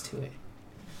softness to it.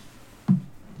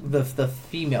 The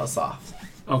female soft.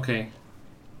 Okay.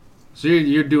 So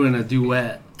you're doing a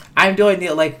duet. I'm doing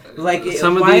it like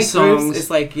Some of my these groups, songs- it's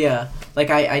like yeah, like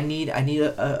I need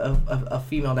a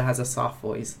female that has a soft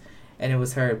voice, and it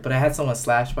was her. But I had someone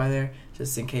slashed by there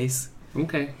just in case.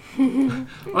 Okay. Well,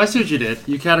 I see what you did.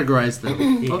 You categorized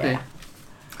them. Yeah. Okay.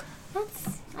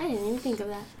 I didn't even think of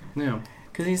that. Yeah.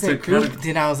 Because he So said kinda- group,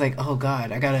 then I was like, oh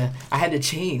god, I had to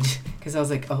change because I was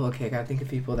like, oh okay, I gotta think of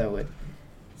people that would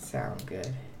sound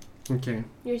good. Okay.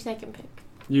 Your second pick.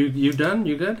 You done?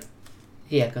 You good?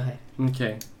 Yeah, go ahead.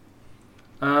 Okay.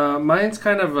 Mine's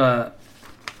kind of a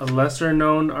lesser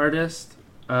known artist.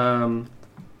 But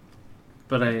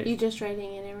You just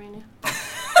writing it in right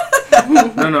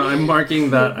now. no, I'm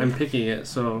marking that I'm picking it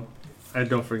so I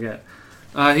don't forget.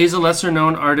 He's a lesser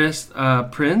known artist,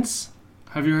 Prince.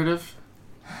 Have you heard of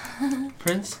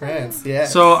Prince? Prince, yeah.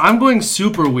 So I'm going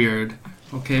super weird.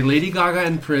 Okay, Lady Gaga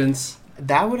and Prince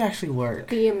that would actually work.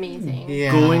 Be amazing.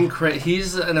 Yeah. going crazy.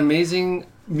 He's an amazing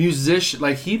musician.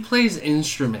 Like he plays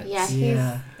instruments. Yeah.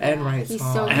 Yeah, and writes he's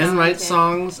songs. so And writes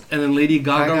talented. songs, and then Lady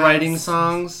Gaga Gaga. writing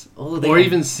songs, Oh, they or have-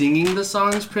 even singing the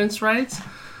songs Prince writes.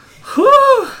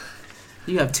 Whew!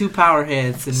 You have two power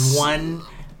heads and one.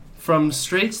 From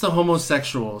straights to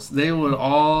homosexuals, they would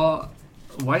all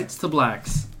whites to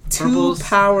blacks, Two purples.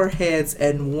 power heads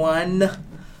and one.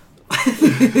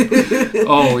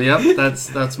 Oh, yep,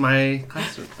 that's my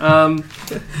classroom.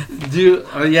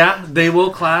 Yeah, they will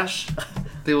clash.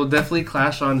 They will definitely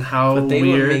clash on how But they would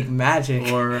weird make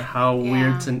magic. or how Yeah.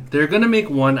 weird to. They're gonna make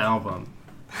one album.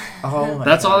 Oh my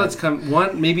That's all God. that's come.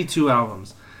 One, maybe 2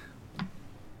 albums.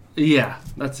 Yeah,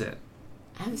 that's it.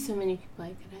 I have so many people I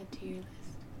could add to your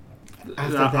list.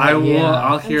 After I that, will. yeah.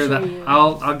 I'll hear sure that. you-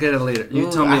 I'll get it later. You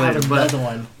Ooh, tell me I have later. But another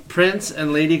one. Prince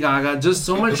and Lady Gaga, just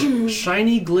so much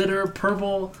shiny glitter,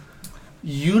 purple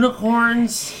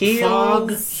unicorns, Heels.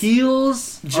 fog,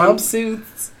 heels,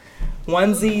 Jumpsuits,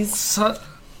 onesies.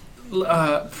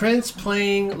 Prince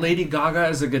playing Lady Gaga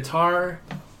as a guitar,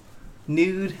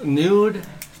 Nude. nude,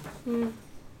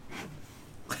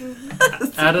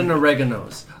 add an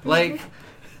oreganos. Like,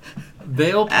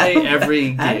 they'll play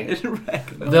every gig.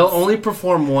 They'll only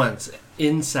perform once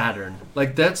in Saturn.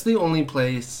 Like, that's the only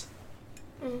place.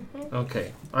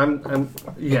 Okay,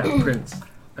 yeah, Prince.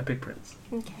 I pick Prince.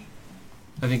 Okay.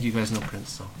 I think you guys know Prince,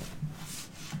 so.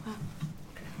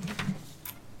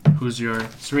 Who's your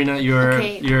Serena?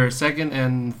 Okay. Your second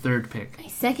and third pick. My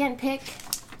second pick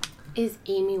is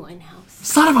Amy Winehouse.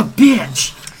 Son of a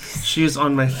bitch! She was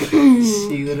on my.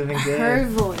 She would have been good. Her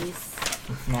voice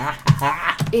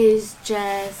is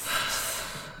just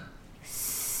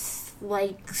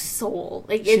like soul.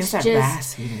 Like She it's has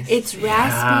just that raspiness. it's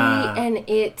raspy Yeah. and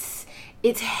it's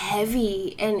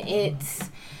heavy and it's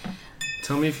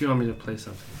Tell me if you want me to play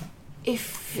something. I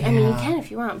mean you Yeah. can if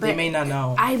you want, They but may not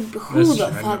know. who That's the true,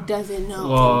 I fuck know. doesn't know?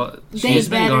 Well, she's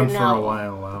been better gone for a know.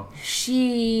 while. Wow.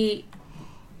 She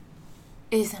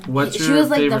is. What's she your was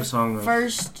like favorite the song, though?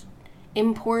 first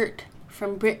import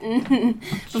from Britain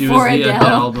She before was the Adele.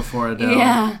 Adele before Adele.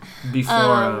 Yeah.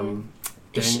 Before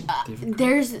Sh- David.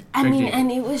 There's, I Greg mean, David.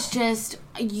 and it was just,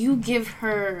 you give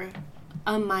her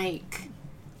a mic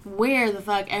where the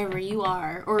fuck ever you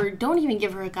are, or don't even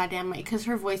give her a goddamn mic, because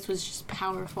her voice was just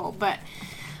powerful, but,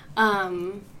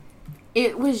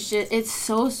 it was just, it's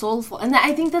so soulful, and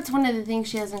I think that's one of the things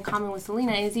she has in common with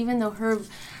Selena, is even though her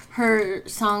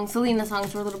songs, Selena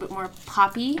songs were a little bit more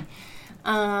poppy,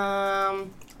 a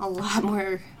lot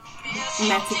more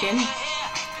Mexican.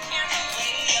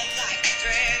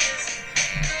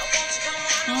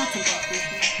 Oh, that's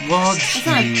impossible. Well, It's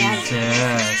not bad.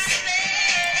 Jesus.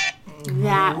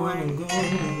 That one.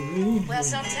 Well,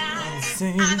 sometimes I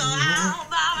go out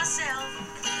by myself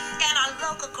and I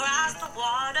look across the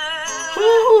water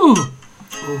Ooh.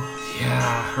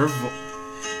 Yeah, her voice.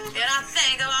 and I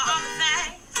think of all the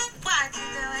things what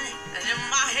you're doing, and in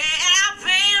my head I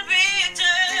paint a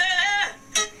picture.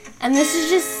 And this is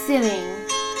just sitting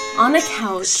on a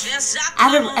couch Since at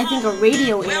come I think a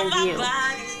radio well, my interview.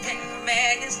 body's getting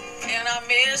maggots, and I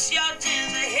miss your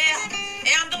ginger hair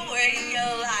and the way you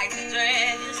like to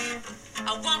dress. I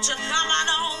want you to come on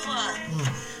over.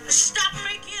 Stop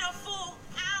making a fool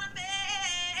out of me.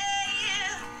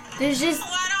 There's just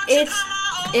Why don't you it's come on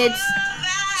it's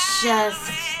over?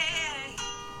 just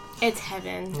it's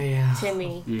heaven Yeah. to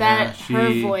me. Yeah, That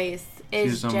her she- voice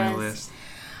is She's on my just list.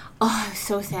 oh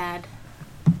so sad.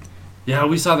 Yeah,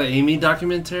 we saw the Amy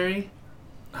documentary.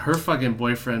 Her fucking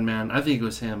boyfriend, man. I think it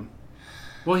was him.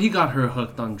 Well, he got her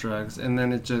hooked on drugs, and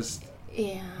then it just.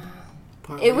 Yeah.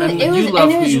 It was And it was you love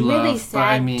and it who was you really love, but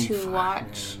I sad mean, to fuck,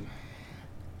 watch man.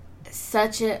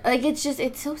 such a like it's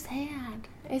so sad.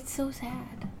 It's so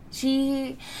sad.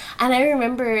 She and I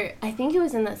remember I think it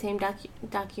was in that same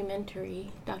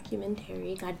documentary. God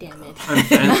damn it. I'm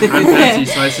fancy,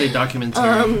 so I say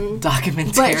documentary.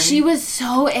 Documentary. But she was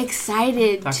so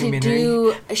excited to Documentary.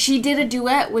 do. She did a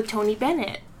duet with Tony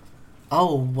Bennett.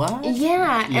 Oh, what?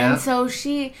 Yeah, Yeah. and so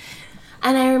she,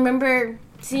 and I remember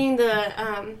seeing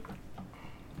the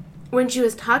when she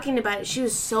was talking about it. She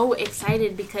was so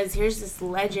excited because here's this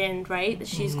legend, right? That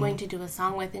she's going to do a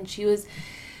song with, and she was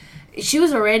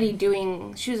already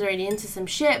into some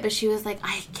shit, but she was like,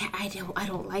 I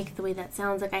don't like the way that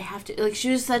sounds. Like I have to, like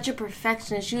she was such a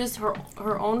perfectionist. She was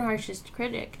her own harshest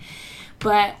critic,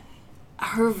 but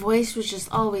her voice was just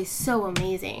always so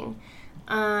amazing.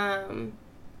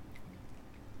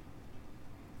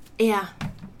 Yeah,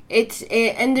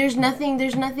 and there's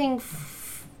nothing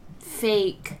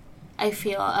fake. I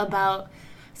feel about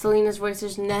Selena's voice.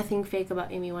 There's nothing fake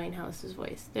about Amy Winehouse's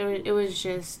voice. It was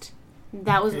just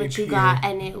that was Very what you pure. got,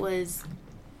 and it was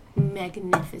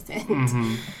magnificent.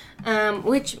 Mm-hmm.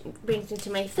 Which brings me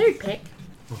to my third pick,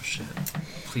 Oh shit!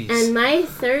 Please. and my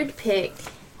third pick.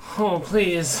 Oh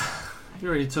please! You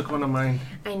already took one of mine.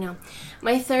 I know,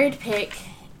 my third pick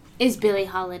is Billie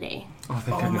Holiday. Oh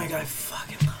thank Oh goodness. my god, I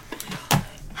fucking love Billie Holiday.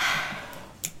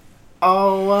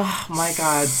 Oh my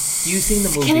god. You seen the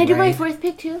movie, Can I do my right? fourth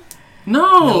pick too?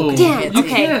 No. Damn, You okay.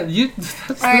 can't.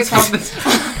 That's All right, how fine. this.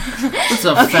 It's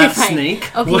a Okay, fat fine.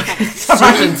 snake. Okay, What? fine.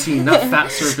 Serpentine, not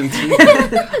fat serpentine.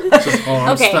 Just, I'm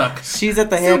Okay. stuck. She's at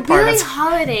the So head part. Billie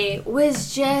Holiday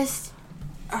was just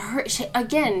her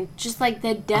again, just like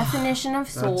the definition of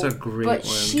soul. That's a great but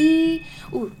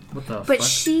one. What the fuck?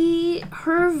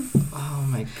 Oh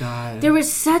my god. there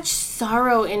was such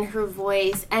sorrow in her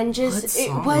voice, and just What it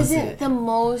song wasn't was it? the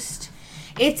most.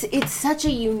 It's such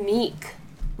a unique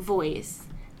voice.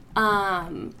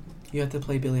 You have to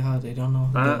play Billie Holiday. Don't know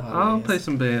who Billie I'll Holiday play is.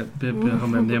 some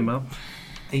Home.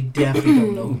 They definitely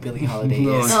don't know who Billie Holiday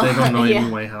No, is. they don't know Yeah. Amy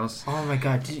Whitehouse. Oh my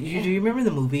god. Do you remember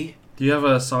the movie? Do you have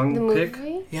a song The pick?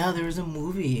 movie, Yeah, there was a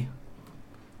movie.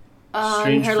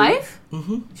 Strange Her Fruit? Life.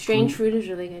 Mm-hmm. Strange Fruit is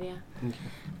really good. Yeah.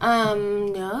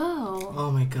 No. Oh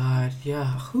my god. Yeah.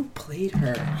 Who played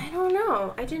her? I don't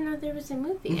know. I didn't know there was a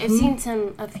movie. I've Mhm.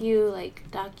 seen a few like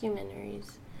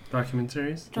documentaries.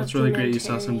 Documentaries? That's really great. You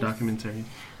saw some Documentaries. documentary.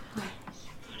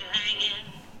 Hanging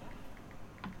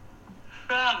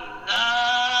from the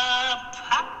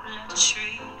poplar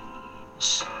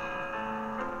trees.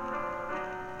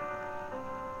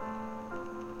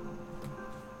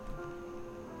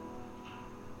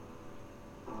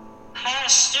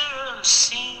 Pastoral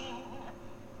scene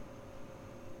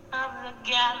of the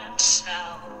gallant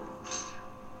South.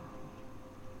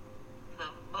 The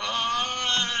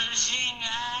bulging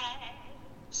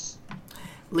eyes.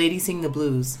 Lady Sing the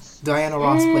Blues. Diana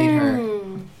Ross played her.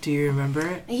 Mm. Do you remember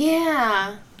it?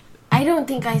 Yeah. I don't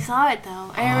think I saw it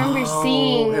though. I remember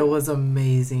seeing it was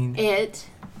amazing. it,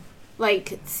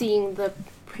 like seeing the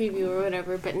preview or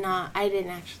whatever, but I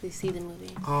didn't actually see the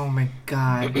movie. Oh my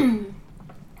god.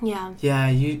 Yeah.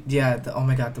 Oh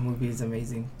my god, the movie is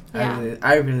amazing. Yeah.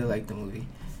 I really liked the movie.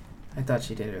 I thought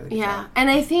she did a really good Yeah. job. And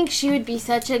I think she would be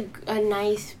such a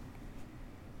nice.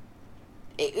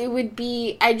 It would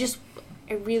be. I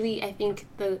think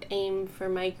the aim for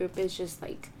my group is just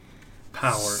like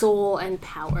Power. soul and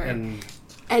power.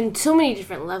 And So many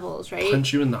different levels, right?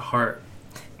 punch you in the heart,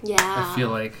 Yeah. I feel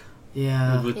like,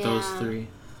 Yeah. with those Yeah. three.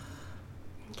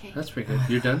 Okay. That's pretty good.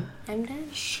 You're done? I'm done.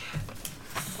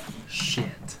 Shit.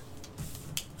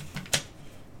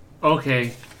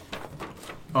 Okay.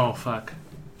 Oh, fuck.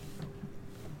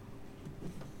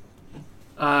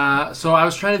 So I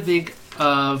was trying to think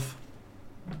of...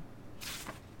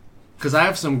 Because I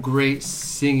have some great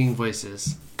singing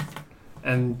voices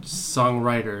and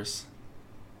songwriters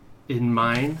in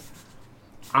mind.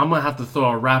 I'm going to have to throw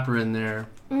a rapper in there.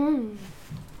 Mm.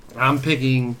 I'm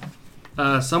picking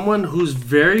someone who's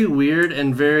very weird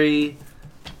and very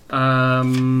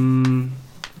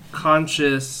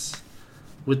conscious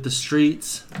with the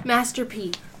streets. Master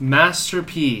P. Master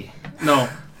P. No.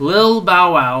 Lil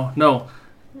Bow Wow. No.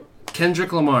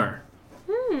 Kendrick Lamar.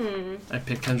 I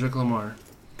picked Kendrick Lamar.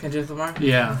 Kendrick Lamar?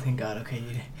 Yeah. Oh, thank God. Okay, you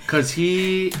did. Because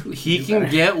he do can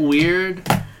better. get weird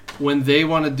when they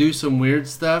want to do some weird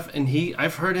stuff. And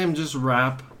I've heard him just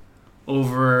rap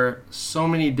over so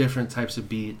many different types of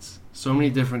beats. So many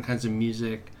different kinds of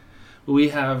music. We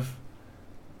have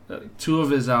 2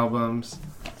 of his albums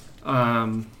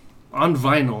on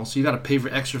vinyl, so you gotta pay for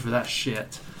extra for that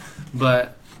shit.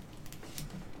 But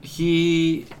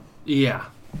yeah.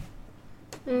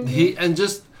 Mm-hmm. And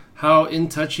just how in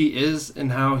touch he is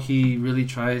and how he really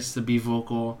tries to be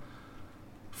vocal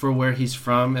for where he's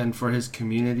from and for his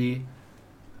community.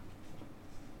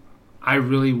 I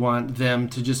really want them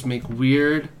to just make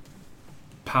weird,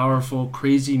 powerful,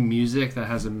 crazy music that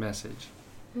has a message.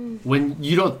 When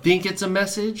you don't think it's a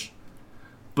message,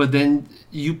 but then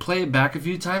you play it back a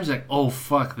few times, like, oh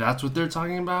fuck, that's what they're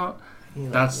talking about. You're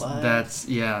like, That's what?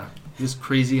 yeah, this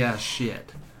crazy ass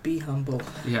shit. Be humble.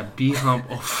 Yeah, be humble.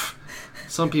 Oh,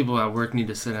 some people at work need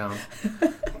to sit down.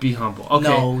 Be humble. Okay.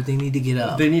 No, they need to get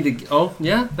up. They need to. Oh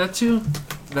yeah, that too.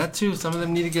 Some of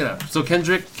them need to get up. So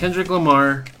Kendrick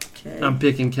Lamar. Okay. I'm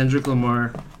picking Kendrick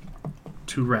Lamar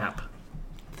to rap.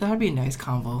 That would be a nice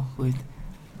combo with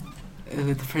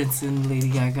Prince and Lady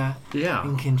Gaga Yeah.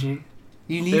 and Kendrick.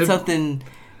 You need It- something.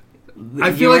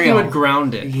 I feel like he real. would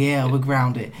ground it. Yeah, would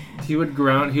ground it. He would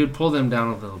pull them down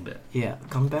a little bit. Yeah,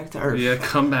 come back to earth. Yeah,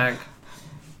 come back.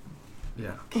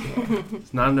 Yeah.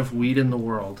 It's not enough weed in the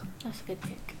world. That's a good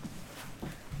pick.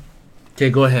 Okay,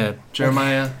 go ahead.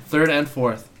 Jeremiah, 3rd and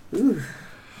 4th. Ooh.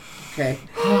 Okay.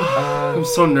 I'm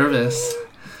so nervous.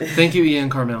 Thank you, Ian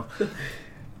Carmel.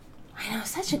 I know,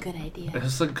 such a good idea.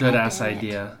 It's a good ass damn it.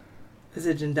 idea. Is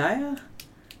it Zendaya?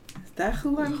 Is that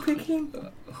who I'm picking?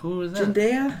 Who is that?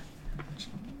 Zendaya?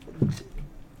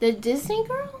 The Disney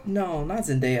girl? No, not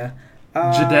Zendaya.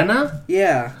 Jadena?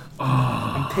 Yeah, Oh,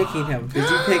 I'm picking him. Did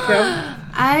you pick him?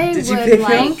 I Did you would pick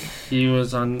him? like he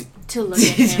was on to look at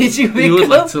him. Did you make You would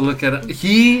like up? to look at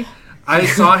it. I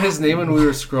saw his name when we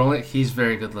were scrolling. He's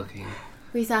very good looking.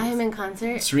 We saw him in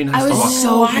concert. Serena I has to was walk.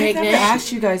 so I never pregnant.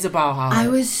 asked you guys about how. I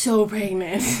was so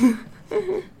pregnant.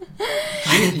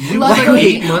 You were like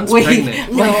Luckily- 8 months wait.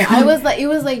 pregnant. No, I was like, it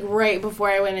was like right before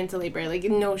I went into labor. Like,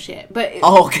 no shit. But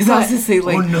Oh, because I was gonna say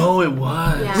like. Oh no, it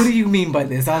was. Yeah. What do you mean by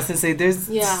this? I was gonna say there's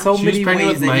Yeah. so She was many pregnant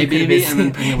ways with that my you could've baby been and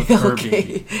then pregnant with her Okay.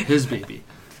 baby, his baby.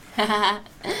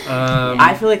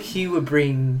 I feel like he would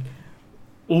bring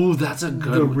Oh, that's a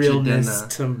good the realness Jidenna.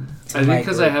 to I my think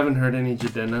because I group. haven't heard any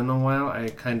Jidenna in a while, I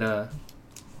kind of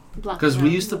Block because him we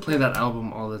out. used to play that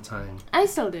album all the time. I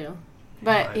still do.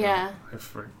 But I know. yeah.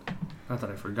 Not that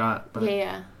I forgot, but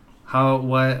Yeah. how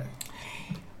what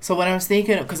So when I was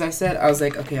thinking, because I was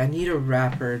like, okay, I need a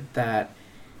rapper that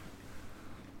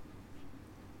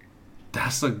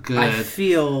that's a good I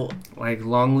feel like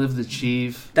Long Live the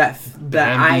Chief. that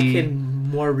I Bambi. can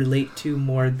more relate to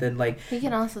more than like, He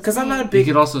can also because I'm not a sing. You big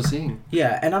could also sing.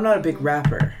 yeah, and I'm not a big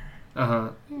rapper. Uh-huh.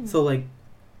 So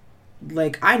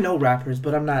like I know rappers,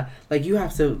 but I'm not like you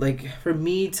have to like for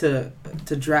me to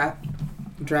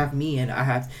draft me in. I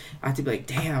have to be like,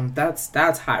 damn, that's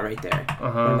hot right there,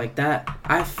 Uh-huh. or like that.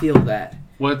 I feel that.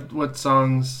 What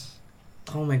songs?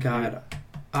 Oh my god,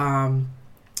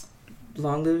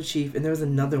 Long Live the Chief, and there was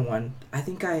another one. I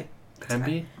think I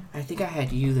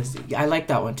had you this. I like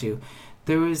that one too.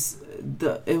 There was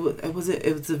it was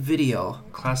a video.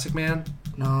 Classic Man?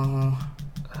 No,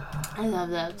 I love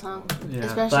that song. Yeah.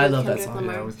 Especially But I with love that Kendrick song,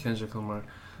 Lamar. Yeah, with Kendrick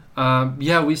Lamar.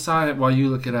 Yeah, we saw it while you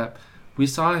look it up. We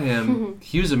saw him.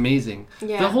 He was amazing.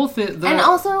 Yeah. The whole thing. And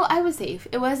also, I was safe.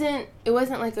 It wasn't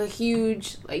like a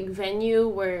huge like venue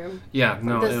where Yeah,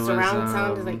 no, the it surround was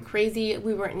sound is like crazy.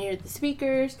 We weren't near the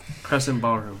speakers. Crescent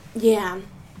Ballroom. Yeah.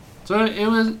 So it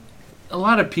was a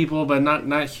lot of people, but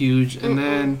not huge. And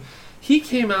then he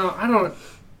came out.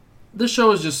 The show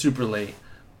was just super late.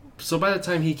 So by the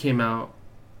time he came out,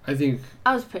 I think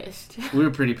I was pissed. we were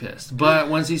pretty pissed. But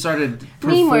once he started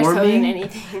Me more so than performing,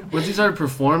 anything. once he started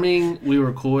performing, we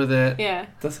were cool with it. Yeah.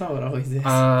 that's how it always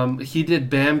is. He did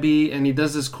Bambi, and he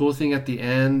does this cool thing at the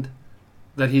end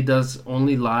that he does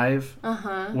only live,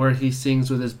 where he sings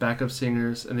with his backup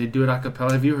singers, and they do it a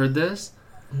cappella. Have you heard this?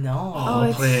 No. Oh, We'll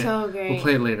it's play it. so great. We'll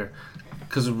play it later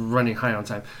because we're running high on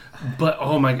time. But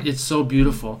oh my, it's so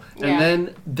beautiful. Yeah. And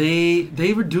then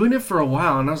they were doing it for a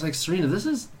while, and I was like, Serena, this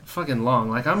is fucking long.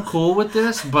 Like, I'm cool with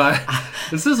this, but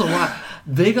this is a lot.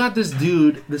 They got this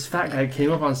dude, this fat guy,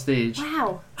 came up on stage.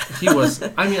 Wow. He was.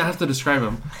 I mean, I have to describe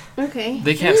him. Okay.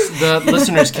 They can't. The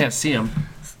listeners can't see him.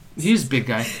 He's a big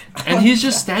guy, and he's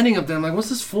just standing up there. I'm like, what's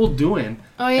this fool doing?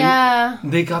 Oh yeah.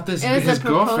 They got this It was his a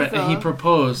girlfriend, and he proposal.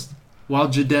 proposed while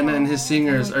Jidenna and his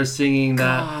singers are singing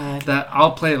God. that.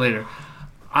 I'll play it later.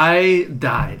 I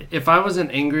died. If I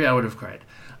wasn't angry, I would have cried.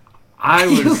 I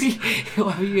was.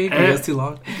 Why were you angry? It was too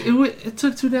long. It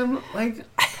took too damn like.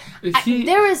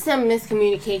 There was some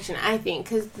miscommunication, I think,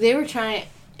 because they were trying.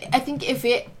 I think if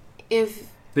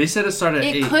they said it started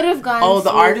at it 8. could have gone. Oh,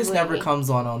 the artist smoothly. never comes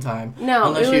on time. No,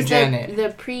 unless it you're was Janet. the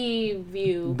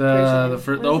preview. The version.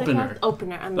 fir- What the is it opener. called?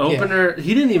 Opener. I mean, The opener.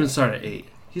 He didn't even start at 8.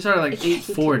 He started like He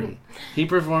 8:40. He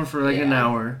performed for like an Yeah.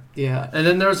 hour, Yeah. and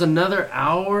then there was another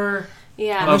hour.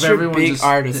 Yeah. Unless Of you're everyone big just-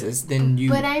 artists, then you.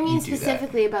 But I mean you do that.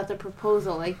 specifically about the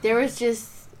proposal. Like there was just,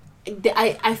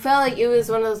 I felt like it was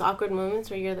one of those awkward moments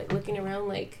where you're like looking around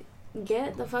like,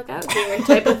 get the fuck out here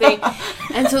type of thing.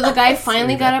 And so the guy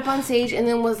finally got up on stage and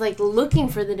then was like looking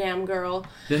for the damn girl.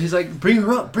 Yeah, he's like, bring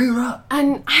her up.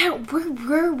 And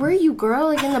where were you, girl?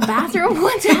 Like in the bathroom?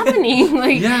 What's happening?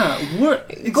 Like Yeah, what?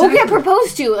 go get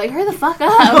proposed to. Like hurry the fuck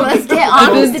up. Let's get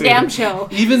on with the damn show.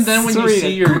 Even then, when you Serena,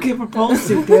 see your go get proposed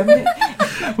to, damn it.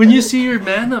 when you see your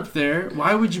man up there,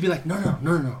 why would you be like, no,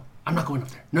 I'm not going up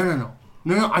there.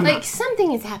 No, I'm Like not.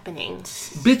 something is happening.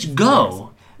 Bitch,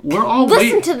 go. We're all Listen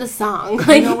waiting. to the song. You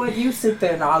Like know what? You sit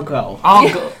there and I'll go.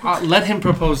 I'll go. Let him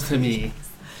propose to me,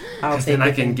 I'll then I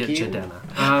it, can thank get you.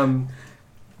 Jidenna.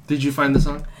 Did you find the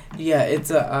song? Yeah,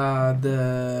 it's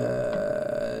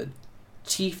the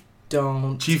Chief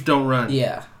Don't. Chief Don't Run.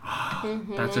 Yeah,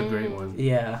 That's a great one.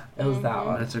 yeah, it was that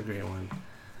one. That's a great one.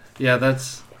 Yeah,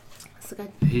 That's a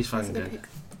good. he's That's a fucking good good.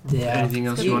 pick. Yeah. Anything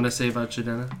else you want to say about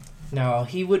Jidenna? No,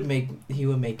 he would make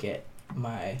it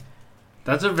my.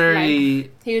 That's a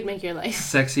very He would make your life.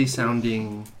 sexy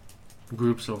sounding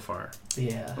group so far.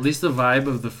 Yeah, At least the vibe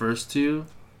of the first two,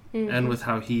 and with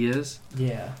how he is.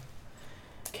 yeah.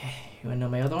 Okay, you wanna know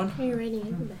my other one? Are you ready,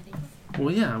 everybody?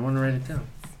 Well, yeah, I want to write it down.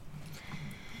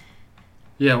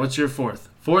 Yeah, what's your fourth?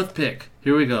 Fourth pick.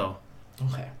 Here we go.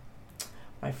 Okay,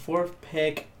 my fourth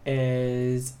pick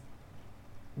is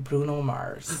Bruno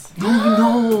Mars.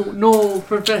 No,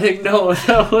 prophetic. No,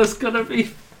 that was gonna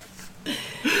be.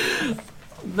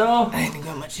 No. I knew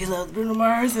how much you loved Bruno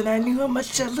Mars, and I knew how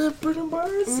much I loved Bruno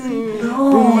Mars. And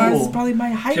No. Bruno Mars is probably my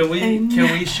height. Can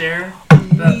we share?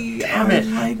 Damn it!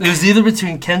 Like, It was either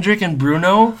between Kendrick and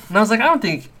Bruno, and I was like, I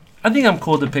think I'm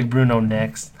cool to pick Bruno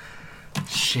next.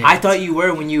 Shit. I thought you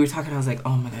were when you were talking. I was like,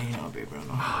 oh my god, you know,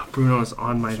 Bruno. Bruno is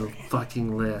on my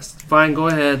fucking list. Fine, go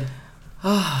ahead.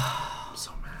 I'm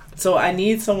so mad. So I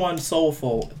need someone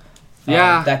soulful.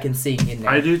 Yeah. That can sing in there.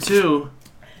 I do too.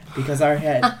 Because I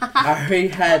already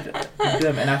had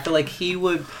them, and I feel like he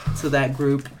would to that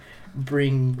group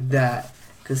bring that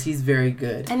because he's very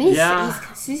good. And he's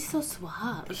so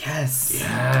suave. Yes.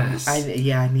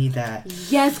 I need that.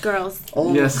 Yes, girls.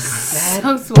 Oh, Yes.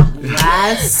 So suave.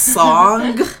 That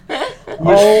song. Which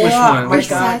Oh one? my Which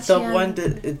god, the one? one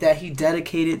that he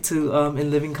dedicated to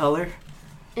In Living Color.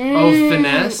 Oh,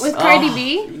 Finesse? With Cardi Oh,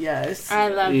 B? Yes. I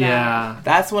love that. Yeah.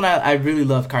 That's when I really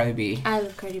love Cardi B. I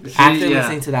love Cardi B. After Yeah.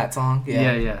 listening to that song.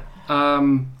 Yeah.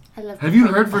 I love Have you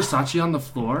Cardi heard B. Versace on the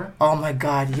floor? Oh my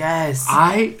god, yes.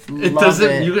 It Love doesn't.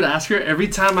 it. You could ask her every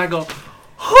time I go,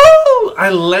 whoo! I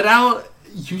let out.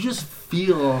 You just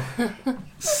feel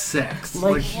sex.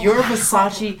 Like your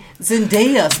Versace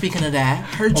Zendaya, speaking of that,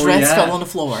 her dress yeah. fell on the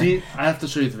floor. I have to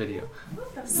show you the video.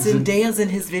 Zendaya's in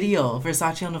his video,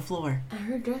 Versace on the floor.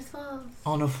 Her dress falls.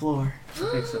 On the floor. I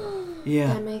think so.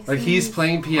 Yeah. That makes Like sense. he's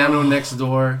playing piano next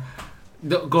door.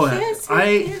 Go ahead.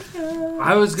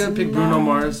 I was gonna pick Bruno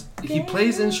Mars. He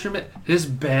plays instrument. His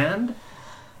band.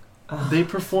 They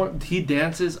perform. He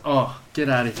dances. Oh, get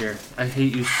out of here! I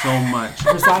hate you so much.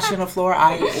 Versace on the floor,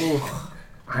 my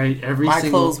Single,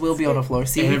 clothes will be on the floor.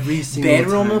 See, every single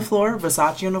bedroom time. on the floor,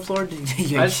 Versace on the floor.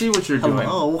 I see what you're doing.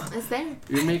 Hello. It's there.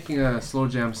 You're making a Slow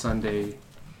Jam Sunday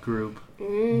group.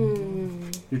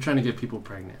 You're trying to get people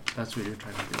pregnant. That's what you're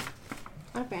trying to do.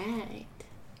 All right.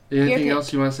 Anything Your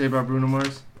else you want to say about Bruno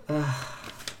Mars?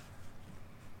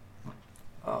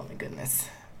 Oh my goodness.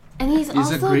 And he's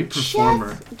also a great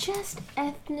performer. Just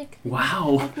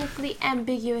ethnically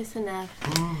ambiguous enough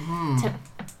to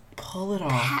Pull it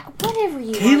off. whatever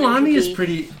you want Kehlani him to is be.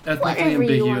 pretty ethnically Whatever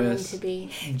you want him ambiguous. to be.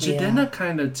 Jadena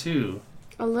kind of too.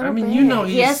 A little I mean, bit. you know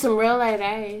he has he's- some real light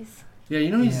eyes. Yeah, you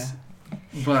know he's.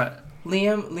 But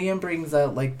Liam brings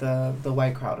out like the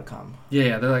white crowd to come.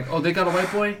 yeah, they're like, oh, they got a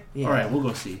white boy. Yeah. All right, we'll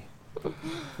go see.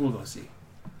 We'll go see.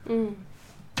 Mm.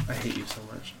 I hate you so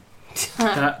much.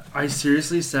 That I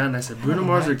seriously sat and I said, Bruno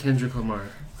Mars or Kendrick Lamar.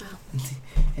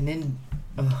 And then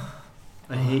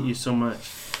I hate you so much.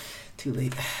 too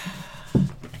late.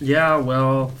 Yeah,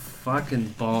 well,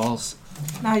 fucking balls.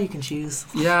 Now you can choose.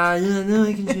 Yeah, no,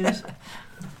 I can choose.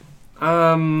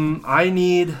 I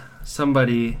need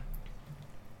somebody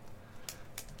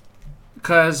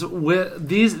because with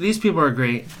these people are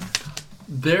great.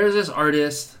 There's this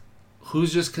artist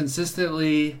who's just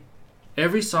consistently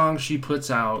every song she puts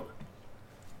out,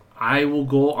 I will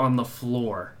go on the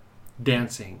floor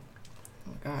dancing,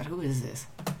 Oh my God, who is this?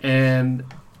 and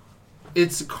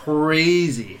it's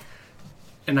crazy.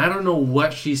 And I don't know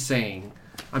what she's saying.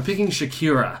 I'm picking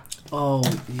Shakira. Oh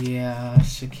yeah,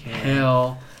 Shakira.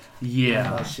 Hell Oh,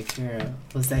 yeah. Shakira.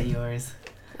 Was that yours?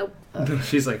 Nope.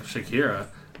 She's like, Shakira.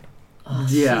 Oh,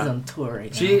 Yeah. She's on tour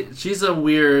right now.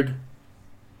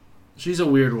 She's a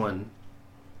weird one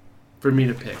for me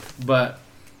to pick. But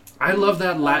I love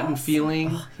that Latin feeling.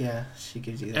 Oh, yeah, she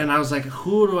gives you that. And I was like,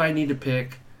 who do I need to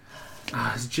pick?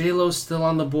 Is J-Lo still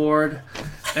on the board?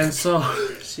 And so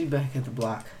She back at the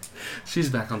block. she's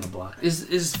back on the block.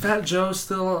 Is Fat Joe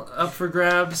still up for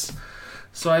grabs?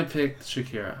 So I picked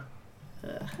Shakira.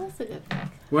 That's a good pick.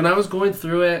 When I was going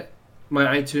through it, my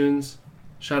iTunes,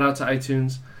 shout out to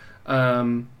iTunes, I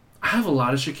have a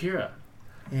lot of Shakira.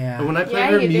 Yeah. And when I play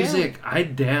Yeah, her you do. music, I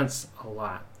dance a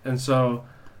lot. And so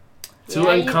to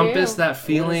Yeah, you encompass do. that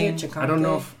feeling, What is it? I don't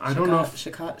know if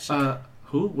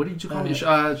who? What did you call me?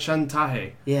 Uh,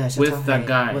 Shantae. yeah, with that Shatahe.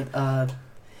 guy. With,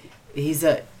 he's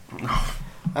a.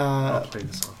 I'll play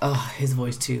the song. Oh, his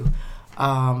voice too.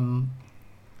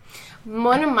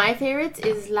 One of my favorites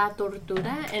is La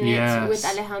Tortura, and Yes. it's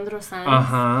with Alejandro Sanz.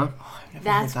 Uh-huh.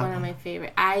 That's one of my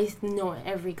favorite. I know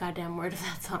every goddamn word of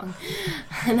that song,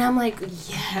 and I'm like,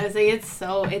 yes,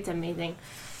 like it's amazing.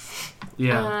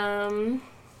 Yeah.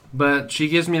 But she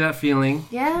gives me that feeling.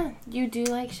 Yeah, you do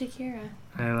like Shakira.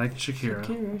 I like Shakira.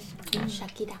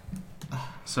 Shakira.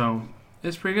 So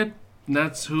it's pretty good.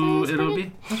 That's who That's it'll pretty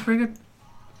be. That's pretty good.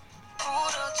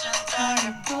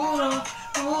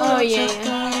 Oh yeah.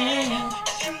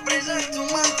 Siempre soy tu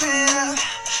mantera.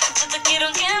 Yo te quiero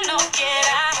aunque no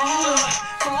quieras.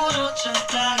 Puro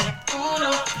chantaje,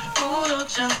 puro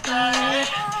chantaje.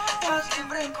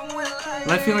 Siempre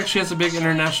I feel like she has a big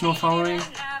international following.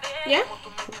 Yeah.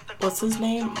 What's his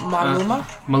name? Maluma?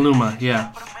 Maluma,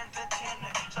 yeah.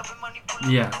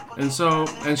 Yeah.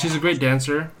 And she's a great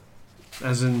dancer.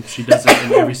 As in, she does it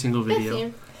in every single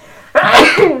video.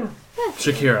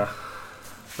 Shakira.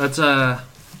 That's,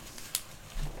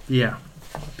 yeah.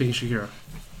 Picking Shakira.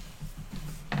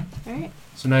 Alright.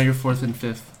 So now you're 4th and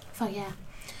 5th. Fuck yeah.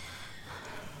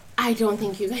 I don't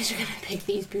think you guys are gonna pick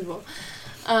these people.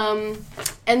 And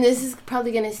this is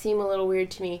probably gonna seem a little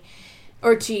weird to me.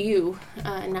 Or to you,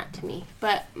 not to me.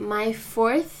 But my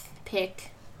 4th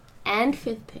pick and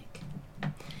 5th pick.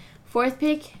 4th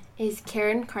pick is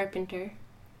Karen Carpenter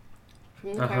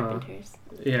from the Carpenters.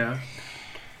 Yeah.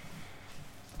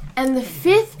 And the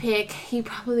 5th pick, you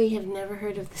probably have never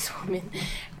heard of this woman.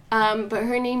 But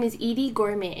her name is Edie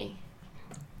Gourmet.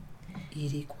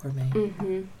 Edie Gourmet.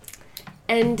 Mm-hmm.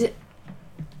 And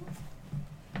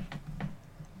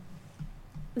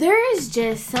there is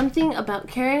just something about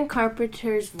Karen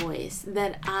Carpenter's voice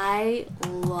that I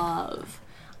love.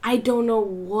 I don't know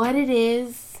what it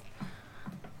is.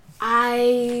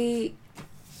 I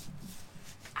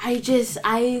just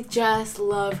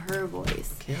love her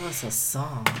voice. Give us a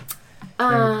song.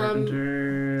 Karen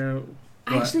Carpenter.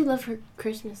 I actually love her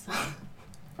Christmas song.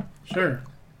 Sure.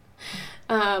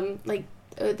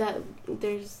 That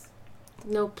there's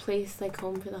no place like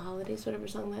home for the holidays, whatever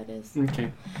song that is.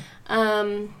 Okay.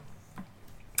 And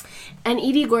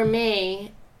Edie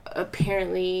Gourmet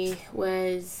apparently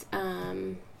was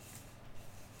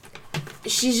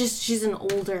she's an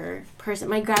older person.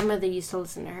 My grandmother used to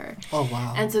listen to her. Oh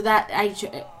wow. And so that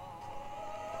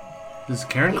This is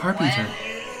Karen Carpenter.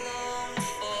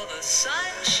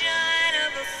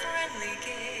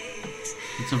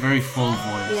 It's a very full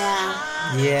voice.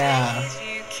 yeah. Yeah.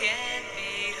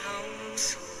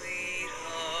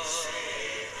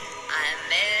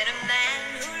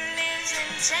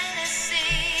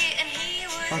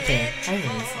 Okay, I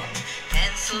know this song.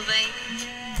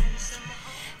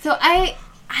 So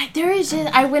there is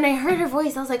just when I heard her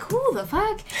voice, I was like, who the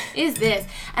fuck is this?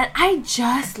 And I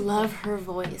just love her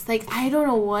voice. Like, I don't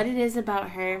know what it is about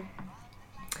her.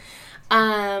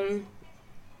 And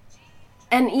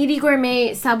Edie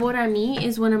Gourmet, Sabor a Mi,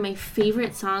 is one of my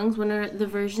favorite songs. One of the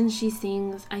versions she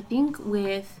sings, I think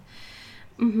with,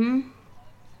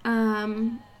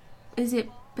 is it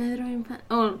Pedro Infante?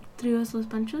 Oh, Trios Los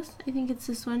Panchos? I think it's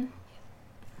this one.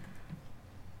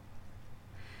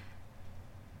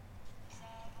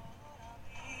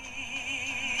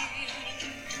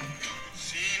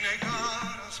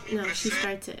 No, she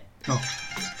starts it. Oh.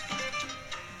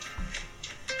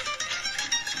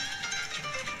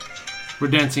 We're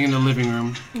dancing in the living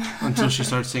room until she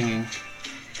starts singing.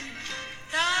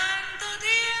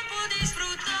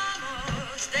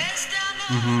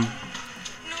 Mm-hmm.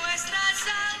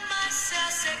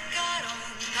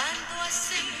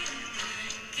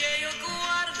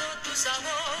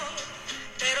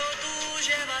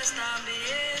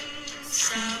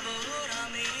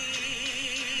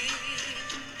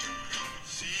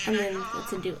 And then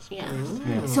that's a duet, yeah.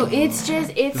 Yeah. So it's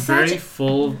Very such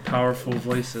full, powerful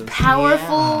voices.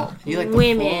 powerful Yeah. You like the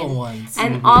women, full ones.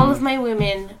 and all of my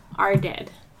women are dead.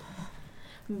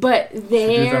 But do that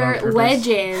on their purpose?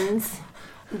 legends,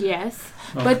 yes,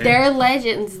 but Okay. their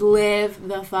legends live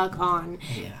the fuck on.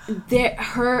 Yeah.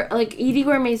 Her Edie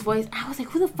Gourmet's voice, I was like,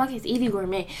 who the fuck is Edie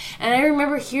Gourmet? And I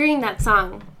remember hearing that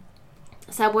song,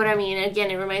 Sabor a Mi, and again,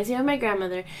 it reminds me of my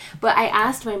grandmother. But I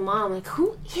asked my mom, like,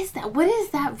 who is that? What is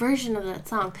that version of that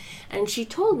song? And she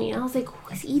told me, and I was like,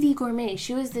 who is Edie Gourmet?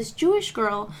 She was this Jewish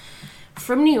girl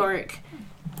from New York.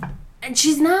 And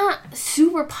she's not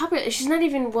super popular. She's not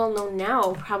even well known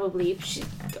now, probably. She's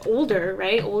older,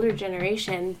 right? Older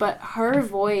generation. But her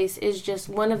voice is just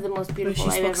one of the most beautiful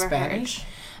I've ever Spanish?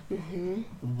 heard.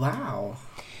 Mm-hmm. Wow.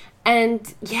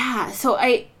 And yeah, so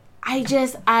I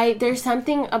there's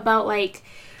something about like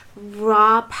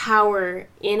raw power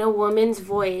in a woman's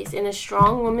voice, in a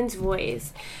strong woman's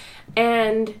voice.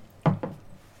 And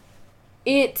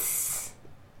it's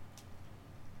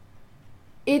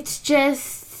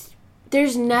just,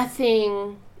 there's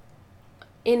nothing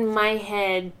in my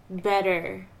head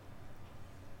better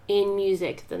in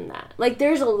music than that. Like,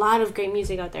 there's a lot of great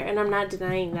music out there, and I'm not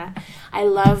denying that. I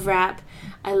love rap,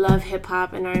 I love hip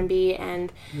hop and R&B,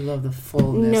 and You love the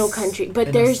fullness. no country. But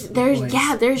in there's a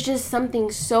voice. there's just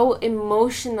something so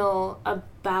emotional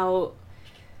about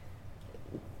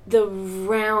the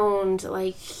round,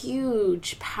 like,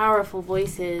 huge, powerful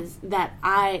voices that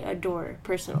I adore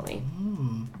personally.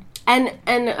 Mm.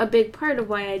 And a big part of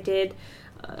why I did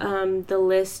the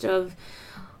list of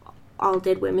all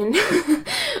dead women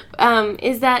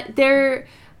is that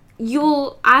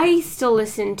I still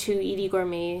listen to Edie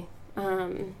Gourmet.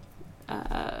 Sorry,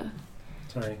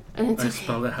 And it's I okay.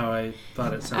 spelled it how I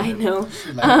thought it sounded. I know.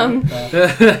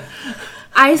 Like,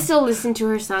 I still listen to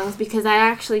her songs because I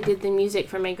actually did the music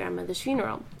for my grandmother's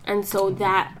funeral. And so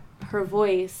that, her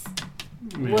voice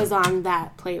was on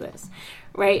that playlist.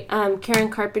 Right? Karen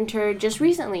Carpenter, just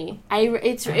recently.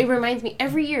 It reminds me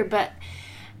every year, but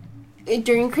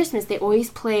during Christmas, they always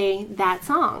play that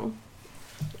song.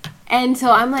 And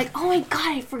so I'm like, oh my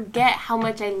God, I forget how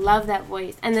much I love that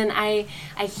voice. And then I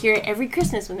hear it every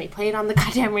Christmas when they play it on the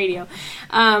goddamn radio.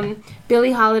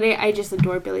 Billie Holiday, I just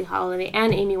adore Billie Holiday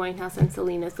and Amy Winehouse and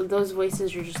Selena. So those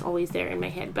voices are just always there in my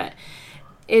head. But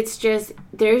it's just,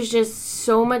 there's just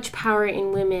so much power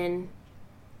in women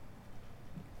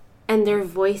and their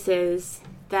voices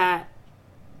that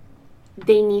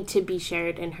they need to be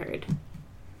shared and heard.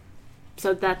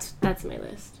 So that's my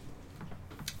list.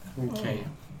 Okay.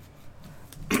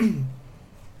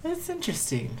 that's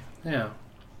interesting. Yeah.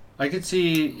 I could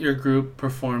see your group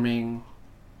performing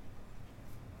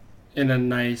in a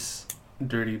nice,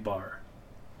 dirty bar.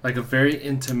 Like a very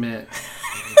intimate...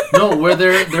 No, where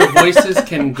their voices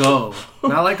can go.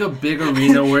 Not like a big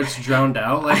arena where it's drowned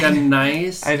out. Like a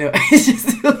nice... I know. It's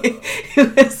just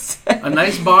it was A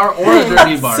nice bar or a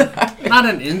dirty bar. Not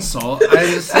an insult. I'm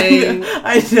just saying...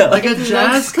 I know. Like a Looks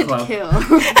jazz could club. kill.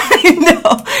 I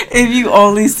know. If you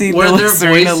only see Where Bill their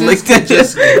Serena voices looked could at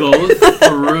just you. go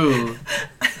through.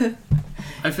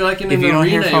 I feel like in If an you don't arena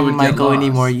hear it from would Michael get lost.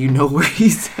 anymore, you know where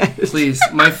he's at. Please,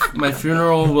 my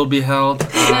funeral will be held.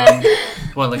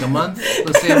 Like a month?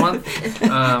 Let's say a month.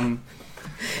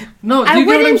 No, do I you get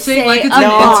what I'm wouldn't saying? say Like it's a an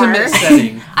bar. intimate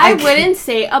setting. I wouldn't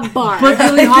say a bar. But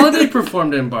Billie Holiday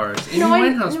performed in bars. Amy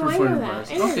Winehouse I performed in know bars.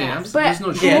 that. I know Okay, that. there's But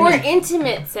no shame. more in-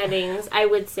 intimate settings, I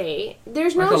would say.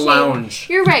 There's no Like a shame. lounge.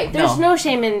 You're right. There's No. no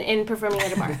shame in performing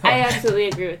at a bar. I absolutely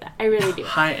agree with that. I really do.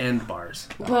 High-end bars.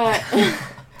 But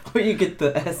Where you get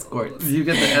the escorts. You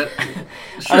get the...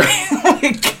 Sure. Oh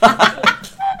my god.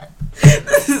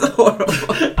 This is horrible.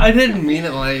 I didn't mean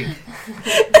it like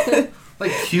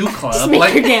Q just Club. make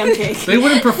Like your damn cake. they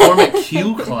wouldn't perform at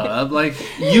Q Club. Like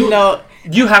you No,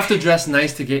 you have to dress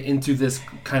nice to get into this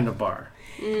kind of bar.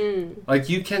 Mm. Like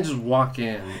you can't just walk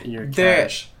in your There-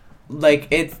 cash. like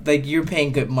it's like you're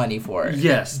paying good money for it.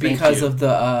 Yes, thank because you. of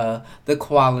the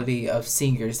quality of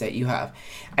singers that you have.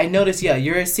 I noticed, yeah,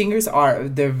 your singers are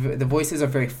the voices are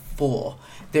very full.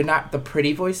 They're not the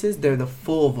pretty voices; they're the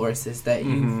full voices that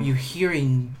you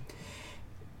hearing.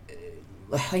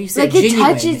 How you say Like, it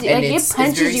genuine, touches you, and like, it it's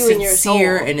punches very you in your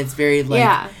sincere, soul. and it's very like,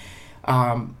 Yeah.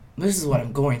 This is what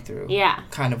I'm going through. Yeah.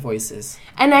 Kind of voices.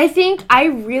 And I think I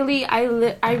really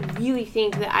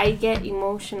think that I get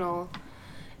emotional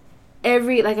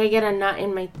I get a knot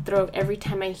in my throat every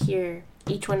time I hear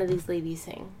each one of these ladies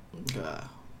sing.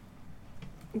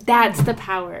 That's the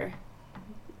power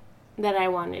that I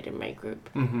wanted in my group.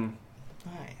 Mm-hmm.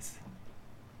 Nice.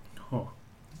 Oh.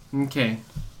 Okay.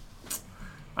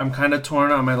 I'm kind of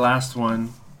torn on my last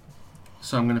one,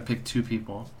 so I'm gonna pick two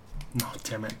people. No,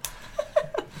 damn it.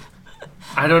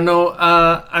 I don't know.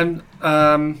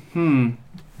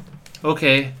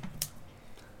 Okay.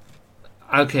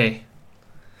 Okay.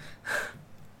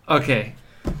 Okay.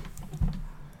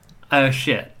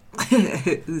 Shit.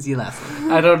 Who's your last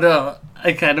one? I don't know.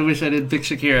 I kind of wish I didn't pick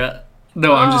Shakira.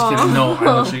 No, I'm just kidding. No, I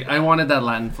love Shakira. I wanted that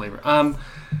Latin flavor.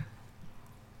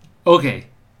 Okay.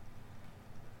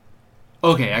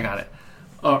 Okay, I got it.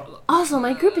 Also,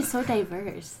 my group is so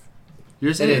diverse.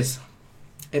 Yours It is.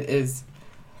 It is.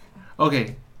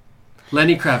 Okay.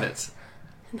 Lenny Kravitz.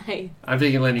 Nice. I'm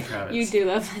thinking Lenny Kravitz. You do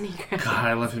love Lenny Kravitz. God,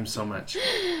 I love him so much.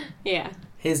 Yeah.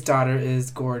 His daughter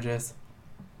is gorgeous.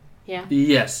 Yeah.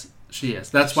 Yes, she is.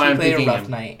 That's why She I'm played picking a rough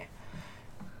him. night.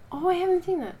 Oh, I haven't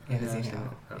seen that. You haven't Yeah, seen I've him?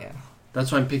 seen it. Yeah.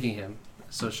 That's why I'm picking him,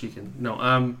 so she can. No,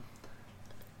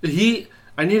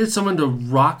 I needed someone to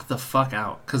rock the fuck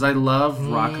out because I love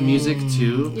rock music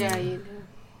too, Yeah, you do.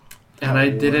 and I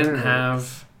didn't works.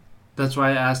 have. That's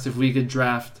why I asked if we could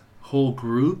draft whole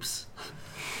groups,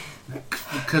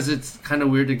 because it's kind of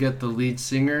weird to get the lead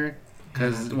singer,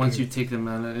 because Yeah, once weird. you take them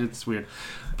out, it's weird.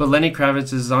 But Lenny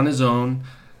Kravitz is on his own.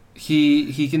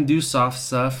 He can do soft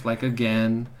stuff like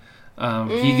Again.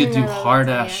 He could do I love hard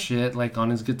that, ass yeah. shit like on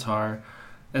his guitar,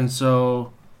 and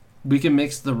so we can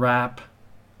mix the rap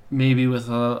maybe with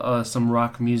some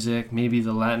rock music, maybe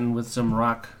the Latin with some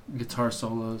rock guitar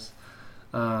solos.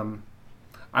 I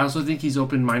also think he's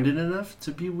open-minded enough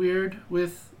to be weird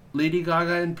with Lady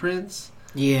Gaga and Prince,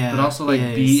 Yeah. but also like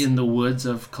yes. be in the woods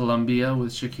of Colombia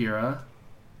with Shakira.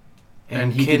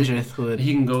 And he could- Kendrick would.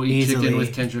 He can go eat Easily. chicken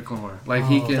with Kendrick Lamar. Like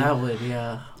he Oh, can. That would,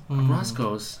 yeah.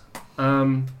 Roscoe's.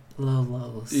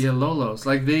 Lolos. Yeah, Lolos.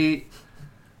 Like they.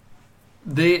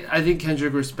 I think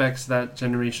Kendrick respects that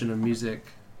generation of music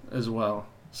as well.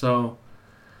 So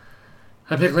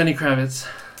I pick Lenny Kravitz.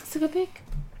 It's a good pick.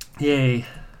 Yay!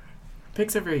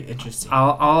 Picks are very interesting.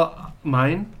 I'll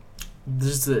mine.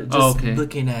 Just okay.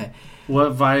 looking at.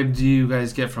 What vibe do you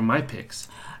guys get from my picks?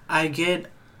 I get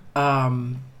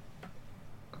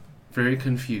Very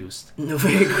confused.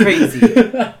 very crazy.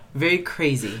 Very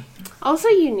crazy. Also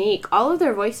unique. All of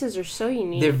their voices are so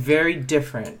unique. They're very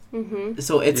different. Mm-hmm.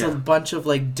 So it's Yeah. a bunch of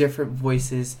like different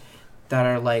voices that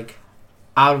are like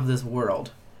out of this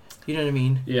world. You know what I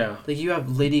mean? Yeah. Like you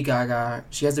have Lady Gaga.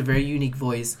 She has a very unique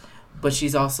voice, but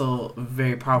she's also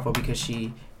very powerful because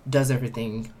she does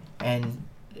everything and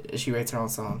she writes her own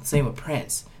songs. Same with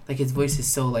Prince. Like his voice is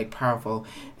so like powerful,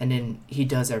 and then he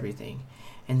does everything.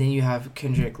 And then you have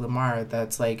Kendrick Lamar.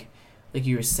 That's like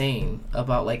you were saying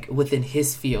about like within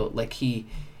his field, like he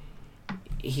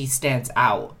stands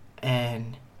out,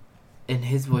 and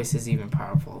his voice is even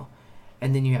powerful.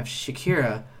 And then you have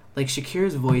Shakira. Like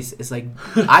Shakira's voice is like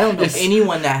I don't know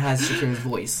anyone that has Shakira's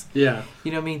voice. Yeah.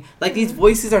 You know what I mean? Like these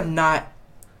voices are not.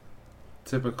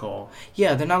 Typical.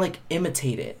 Yeah, they're not like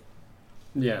imitated.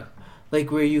 Yeah.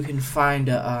 Like where you can find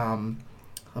a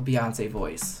Beyonce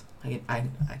voice. I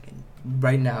can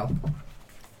right now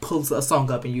pull a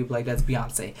song up and you be like, that's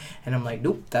Beyonce, and I'm like,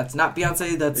 nope, that's not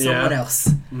Beyonce, that's someone else.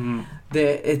 Mm-hmm.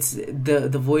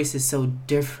 The voice is so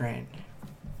different.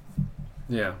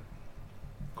 Yeah.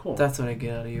 Cool. That's what I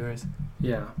get out of yours.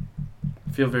 Yeah.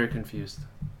 I feel very confused.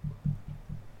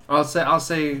 I'll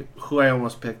say who I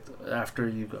almost picked after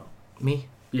you go. Me?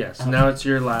 Yes. Okay. Now it's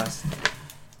your last.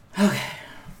 Okay.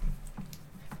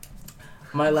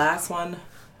 My last one.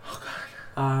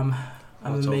 I'm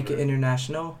What's gonna make over? it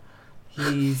international.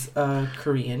 He's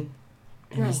Korean,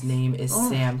 and his Nice. name is Oh.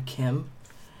 Sam Kim.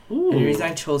 Ooh. And the reason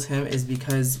I chose him is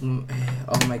because,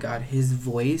 oh my god, his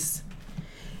voice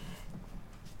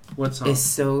What song?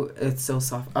 is it's so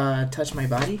soft. Touch My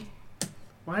Body.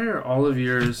 Why are all of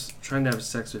yours trying to have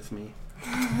sex with me?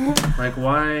 Like,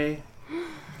 why?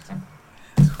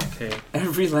 Okay.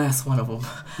 Every last one of them.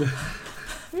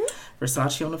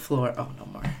 Versace on the floor. Oh, no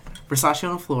more. Versace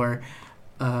on the floor.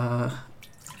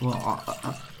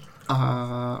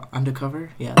 Undercover.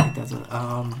 Yeah, I think that's what.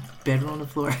 Bedroom on the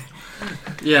floor.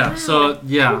 Yeah, so,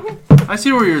 yeah. I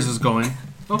see where yours is going.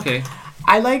 Okay.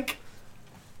 I like.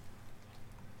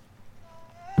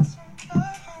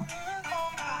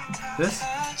 This?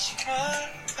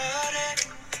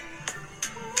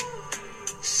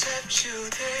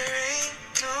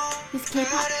 He's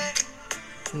K-pop.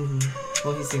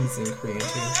 Well, he sings in Korean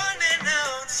too.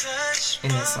 In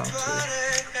that song too.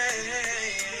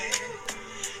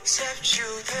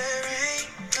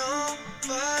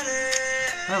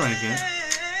 I like it.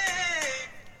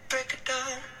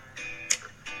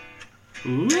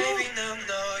 Ooh.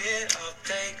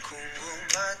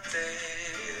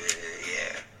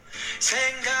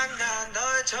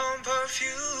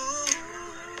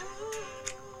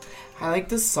 I like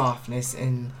the softness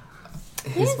in He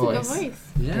his has a good voice. voice.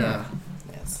 Yeah.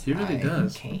 Yes. He really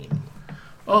does. Came.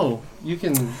 Oh, you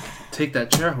can take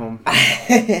that chair home.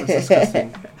 That's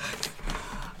disgusting.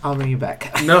 I'll bring you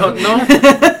back. No.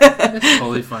 It's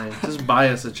totally fine. Just buy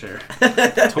us a chair.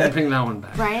 Don't bring that one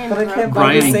back. Brian But I broke can't buy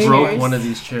one of the Brian his same broke chairs. one of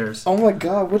these chairs. Oh my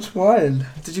god, which one?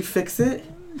 Did you fix it?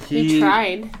 He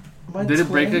tried. My Did it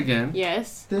break twin? again?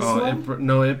 Yes. This Oh, one?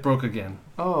 no, it broke again.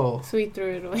 Oh, So he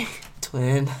threw it away.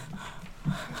 twin.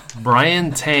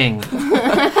 Brian Tang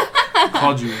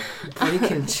called you.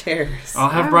 Breaking chairs. I'll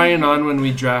have Brian on when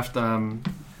we draft boba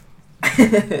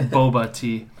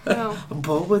tea. No.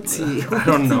 Boba tea. I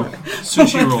don't know.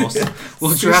 Sushi rolls.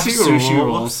 We'll draft sushi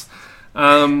rolls.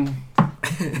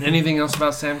 Anything else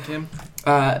about Sam Kim?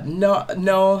 No.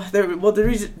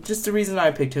 The reason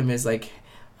I picked him is like,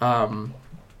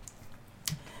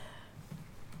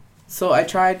 so I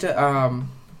tried to, I'm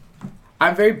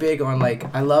very big on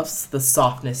like, I love the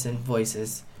softness in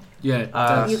voices.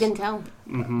 Yeah. You can tell.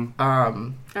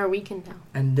 Mm-hmm. Or we can tell.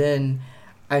 And then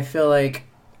I feel like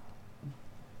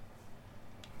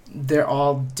they're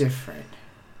all different,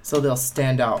 so they'll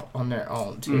stand out on their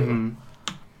own too. Mm-hmm.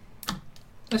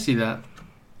 I see that.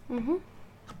 Mm-hmm.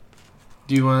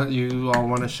 Do you all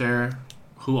want to share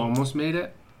who almost made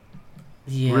it?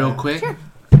 Yeah. Real quick? Sure.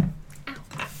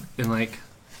 In like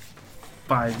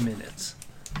 5 minutes.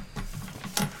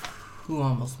 Who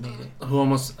almost made it? Who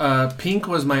almost? Pink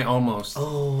was my almost.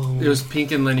 Oh. It was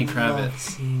Pink and Lenny love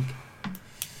Kravitz. Pink.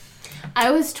 I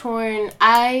was torn.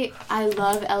 I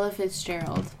love Ella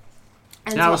Fitzgerald.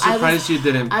 And Yeah, I was so surprised you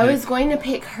didn't pick. I was going to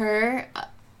pick her.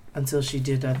 Until she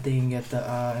did that thing at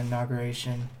the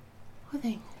inauguration. What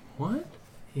thing? What?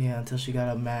 Yeah, until she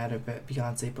got mad at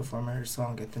Beyonce performing her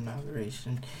song at the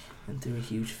inauguration and threw a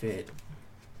huge fit.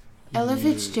 Ella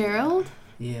Fitzgerald?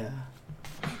 Yeah.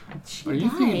 She Are you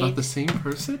died. thinking about the same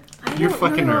person? I You're don't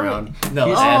fucking know. around. No,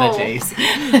 He's- Anna Oh. Chase.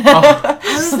 Oh,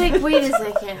 I was like, wait a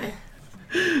second.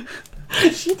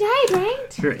 She died,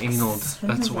 right? you're anal.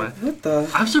 That's why. What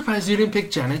the? I'm surprised you didn't pick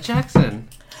Janet Jackson.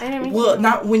 I didn't mean Well, to.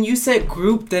 not when you said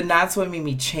group, then that's what made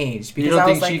me change. Because You don't I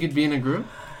was think she like, could be in a group?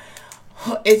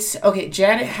 it's okay.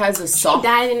 Janet has a She soft.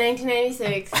 died in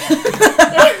 1996.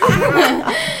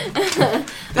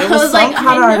 There I was was some like, kind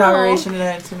I of know. inauguration in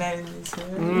 1996.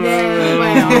 Yeah,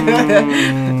 well,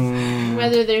 Mm.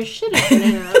 whether there should have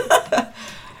been or not.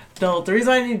 No, the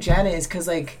reason I knew Janet is because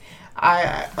like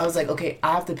I was like, okay,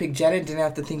 I have to pick Janet. Didn't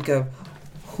have to think of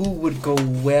who would go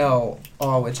well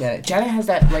with Janet. Janet has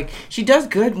that like she does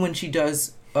good when she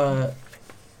does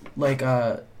like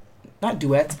not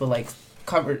duets but like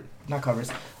not covers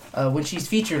when she's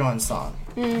featured on song.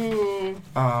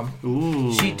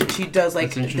 Ooh. She does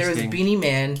like That's there was interesting. Beanie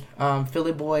Man,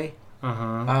 Philly Boy,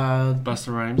 Uh-huh.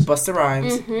 Busta Rhymes. Busta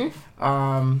Rhymes.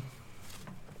 Mm-hmm.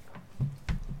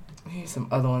 Here's some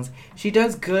other ones. She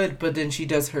does good, but then she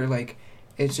does her like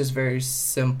it's just very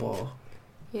simple.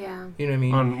 Yeah. You know what I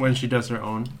mean? On when she does her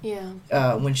own.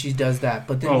 Yeah. When she does that,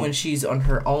 but then Oh. when she's on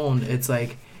her own, it's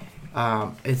like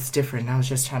it's different. I was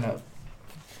just trying to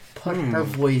put her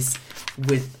voice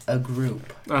with a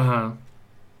group. Uh-huh.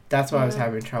 That's what I was Yeah.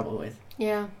 having trouble with.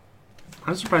 Yeah.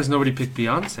 I'm surprised nobody picked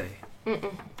Beyonce.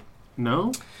 Mm-mm.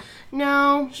 No?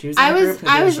 No. She was in I a was group and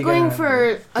I then was she going got-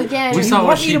 for again. We Do saw you what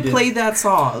want she me to did. play that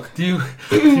song? Do you I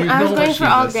was know going what for she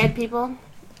all does? dead people.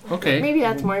 Okay. Maybe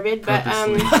that's morbid, but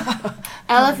Purposely.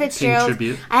 Ella Team Fitzgerald.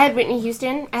 tribute. I had Whitney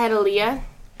Houston. I had Aaliyah.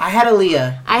 I had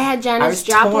Aaliyah. I had I Janis was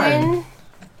Joplin.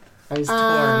 I was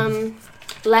torn.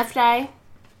 Left Eye.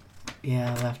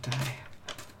 Yeah, Left Eye.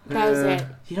 That was it.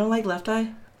 You don't like Left Eye?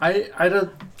 I don't.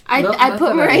 I No, I not put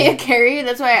that Mariah Carey.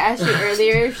 That's why I asked you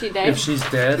earlier if she died. If she's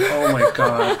dead, oh my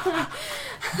god.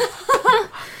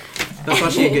 That's why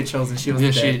she didn't get chosen. She was Yeah,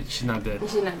 dead. she's not dead.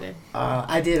 She's not dead.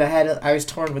 I did. I was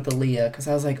torn with Aaliyah because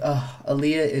I was like,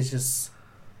 Aaliyah is just.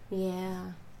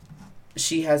 Yeah.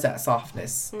 She has that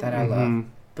softness that I love, Mhm.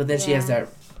 but then she has Yeah. that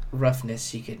roughness.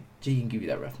 She can give you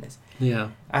that roughness. Yeah.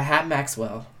 I had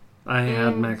Maxwell, I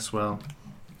had Maxwell.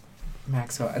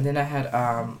 and then I had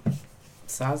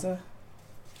Saza.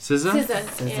 SZA?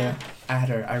 SZA. Yeah. I had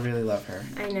her. I really love her.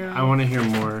 I know. I want to hear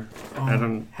more. Oh, I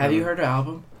don't. Have you heard her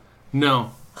album?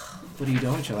 No. What are you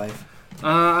doing with your life?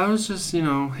 I was just,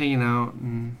 hanging out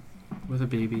and with a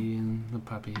baby and a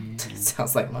puppy. And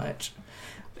Sounds like much.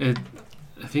 I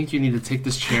think you need to take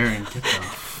this chair and get the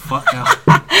fuck out.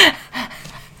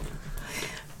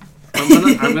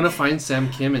 I'm gonna find Sam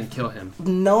Kim and kill him.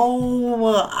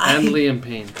 No, And Liam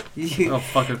Payne. you, I'll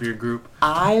fuck up your group.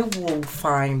 I will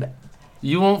find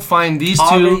You won't find these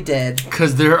already two dead.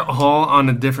 because they're all on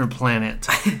a different planet.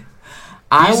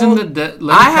 I He's will. in the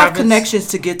I have connections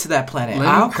to get to that planet. Lenny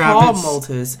I'll call Kravitz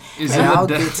Motus is and in the I'll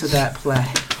de- get to that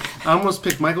planet. I almost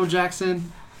picked Michael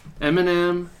Jackson,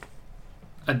 Eminem,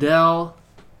 Adele,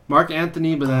 Mark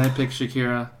Anthony, but then I picked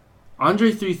Shakira,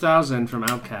 Andre 3000 from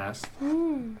Outkast,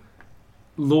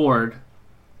 Lord,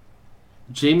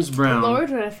 James Brown. Lord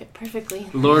would have fit perfectly.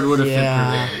 Lord would have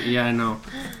Yeah. fit perfectly. Yeah, I know.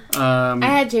 I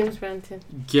had James Brown too.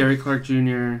 Gary Clark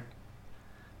Jr.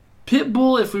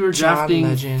 Pitbull if we were John drafting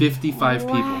Legend. 55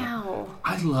 people. Wow.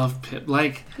 I love Pit.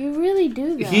 Like, You really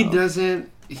do though. he doesn't...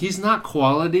 He's not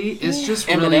quality. It's just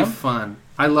really Eminem? fun.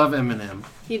 I love Eminem.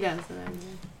 He does.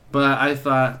 But I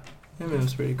thought, That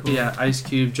was pretty cool. yeah, Ice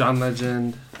Cube, John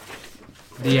Legend,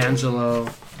 D'Angelo.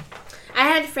 I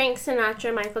had Frank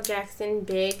Sinatra, Michael Jackson,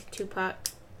 Big, Tupac,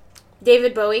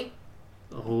 David Bowie,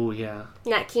 Oh, yeah.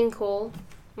 Nat King Cole,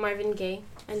 Marvin Gaye,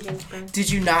 and James Brown.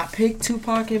 Did you not pick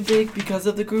Tupac and Big because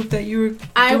of the group that you were?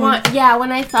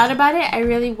 When I thought about it, I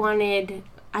really wanted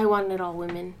all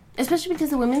women. Especially because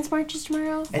the Women's March is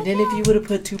tomorrow. And then if you would have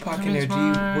put Tupac in there,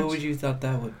 Women's March. what would you thought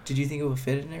that would? Did you think it would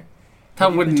fit in there?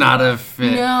 That would not have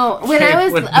fit. No, when I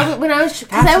was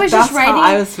because I was That's just writing. how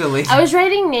I was feeling. I was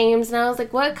writing names and I was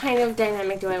like, what kind of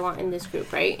dynamic do I want in this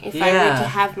group, right? If I were Yeah. to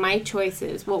have my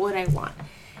choices, what would I want?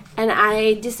 And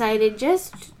I decided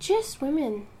just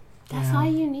women. That's Yeah.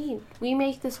 all you need. We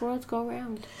make this world go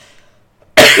round.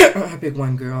 I picked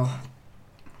one girl.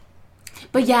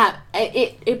 But yeah,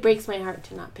 it breaks my heart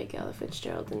to not pick Ella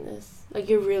Fitzgerald in this. Like,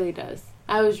 it really does.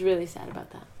 I was really sad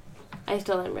about that. I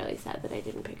still am really sad that I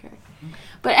didn't pick her.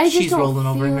 But I just She's don't rolling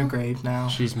over in her feel- grave now.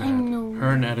 She's I mad. know. Her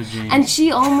and Etta James.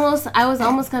 And I was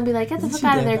almost gonna be like, get the Isn't fuck she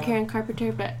out of dead there, now? Karen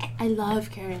Carpenter, but I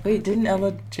love Karen Wait, didn't Carpenter.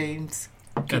 Ella James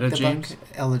Etta James? bucket.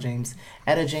 Ella James.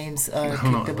 Etta James I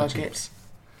don't know kicked the Ella bucket. James.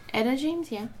 Etta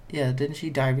James, yeah. Yeah, didn't she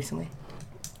die recently?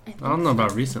 I think I don't know so.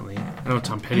 about recently. I know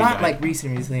Tom Petty Not died. like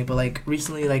recently, but like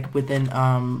recently, like within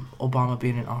Obama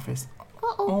being in office.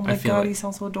 Uh-oh. Oh my feel god, it. he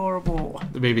sounds so adorable.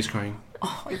 The baby's crying.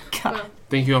 Oh my god. Well,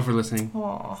 Thank you all for listening.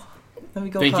 Oh, let me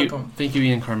go Thank hug you, him. thank you,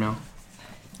 Ian Carmel.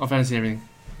 All fantasy and everything.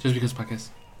 Just because podcast.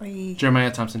 Bye.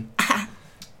 Jeremiah Thompson.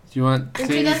 Do you want to in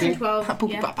say anything?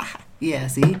 2012, yeah. Yeah,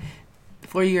 see?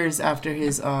 4 years after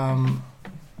his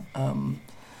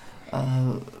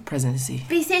presidency.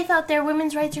 Be safe out there.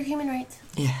 Women's rights are human rights.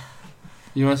 Yeah.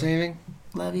 You want to say anything?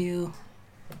 Love you.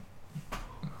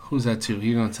 Who's that to?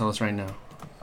 You're gonna tell us right now.